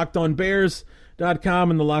 BearsWire.com,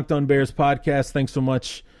 LockedOnBears.com, and the Locked On Bears podcast. Thanks so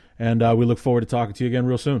much, and we look forward to talking to you again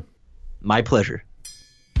real soon. My pleasure.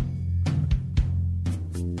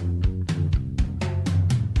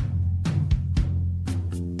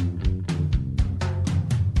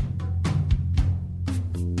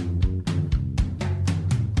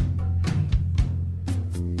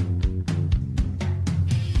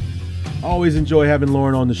 Always enjoy having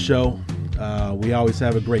Lauren on the show. We always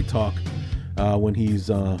have a great talk when he's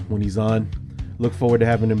on. Look forward to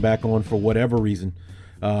having him back on for whatever reason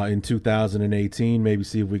in 2018. Maybe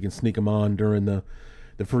see if we can sneak him on during the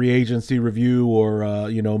free agency review or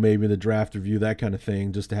maybe the draft review, that kind of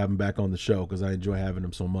thing, just to have him back on the show because I enjoy having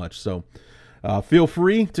him so much. So feel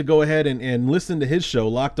free to go ahead and listen to his show,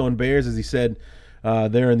 Locked On Bears, as he said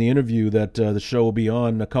there in the interview that the show will be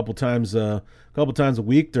on a couple times a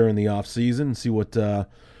week during the off season, and see what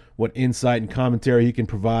insight and commentary he can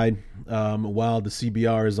provide while the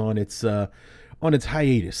CBR is on its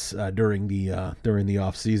hiatus during the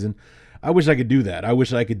off season. I wish I could do that. I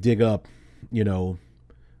wish I could dig up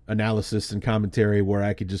analysis and commentary where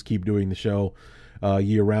I could just keep doing the show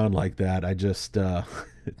year round like that. I just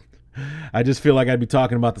feel like I'd be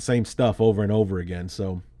talking about the same stuff over and over again.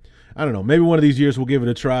 So I don't know. Maybe one of these years we'll give it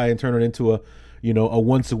a try and turn it into a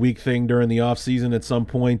once a week thing during the off season at some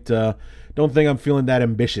point. Don't think I'm feeling that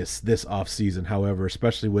ambitious this off season, however,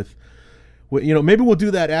 especially with maybe we'll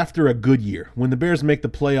do that after a good year when the Bears make the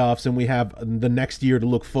playoffs and we have the next year to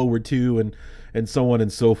look forward to and so on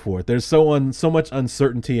and so forth. There's so much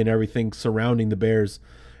uncertainty and everything surrounding the Bears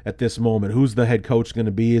at this moment. Who's the head coach going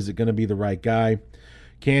to be? Is it going to be the right guy?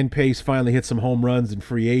 Can Pace finally hit some home runs in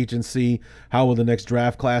free agency? How will the next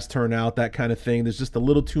draft class turn out? That kind of thing. There's just a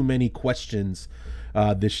little too many questions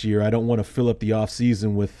this year. I don't want to fill up the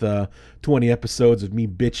offseason with 20 episodes of me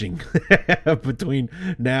bitching between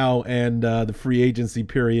now and the free agency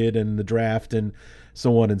period and the draft and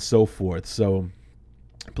so on and so forth. So,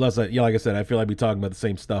 plus, like I said, I feel like I'd be talking about the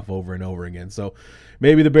same stuff over and over again. So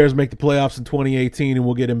maybe the Bears make the playoffs in 2018 and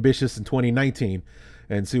we'll get ambitious in 2019.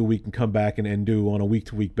 And see what we can come back and do on a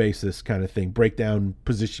week-to-week basis kind of thing. Break down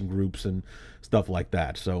position groups and stuff like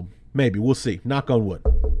that. So Maybe. We'll see. Knock on wood.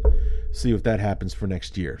 See if that happens for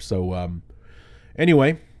next year. So,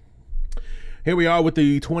 anyway, here we are with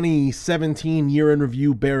the 2017 year in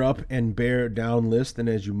review bear up and bear down list. And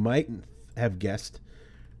as you might have guessed,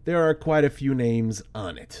 there are quite a few names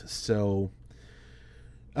on it. So,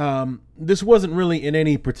 this wasn't really in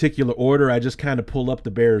any particular order. I just kind of pulled up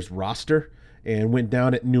the Bears roster and went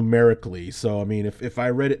down it numerically. So, I mean, if I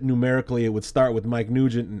read it numerically, it would start with Mike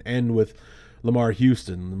Nugent and end with Lamar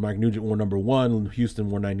Houston. Mike Nugent wore number 1,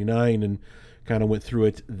 Houston wore 99, and kind of went through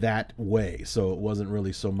it that way. So it wasn't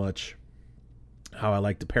really so much how I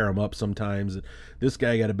like to pair them up sometimes. This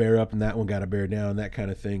guy got a bear up and that one got a bear down, that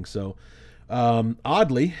kind of thing. So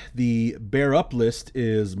oddly, the bear up list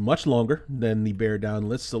is much longer than the bear down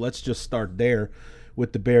list. So let's just start there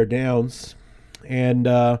with the bear downs. And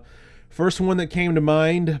first one that came to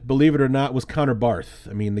mind, believe it or not, was Connor Barth.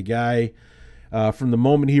 I mean, the guy... from the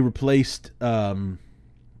moment he replaced Robbie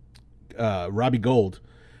Gould,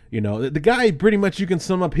 the guy, pretty much you can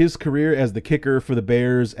sum up his career as the kicker for the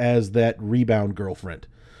Bears as that rebound girlfriend.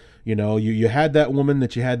 You had that woman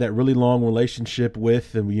that you had that really long relationship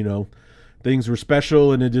with, and, things were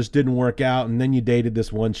special and it just didn't work out. And then you dated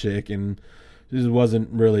this one chick and this wasn't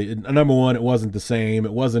really, number one, it wasn't the same.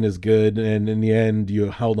 It wasn't as good. And in the end, you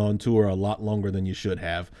held on to her a lot longer than you should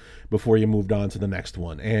have before you moved on to the next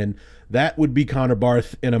one. And that would be Connor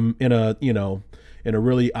Barth in a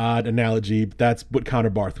really odd analogy. That's what Connor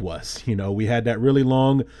Barth was. We had that really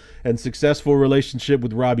long and successful relationship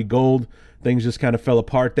with Robbie Gould. Things just kind of fell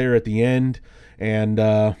apart there at the end. And,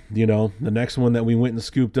 the next one that we went and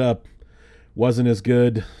scooped up wasn't as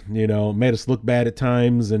good, made us look bad at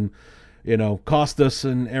times and, cost us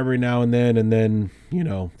and every now and then,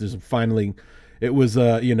 just finally it was,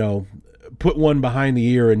 put one behind the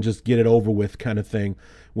ear and just get it over with kind of thing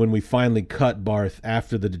when we finally cut Barth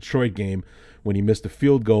after the Detroit game when he missed a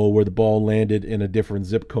field goal where the ball landed in a different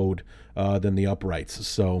zip code than the uprights.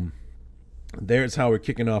 So there's how we're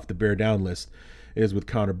kicking off the bear down list, is with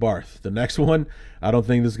Connor Barth. The next one, I don't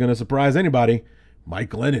think this is going to surprise anybody, Mike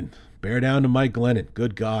Glennon. Bear down to Mike Glennon.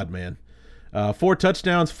 Good God, man. 4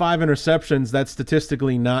 touchdowns, 5 interceptions. That's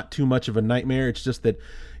statistically not too much of a nightmare. It's just that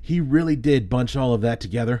he really did bunch all of that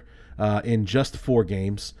together in just 4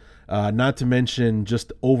 games. Not to mention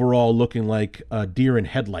just overall looking like deer in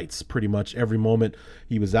headlights pretty much every moment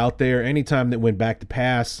he was out there. Anytime that went back to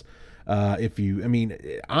pass,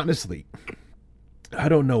 honestly, I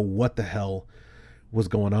don't know what the hell was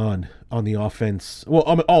going on the offense. Well,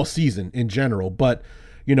 all season in general, but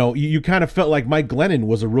you kind of felt like Mike Glennon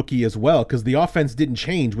was a rookie as well, because the offense didn't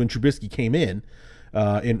change when Trubisky came in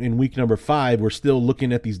week number 5. We're still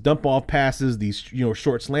looking at these dump off passes, these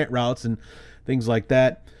short slant routes and things like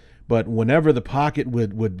that. But whenever the pocket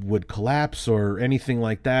would collapse or anything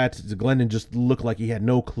like that, Glennon just looked like he had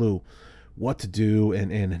no clue what to do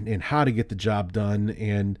and how to get the job done.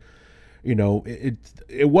 And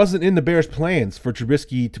it wasn't in the Bears' plans for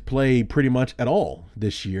Trubisky to play pretty much at all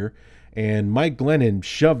this year. And Mike Glennon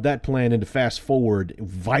shoved that plan into fast forward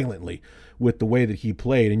violently with the way that he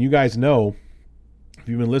played. And you guys know, if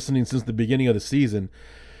you've been listening since the beginning of the season,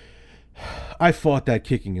 I fought that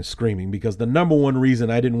kicking and screaming, because the number one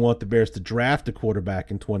reason I didn't want the Bears to draft a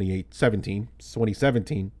quarterback in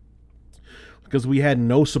 2017, because we had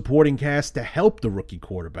no supporting cast to help the rookie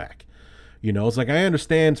quarterback. It's like, I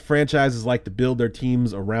understand franchises like to build their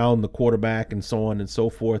teams around the quarterback and so on and so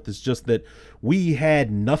forth. It's just that we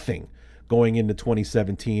had nothing going into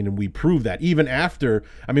 2017, and we proved that even after,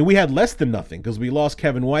 we had less than nothing because we lost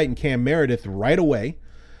Kevin White and Cam Meredith right away.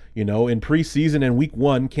 In preseason and week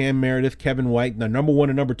 1, Cam Meredith, Kevin White, the number 1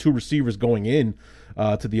 and number 2 receivers going in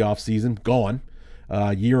to the offseason, gone.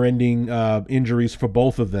 Year-ending injuries for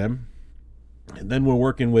both of them. And then we're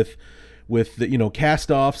working with the,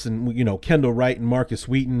 cast-offs and, Kendall Wright and Marcus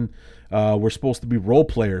Wheaton were supposed to be role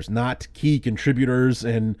players, not key contributors.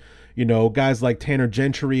 And, guys like Tanner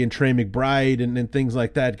Gentry and Trey McBride and things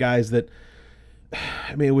like that, guys that,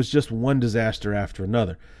 it was just one disaster after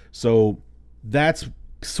another. So that's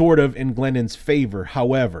sort of in Glennon's favor.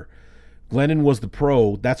 However, Glennon was the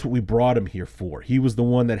pro. That's what we brought him here for. He was the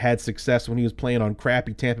one that had success when he was playing on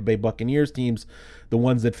crappy Tampa Bay Buccaneers teams, the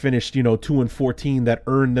ones that finished, 2-14, that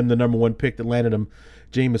earned them the number 1 pick that landed him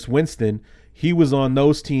Jameis Winston. He was on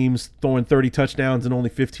those teams throwing 30 touchdowns and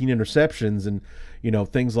only 15 interceptions and,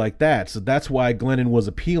 things like that. So that's why Glennon was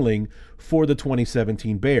appealing for the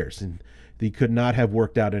 2017 Bears. And he could not have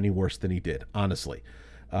worked out any worse than he did, honestly.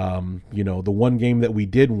 The one game that we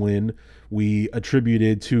did win, we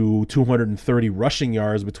attributed to 230 rushing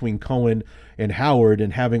yards between Cohen and Howard,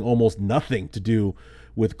 and having almost nothing to do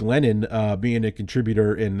with Glennon being a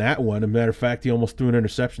contributor in that one. As a matter of fact, he almost threw an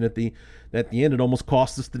interception at the end. It almost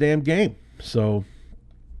cost us the damn game. So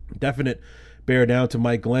definite bear down to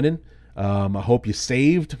Mike Glennon. I hope you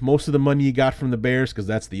saved most of the money you got from the Bears, because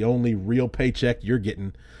that's the only real paycheck you're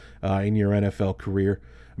getting in your NFL career.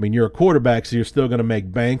 I mean, you're a quarterback, so you're still going to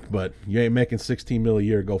make bank, but you ain't making $16 million a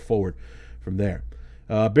year. Go forward from there.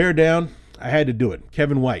 Bear down. I had to do it.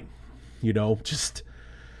 Kevin White. We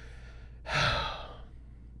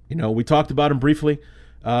talked about him briefly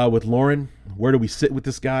with Lauren. Where do we sit with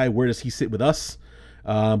this guy? Where does he sit with us?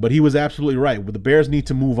 But he was absolutely right. The Bears need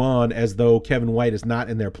to move on as though Kevin White is not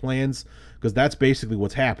in their plans, because that's basically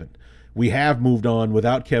what's happened. We have moved on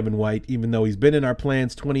without Kevin White, even though he's been in our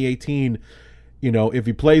plans 2018. If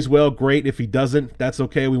he plays well, great. If he doesn't, that's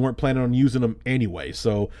okay. We weren't planning on using him anyway.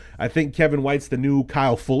 So I think Kevin White's the new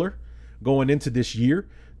Kyle Fuller going into this year.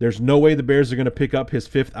 There's no way the Bears are going to pick up his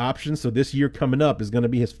fifth option. So this year coming up is going to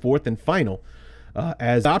be his fourth and final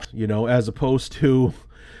as opposed to,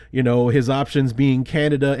 his options being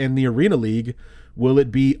Canada and the Arena League. Will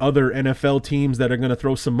it be other NFL teams that are going to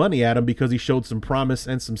throw some money at him because he showed some promise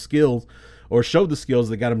and some skills, or showed the skills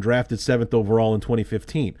that got him drafted 7th overall in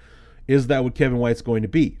 2015? Is that what Kevin White's going to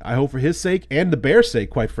be? I hope for his sake and the Bears' sake,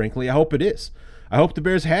 quite frankly, I hope it is. I hope the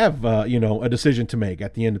Bears have, a decision to make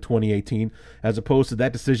at the end of 2018, as opposed to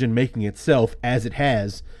that decision making itself as it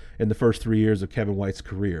has in the first 3 years of Kevin White's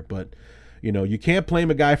career. But, you can't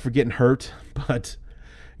blame a guy for getting hurt, but,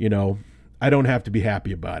 I don't have to be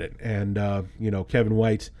happy about it. And, Kevin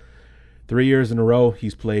White, 3 years in a row,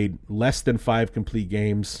 he's played less than 5 complete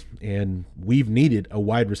games, and we've needed a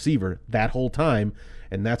wide receiver that whole time,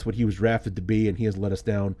 and that's what he was drafted to be, and he has let us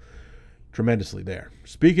down tremendously there.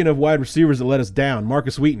 Speaking of wide receivers that let us down,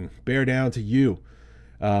 Marcus Wheaton, bear down to you.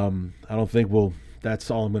 I don't think that's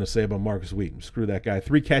all I'm going to say about Marcus Wheaton. Screw that guy.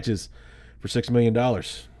 3 catches for $6 million.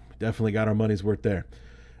 Definitely got our money's worth there.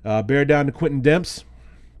 Bear down to Quentin Demps.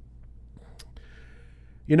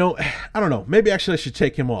 I don't know. Maybe actually I should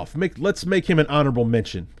take him off. Let's make him an honorable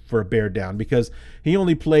mention for a bear down, because he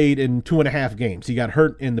only played in 2.5 games. He got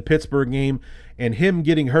hurt in the Pittsburgh game, and him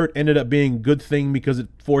getting hurt ended up being a good thing because it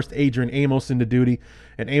forced Adrian Amos into duty,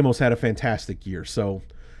 and Amos had a fantastic year. So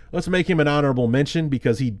let's make him an honorable mention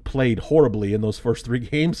because he played horribly in those first 3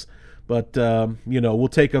 games. But we'll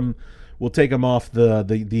take him off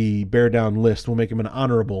the bear down list. We'll make him an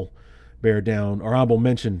honorable bear down, or honorable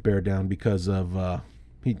mention bear down, because of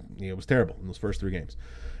he was terrible in those first 3 games.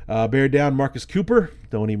 Bear down Marcus Cooper.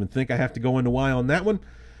 Don't even think I have to go into why on that one.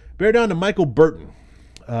 Bear down to Michael Burton.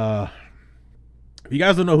 If you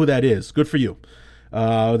guys don't know who that is, good for you.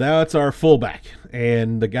 That's our fullback,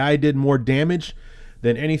 and the guy did more damage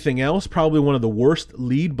than anything else. Probably one of the worst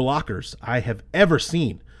lead blockers I have ever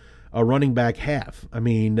seen a running back have. I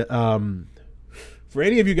mean, for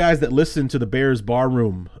any of you guys that listen to the Bears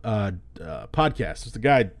Barroom podcast, it's the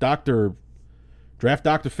guy, Draft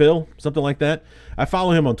Dr. Phil, something like that. I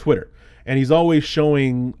follow him on Twitter, and he's always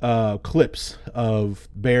showing clips of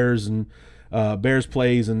Bears and Bears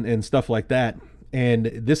plays and stuff like that. And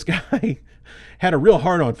this guy had a real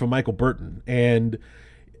hard-on for Michael Burton, and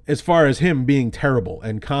as far as him being terrible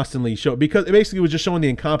and constantly because it basically was just showing the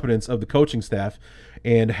incompetence of the coaching staff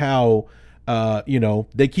and how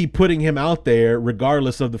they keep putting him out there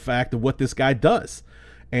regardless of the fact of what this guy does.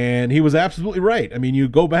 And he was absolutely right. I mean, you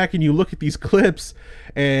go back and you look at these clips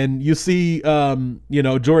and you see,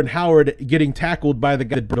 Jordan Howard getting tackled by the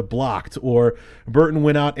guy that blocked, or Burton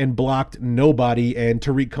went out and blocked nobody and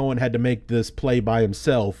Tariq Cohen had to make this play by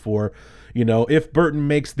himself, or, if Burton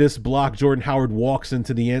makes this block, Jordan Howard walks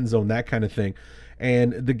into the end zone, that kind of thing.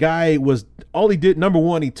 And the guy all he did, number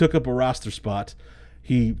one, he took up a roster spot.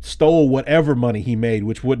 He stole whatever money he made,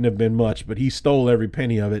 which wouldn't have been much, but he stole every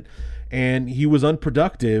penny of it. And he was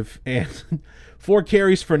unproductive, and 4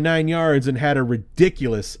 carries for 9 yards, and had a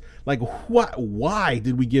ridiculous, why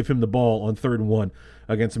did we give him the ball on 3rd and 1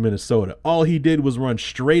 against Minnesota? All he did was run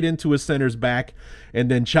straight into his center's back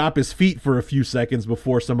and then chop his feet for a few seconds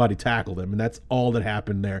before somebody tackled him, and that's all that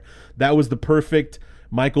happened there. That was the perfect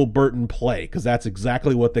Michael Burton play, because that's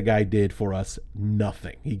exactly what the guy did for us.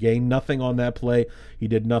 Nothing. He gained nothing on that play. He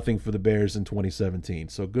did nothing for the Bears in 2017.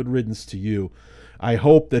 So good riddance to you. I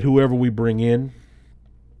hope that whoever we bring in,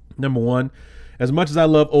 number one, as much as I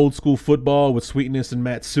love old school football with Sweetness and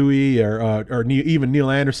Matsui, or even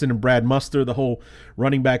Neil Anderson and Brad Muster, the whole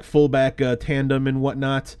running back fullback tandem and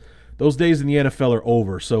whatnot, those days in the NFL are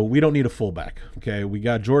over. So we don't need a fullback. Okay, we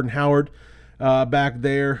got Jordan Howard back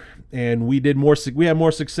there, and we had more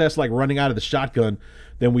success running out of the shotgun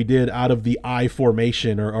than we did out of the I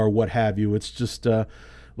formation or what have you. It's just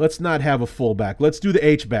let's not have a fullback. Let's do the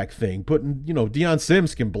H-back thing. Deion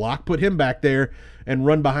Sims can block. Put him back there and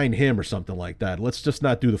run behind him or something like that. Let's just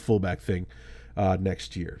not do the fullback thing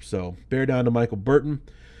next year. So bear down to Michael Burton.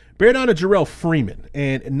 Bear down to Jarrell Freeman.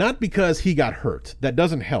 And not because he got hurt. That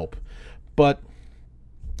doesn't help. But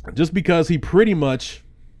just because he pretty much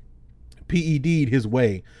PED'd his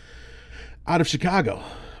way out of Chicago.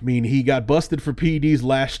 I mean, he got busted for PEDs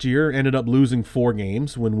last year, ended up losing 4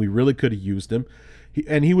 games when we really could have used him.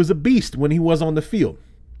 And he was a beast when he was on the field.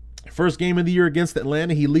 First game of the year against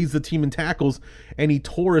Atlanta, he leads the team in tackles, and he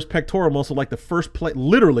tore his pectoral muscle like the first play,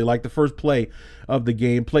 literally like the first play of the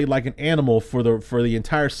game. Played like an animal for the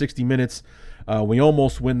entire 60 minutes. We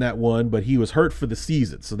almost win that one, but he was hurt for the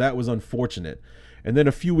season, so that was unfortunate. And then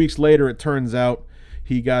a few weeks later, it turns out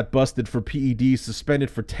he got busted for PEDs, suspended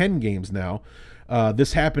for 10 games now.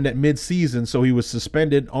 This happened at midseason, so he was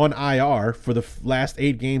suspended on IR for the last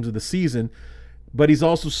 8 games of the season, but he's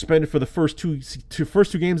also suspended for the first two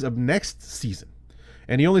games of next season.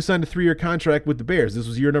 And he only signed a 3-year contract with the Bears. This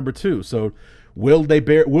was year number 2. So will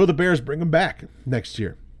the Bears bring him back next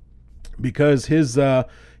year? Because his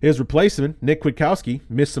replacement, Nick Kwiatkowski,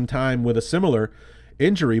 missed some time with a similar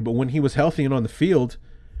injury, but when he was healthy and on the field,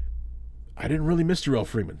 I didn't really miss Jarrell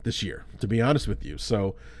Freeman this year, to be honest with you.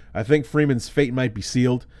 So I think Freeman's fate might be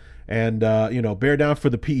sealed. And, bear down for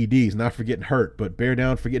the PEDs, not for getting hurt, but bear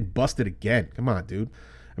down for getting busted again. Come on, dude.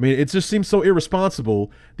 I mean, it just seems so irresponsible.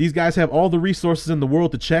 These guys have all the resources in the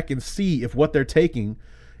world to check and see if what they're taking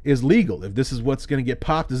is legal. If this is what's going to get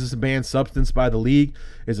popped, is this a banned substance by the league?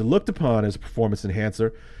 Is it looked upon as a performance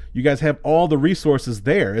enhancer? You guys have all the resources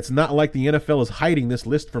there. It's not like the NFL is hiding this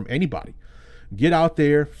list from anybody. Get out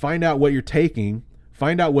there, find out what you're taking,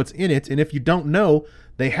 find out what's in it, and if you don't know,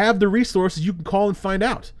 they have the resources. You can call and find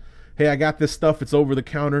out. Hey, I got this stuff. It's over the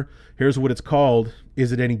counter. Here's what it's called.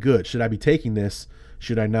 Is it any good? Should I be taking this?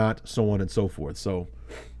 Should I not? So on and so forth. So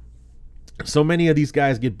many of these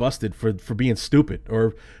guys get busted for being stupid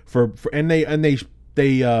and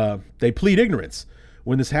they plead ignorance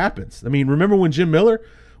when this happens. I mean, remember when Jim Miller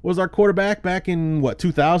was our quarterback back in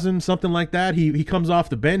 2000, something like that? He comes off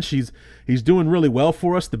the bench. He's doing really well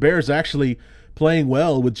for us. The Bears actually playing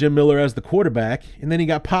well with Jim Miller as the quarterback, and then he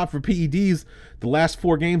got popped for PEDs the last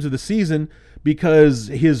 4 games of the season because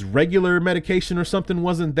his regular medication or something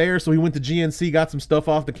wasn't there, so he went to GNC, got some stuff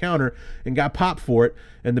off the counter, and got popped for it,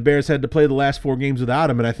 and the Bears had to play the last 4 games without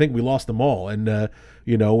him, and I think we lost them all. And,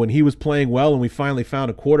 when he was playing well and we finally found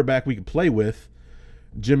a quarterback we could play with,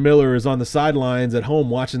 Jim Miller is on the sidelines at home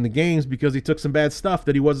watching the games because he took some bad stuff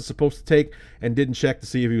that he wasn't supposed to take and didn't check to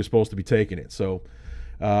see if he was supposed to be taking it. So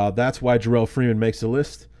that's why Jarrell Freeman makes the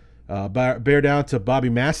list. Bear down to Bobby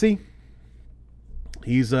Massey.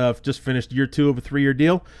 He's just finished year 2 of a 3-year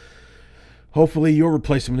deal. Hopefully your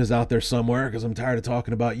replacement is out there somewhere because I'm tired of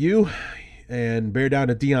talking about you. And bear down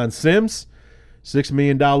to Deion Sims. $6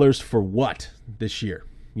 million for what this year?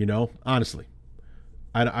 Honestly.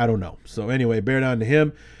 I don't know. So anyway, bear down to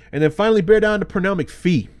him. And then finally bear down to Pernell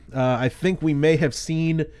McPhee. I think we may have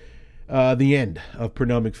seen the end of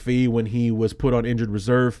Pernell McPhee when he was put on injured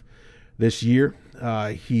reserve this year.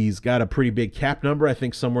 He's got a pretty big cap number, I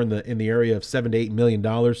think somewhere in the area of $7 to $8 million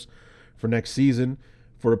for next season.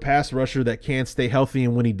 For a pass rusher that can't stay healthy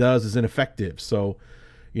and when he does is ineffective. So,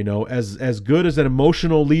 as good as an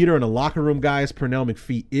emotional leader and a locker room guy as Pernell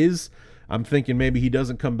McPhee is, I'm thinking maybe he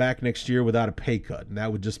doesn't come back next year without a pay cut. And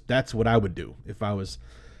that's what I would do if I was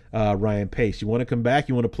Ryan Pace. You want to come back?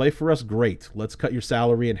 You want to play for us? Great. Let's cut your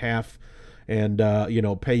salary in half and,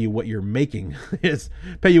 pay you what you're making.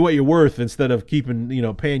 Pay you what you're worth instead of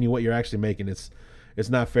paying you what you're actually making. It's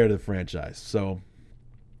not fair to the franchise. So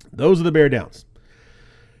those are the bear downs.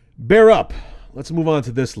 Bear up. Let's move on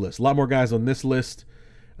to this list. A lot more guys on this list.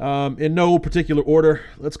 In no particular order,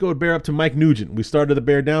 let's go bear up to Mike Nugent. We started the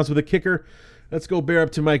bear downs with a kicker. Let's go bear up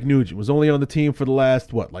to Mike Nugent. Was only on the team for the last,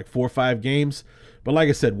 4 or 5 games. But like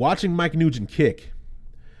I said, watching Mike Nugent kick,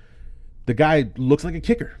 the guy looks like a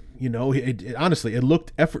kicker. Honestly, it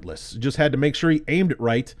looked effortless. Just had to make sure he aimed it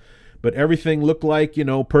right. But everything looked like,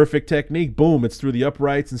 perfect technique. Boom, it's through the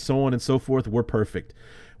uprights and so on and so forth. We're perfect.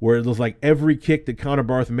 Where it was like every kick that Connor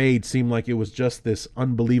Barth made seemed like it was just this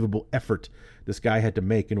unbelievable effort this guy had to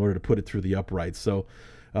make in order to put it through the uprights. So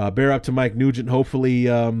bear up to Mike Nugent. Hopefully,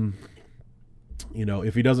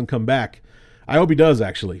 if he doesn't come back, I hope he does,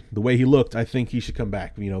 actually. The way he looked, I think he should come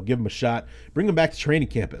back. Give him a shot. Bring him back to training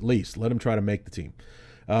camp at least. Let him try to make the team.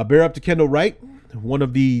 Bear up to Kendall Wright, one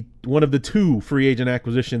of the 2 free agent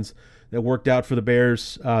acquisitions that worked out for the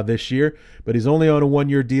Bears this year. But he's only on a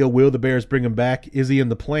 1-year deal. Will the Bears bring him back? Is he in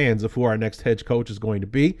the plans of who our next head coach is going to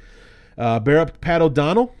be? Bear up to Pat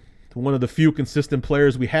O'Donnell. one of the few consistent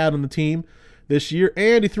players we had on the team this year,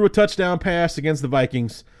 and he threw a touchdown pass against the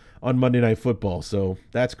Vikings on Monday Night Football, so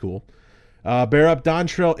that's cool. Bear up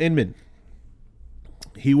Dontrell Inman.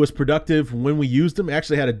 He was productive when we used him.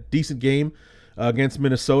 Actually had a decent game against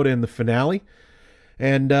Minnesota in the finale.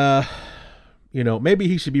 And, maybe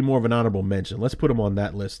he should be more of an honorable mention. Let's put him on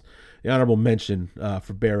that list. The honorable mention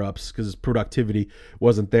for Bear Ups because his productivity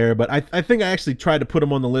wasn't there. But I think I actually tried to put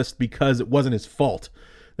him on the list because it wasn't his fault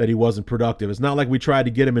that he wasn't productive. It's not like we tried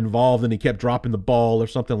to get him involved and he kept dropping the ball or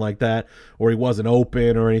something like that, or he wasn't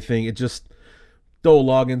open or anything. It just, Dowell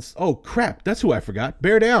Loggins. Oh, crap. That's who I forgot.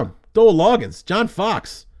 Bear down. Dowell Loggins. John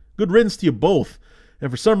Fox. Good riddance to you both. And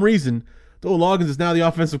for some reason, Dowell Loggins is now the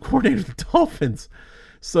offensive coordinator of the Dolphins.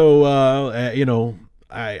 So,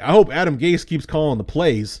 I hope Adam Gase keeps calling the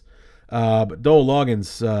plays. But Dowell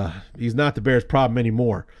Loggins, he's not the Bears' problem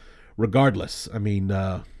anymore, regardless. I mean,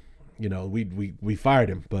 we fired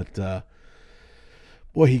him, but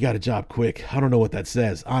boy, he got a job quick. I don't know what that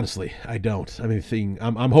says. Honestly, I don't. I mean,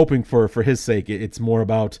 I'm hoping for his sake, it's more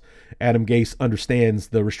about Adam Gase understands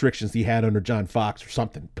the restrictions he had under John Fox or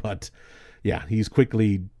something. But yeah, he's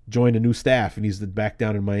quickly joined a new staff, and he's back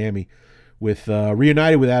down in Miami with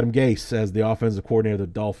reunited with Adam Gase as the offensive coordinator of the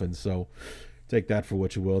Dolphins. So take that for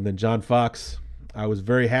what you will. And then John Fox, I was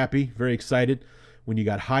very happy, very excited when you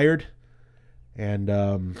got hired, and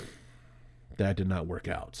that did not work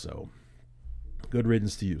out. So good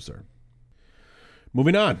riddance to you, sir.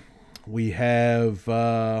 Moving on, we have,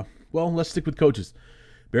 let's stick with coaches.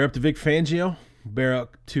 Bear up to Vic Fangio, bear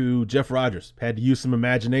up to Jeff Rodgers. Had to use some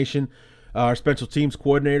imagination, our special teams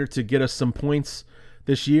coordinator, to get us some points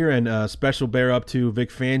this year, and special bear up to Vic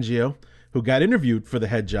Fangio, who got interviewed for the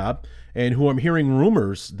head job, and who I'm hearing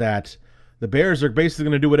rumors that the Bears are basically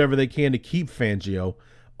going to do whatever they can to keep Fangio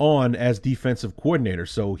on as defensive coordinator.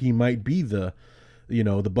 So he might be the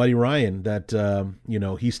Buddy Ryan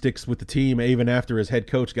that, he sticks with the team even after his head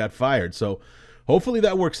coach got fired. So hopefully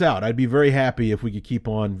that works out. I'd be very happy if we could keep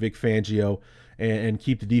on Vic Fangio and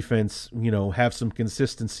keep the defense, have some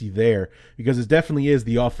consistency there, because it definitely is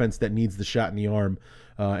the offense that needs the shot in the arm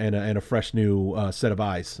and a fresh new set of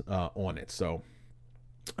eyes on it. So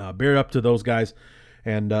bear up to those guys,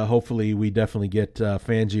 and hopefully we definitely get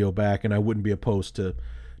Fangio back, and I wouldn't be opposed to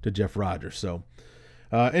Jeff Rodgers. So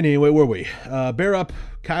anyway, where were we? Bear up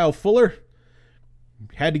Kyle Fuller.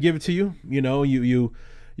 Had to give it to you.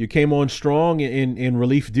 You came on strong in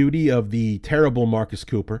relief duty of the terrible Marcus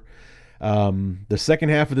Cooper. The second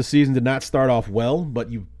half of the season did not start off well, but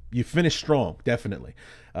you finished strong, definitely.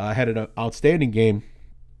 Had an outstanding game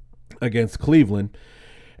against Cleveland,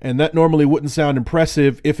 and that normally wouldn't sound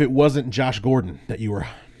impressive if it wasn't Josh Gordon that you were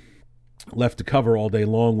left to cover all day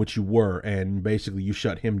long, which you were, and basically you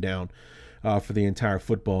shut him down for the entire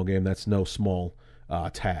football game. That's no small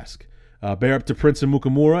task. Bear up to Prince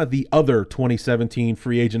Amukamara, the other 2017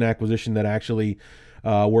 free agent acquisition that actually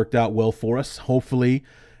worked out well for us. Hopefully,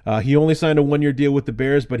 he only signed a one-year deal with the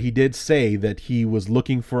Bears, but he did say that he was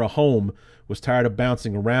looking for a home, was tired of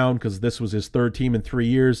bouncing around because this was his third team in 3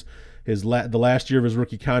 years. The last year of his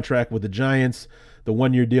rookie contract with the Giants, the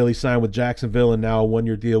one-year deal he signed with Jacksonville, and now a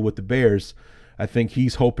one-year deal with the Bears. I think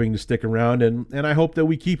he's hoping to stick around, and I hope that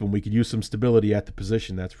we keep him. We could use some stability at the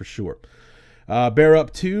position, that's for sure. Bear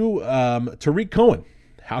up to Tariq Cohen.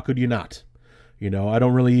 How could you not? I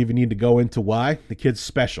don't really even need to go into why. The kid's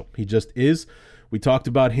special. He just is. We talked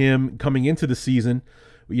about him coming into the season,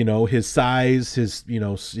 his size,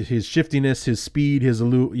 his shiftiness, his speed, his,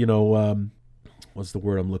 what's the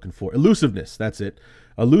word I'm looking for? Elusiveness. That's it.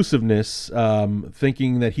 Elusiveness,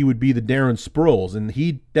 thinking that he would be the Darren Sproles, and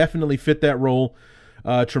he definitely fit that role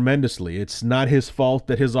tremendously. It's not his fault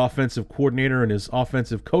that his offensive coordinator and his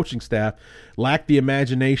offensive coaching staff lacked the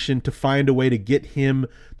imagination to find a way to get him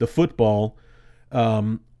the football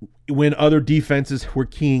when other defenses were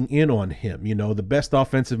keying in on him. The best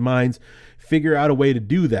offensive minds figure out a way to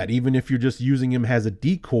do that, even if you're just using him as a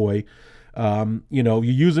decoy. You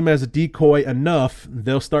use him as a decoy enough,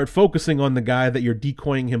 they'll start focusing on the guy that you're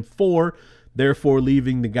decoying him for, therefore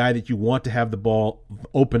leaving the guy that you want to have the ball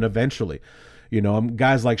open eventually.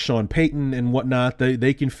 Guys like Sean Payton and whatnot,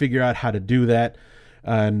 they can figure out how to do that.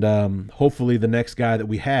 And hopefully the next guy that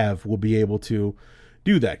we have will be able to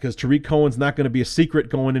do that, because Tariq Cohen's not going to be a secret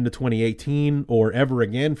going into 2018 or ever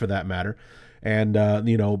again for that matter. And,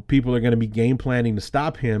 people are going to be game planning to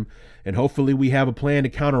stop him. And hopefully we have a plan to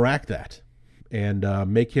counteract that and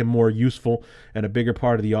make him more useful and a bigger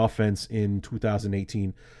part of the offense in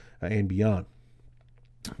 2018 and beyond.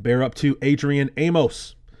 Bear up to Adrian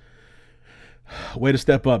Amos. Way to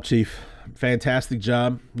step up, Chief. Fantastic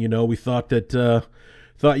job. We thought that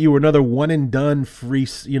thought you were another one-and-done free,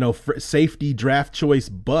 safety draft choice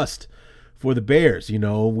bust for the Bears.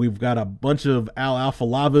 We've got a bunch of Al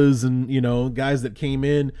Alfalavas and, guys that came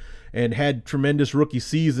in and had tremendous rookie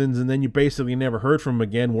seasons, and then you basically never heard from him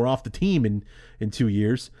again. We're off the team in 2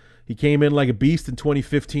 years. He came in like a beast in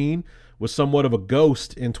 2015, was somewhat of a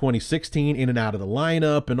ghost in 2016, in and out of the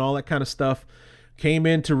lineup and all that kind of stuff. Came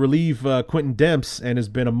in to relieve Quentin Demps and has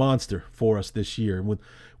been a monster for us this year. And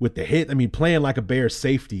with the hit, playing like a Bears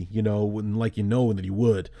safety, that he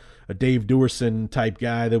would. A Dave Duerson type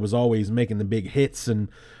guy that was always making the big hits and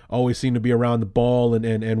always seemed to be around the ball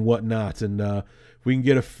and whatnot. And if we can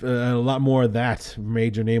get a lot more of that from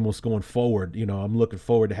Adrian Amos going forward, I'm looking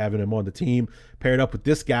forward to having him on the team. Paired up with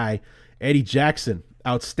this guy, Eddie Jackson.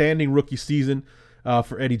 Outstanding rookie season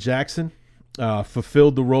for Eddie Jackson.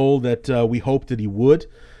 Fulfilled the role that we hoped that he would.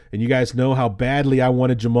 And you guys know how badly I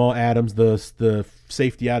wanted Jamal Adams, the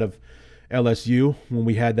safety out of LSU, when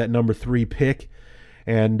we had that number 3 pick.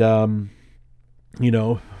 And,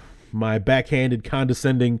 my backhanded,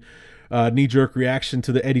 condescending knee-jerk reaction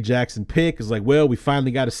to the Eddie Jackson pick is like, well, we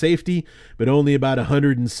finally got a safety, but only about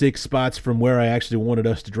 106 spots from where I actually wanted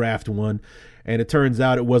us to draft one. And it turns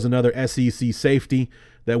out it was another SEC safety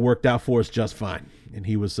that worked out for us just fine. And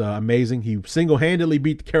he was amazing. He single-handedly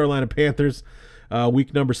beat the Carolina Panthers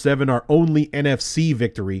week number 7, our only NFC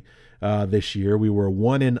victory this year. We were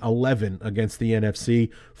 1-11 against the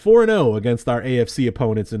NFC, 4-0 against our AFC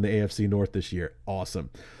opponents in the AFC North this year.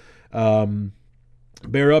 Awesome.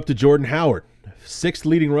 Bear up to Jordan Howard, 6th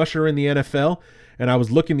leading rusher in the NFL. And I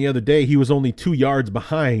was looking the other day, he was only 2 yards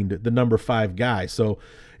behind the number 5 guy. So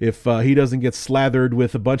if he doesn't get slathered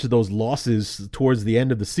with a bunch of those losses towards the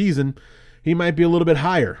end of the season, he might be a little bit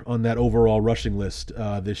higher on that overall rushing list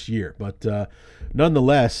this year. But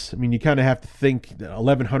nonetheless, you kind of have to think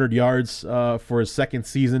 1,100 yards for his second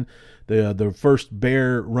season, the first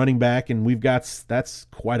Bear running back, and that's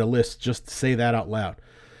quite a list just to say that out loud.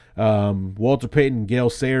 Walter Payton, Gale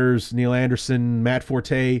Sayers, Neil Anderson, Matt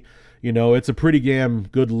Forte, it's a pretty damn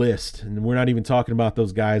good list. And we're not even talking about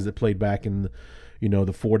those guys that played back in the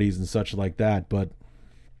 40s and such like that. But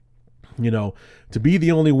to be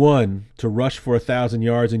the only one to rush for 1,000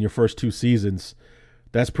 yards in your first 2 seasons,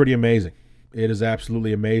 that's pretty amazing. It is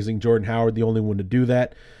absolutely amazing. Jordan Howard, the only one to do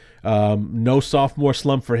that. No sophomore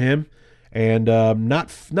slump for him, and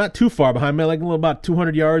not too far behind me, like about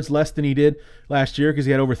 200 yards less than he did last year, because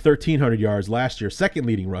he had over 1,300 yards last year. Second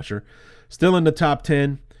leading rusher, still in the top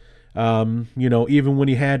 10. Even when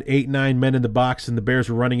he had 8-9 men in the box and the Bears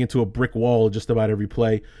were running into a brick wall just about every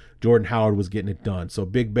play, Jordan Howard was getting it done. So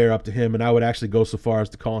big Bear up to him, and I would actually go so far as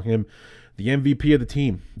to call him the MVP of the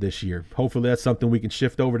team this year. Hopefully that's something we can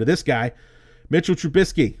shift over to this guy, Mitchell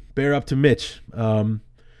Trubisky. Bear up to Mitch.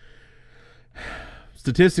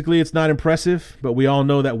 Statistically, it's not impressive, but we all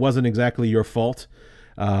know that wasn't exactly your fault.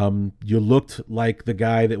 You looked like the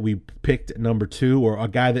guy that we picked at number 2, or a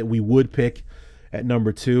guy that we would pick at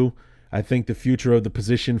number 2. I think the future of the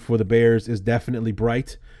position for the Bears is definitely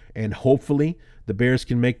bright, and hopefully the Bears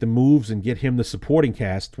can make the moves and get him the supporting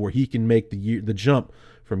cast where he can make the jump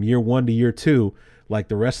from year 1 to year 2, like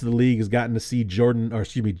the rest of the league has gotten to see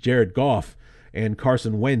Jared Goff and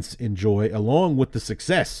Carson Wentz enjoy, along with the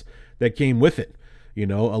success that came with it.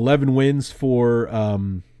 11 wins for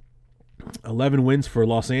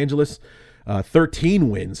Los Angeles, 13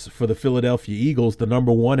 wins for the Philadelphia Eagles, the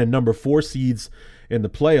number 1 and number 4 seeds in the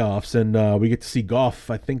playoffs. And we get to see Goff,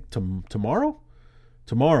 I think, tomorrow,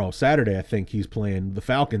 Saturday, I think he's playing the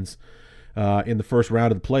Falcons in the first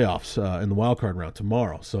round of the playoffs, in the wild card round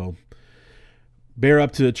tomorrow. So bear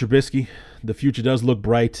up to Trubisky. The future does look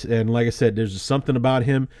bright, and like I said, there's just something about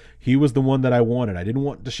him. He was the one that I wanted. I didn't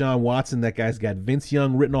want Deshaun Watson. That guy's got Vince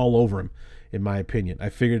Young written all over him, in my opinion. I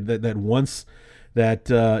figured that once that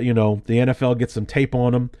the NFL gets some tape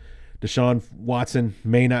on him, Deshaun Watson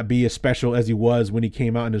may not be as special as he was when he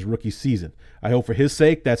came out in his rookie season. I hope for his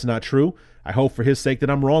sake that's not true. I hope for his sake that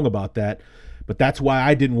I'm wrong about that. But that's why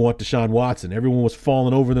I didn't want Deshaun Watson. Everyone was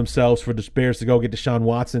falling over themselves for the Bears to go get Deshaun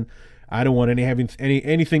Watson. I don't want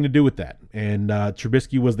anything to do with that. And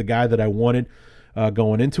Trubisky was the guy that I wanted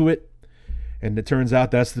going into it. And it turns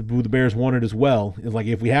out that's who the Bears wanted as well. It's like,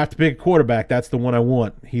 if we have to pick a quarterback, that's the one I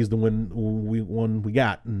want. He's the one we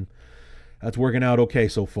got. And that's working out okay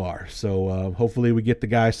so far. So hopefully we get the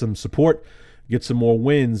guy some support, get some more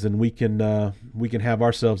wins, and we can have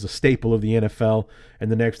ourselves a staple of the NFL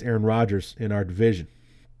and the next Aaron Rodgers in our division.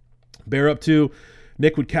 Bear up to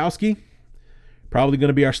Nick Witkowski. Probably going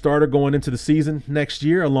to be our starter going into the season next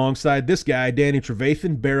year alongside this guy, Danny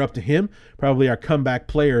Trevathan. Bear up to him. Probably our comeback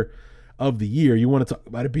player of the year. You want to talk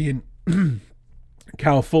about it being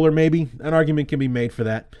Kyle Fuller, maybe an argument can be made for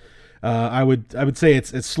that. I would say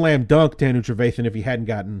it's slam dunk Daniel Trevathan if he hadn't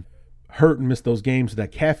gotten hurt and missed those games with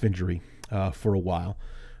that calf injury for a while.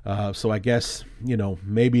 So I guess,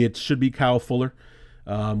 maybe it should be Kyle Fuller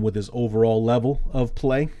with his overall level of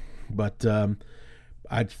play. But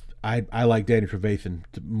I like Daniel Trevathan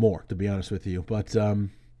more, to be honest with you. But,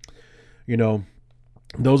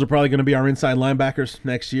 those are probably going to be our inside linebackers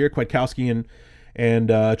next year, Kwiatkowski and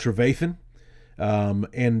Trevathan.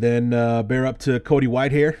 And then bear up to Cody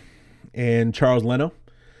Whitehair and Charles Leno.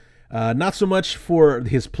 Not so much for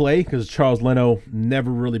his play, because Charles Leno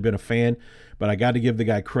never really been a fan, but I got to give the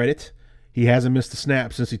guy credit. He hasn't missed a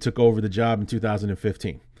snap since he took over the job in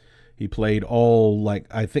 2015. He played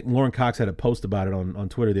I think Lauren Cox had a post about it on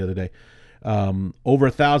Twitter the other day. Over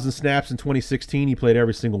 1,000 snaps in 2016. He played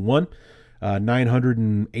every single one.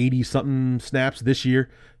 980-something snaps this year.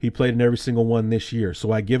 He played in every single one this year.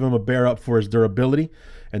 So I give him a bear up for his durability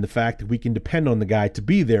and the fact that we can depend on the guy to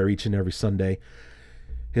be there each and every Sunday.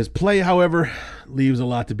 His play, however, leaves a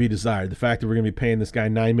lot to be desired. The fact that we're going to be paying this guy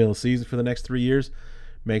 $9 million a season for the next 3 years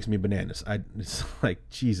makes me bananas. It's like,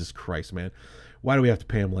 Jesus Christ, man. Why do we have to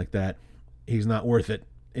pay him like that? He's not worth it.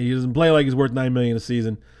 He doesn't play like he's worth $9 million a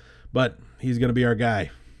season, but he's going to be our guy,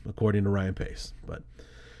 according to Ryan Pace. But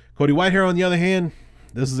Cody Whitehair, on the other hand,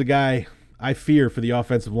 this is a guy I fear for the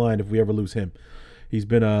offensive line if we ever lose him. He's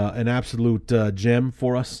been an absolute gem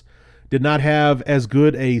for us. Did not have as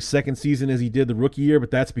good a second season as he did the rookie year,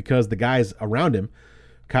 but that's because the guys around him,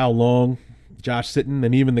 Kyle Long, Josh Sitton,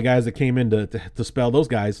 and even the guys that came in to spell those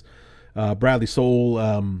guys, Bradley Soul,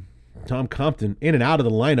 Tom Compton, in and out of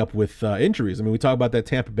the lineup with injuries. I mean, we talk about that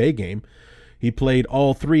Tampa Bay game. He played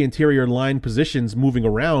all three interior line positions moving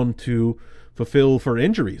around to fulfill for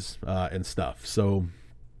injuries and stuff. So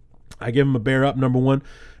I give him a bear up, number one,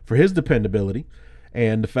 for his dependability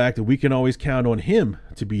and the fact that we can always count on him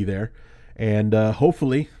to be there. And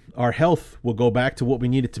hopefully our health will go back to what we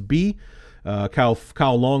need it to be. Kyle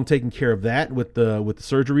Long taking care of that with the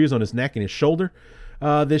surgeries on his neck and his shoulder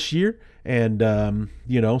this year. And,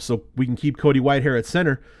 so we can keep Cody Whitehair at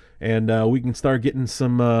center and we can start getting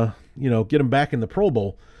some, get him back in the Pro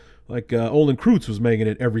Bowl. Like Olin Kreutz was making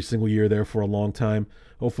it every single year there for a long time.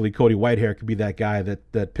 Hopefully Cody Whitehair could be that guy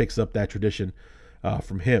that picks up that tradition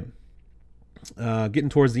from him. Getting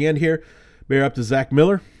towards the end here, bear up to Zach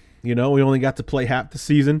Miller. We only got to play half the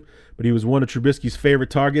season, but he was one of Trubisky's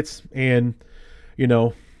favorite targets and,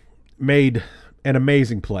 made an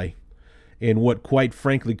amazing play in what quite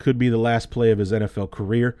frankly could be the last play of his NFL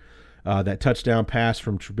career. That touchdown pass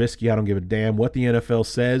from Trubisky, I don't give a damn what the NFL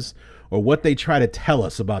says or what they try to tell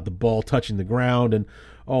us about the ball touching the ground and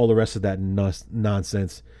all the rest of that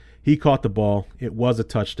nonsense. He caught the ball. It was a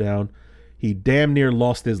touchdown. He damn near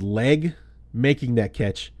lost his leg making that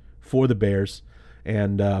catch for the Bears.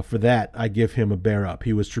 And for that, I give him a bear up.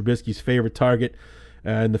 He was Trubisky's favorite target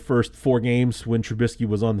in the first 4 games when Trubisky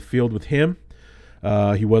was on the field with him.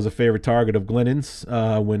 He was a favorite target of Glennon's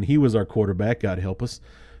when he was our quarterback, God help us.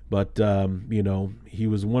 But, he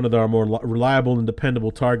was one of our more reliable and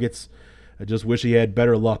dependable targets. I just wish he had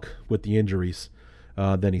better luck with the injuries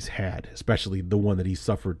than he's had, especially the one that he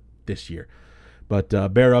suffered this year. But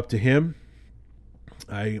bear up to him.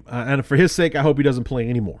 And for his sake, I hope he doesn't play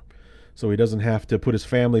anymore, so he doesn't have to put his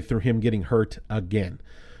family through him getting hurt again.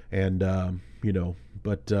 And,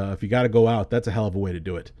 but if you got to go out, that's a hell of a way to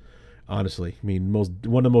do it, honestly. I mean,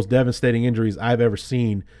 one of the most devastating injuries I've ever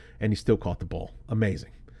seen, and he still caught the ball. Amazing.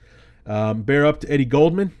 Bear up to Eddie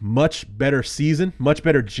Goldman. Much better season, much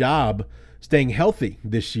better job staying healthy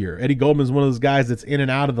this year. Eddie Goldman's one of those guys that's in and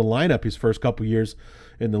out of the lineup his first couple years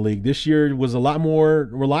in the league. This year was a lot more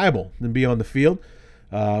reliable than being on the field.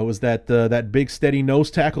 It was that big steady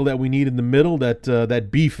nose tackle that we need in the middle, that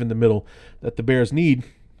beef in the middle that the Bears need.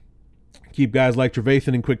 Keep guys like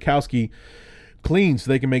Trevathan and Kwiatkowski clean so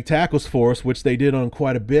they can make tackles for us, which they did on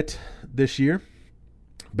quite a bit this year.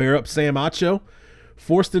 Bear up Sam Acho,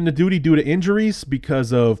 forced into duty due to injuries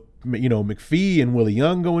because of McPhee and Willie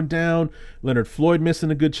Young going down, Leonard Floyd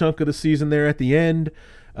missing a good chunk of the season there at the end,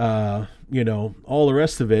 all the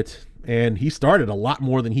rest of it. And he started a lot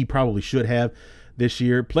more than he probably should have this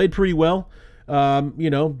year. Played pretty well. Get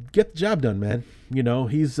the job done, man.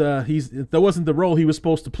 That wasn't the role he was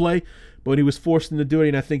supposed to play, but he was forced into doing it,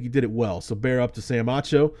 and I think he did it well. So bear up to Sam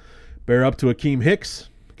Acho. Bear up to Akeem Hicks.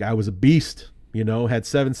 Guy was a beast. Had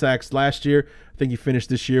 7 sacks last year. I think he finished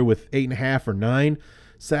this year with 8.5 or 9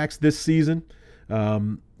 sacks this season.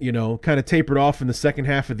 Kind of tapered off in the second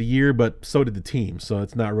half of the year, but so did the team, so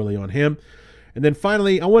it's not really on him. And then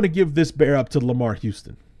finally, I want to give this bear up to Lamar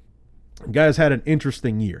Houston. The guy's had an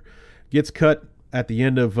interesting year. Gets cut at the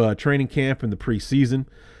end of training camp in the preseason.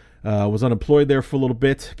 Was unemployed there for a little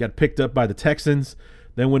bit, got picked up by the Texans.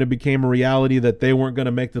 Then when it became a reality that they weren't going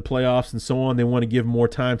to make the playoffs and so on, they want to give more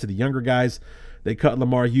time to the younger guys. They cut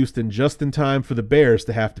Lamar Houston just in time for the Bears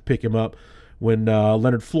to have to pick him up when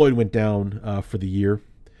Leonard Floyd went down for the year.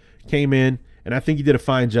 Came in, and I think he did a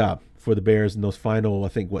fine job for the Bears in those final,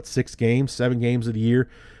 7 games of the year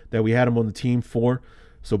that we had him on the team for.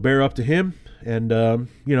 So bear up to him, and,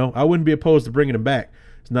 I wouldn't be opposed to bringing him back.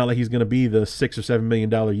 It's not like he's going to be the $6 or $7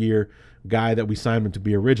 million a year guy that we signed him to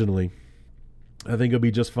be originally. I think it'll be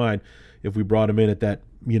just fine if we brought him in at that,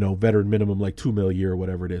 veteran minimum, like $2 million a year or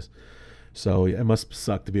whatever it is. So it must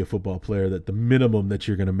suck to be a football player that the minimum that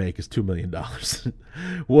you're going to make is $2 million.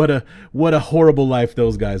 What a horrible life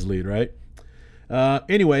those guys lead, right?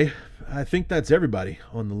 Anyway, I think that's everybody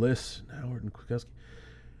on the list. Howard and Kwiatkowski.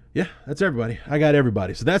 Yeah, that's everybody. I got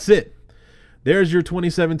everybody. So that's it. There's your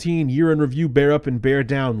 2017 year in review bear up and bear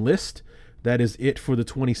down list. That is it for the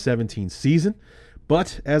 2017 season.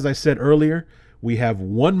 But as I said earlier, we have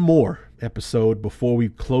one more episode before we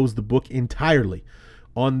close the book entirely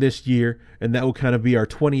on this year, and that will kind of be our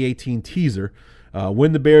 2018 teaser.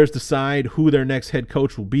 When the Bears decide who their next head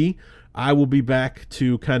coach will be, I will be back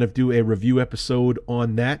to kind of do a review episode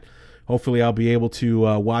on that. Hopefully I'll be able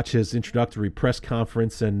to watch his introductory press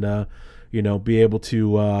conference and, be able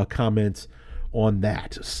to comment on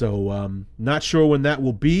that. So not sure when that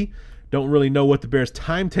will be. Don't really know what the Bears'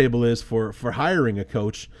 timetable is for hiring a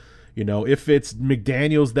coach. If it's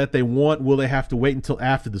McDaniels that they want, will they have to wait until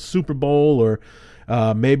after the Super Bowl? Or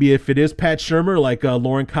maybe if it is Pat Shurmur, like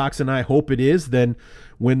Lauren Cox and I hope it is, then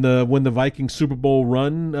when the Vikings Super Bowl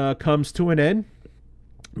run comes to an end,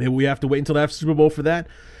 maybe we have to wait until after Super Bowl for that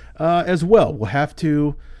as well. We'll have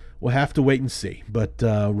to wait and see. But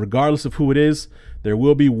regardless of who it is, there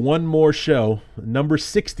will be one more show, number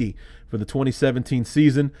 60 for the 2017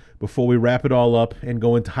 season, before we wrap it all up and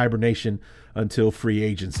go into hibernation until free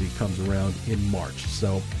agency comes around in March.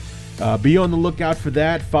 So be on the lookout for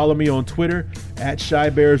that. Follow me on Twitter at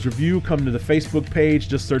Shy Bears Review. Come to the Facebook page.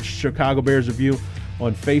 Just search Chicago Bears Review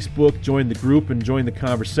on Facebook. Join the group and join the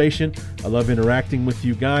conversation. I love interacting with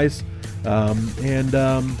you guys. Let's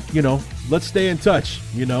stay in touch.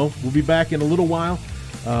 We'll be back in a little while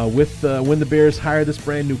with when the Bears hire this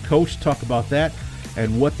brand new coach, talk about that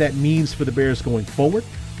and what that means for the Bears going forward.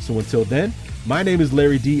 So until then, my name is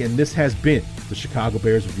Larry D, and this has been the Chicago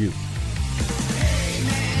Bears Review.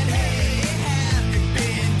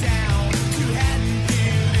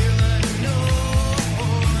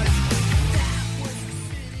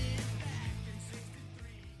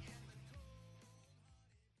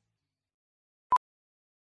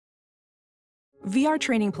 VR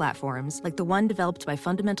training platforms, like the one developed by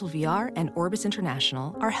Fundamental VR and Orbis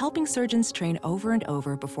International, are helping surgeons train over and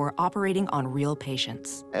over before operating on real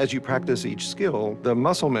patients. As you practice each skill, the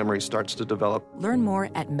muscle memory starts to develop. Learn more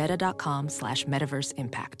at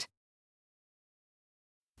meta.com/metaverseimpact.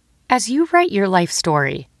 As you write your life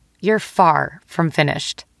story, you're far from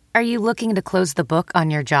finished. Are you looking to close the book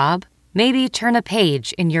on your job? Maybe turn a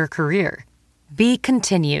page in your career? Be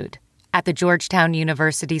continued at the Georgetown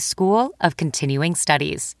University School of Continuing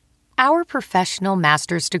Studies. Our professional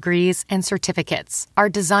master's degrees and certificates are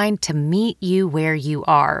designed to meet you where you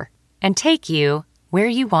are and take you where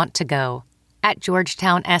you want to go. At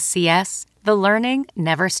Georgetown SCS, the learning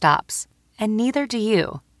never stops, and neither do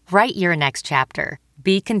you. Write your next chapter.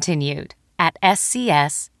 Be continued at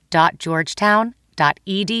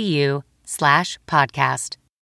scs.georgetown.edu/podcast.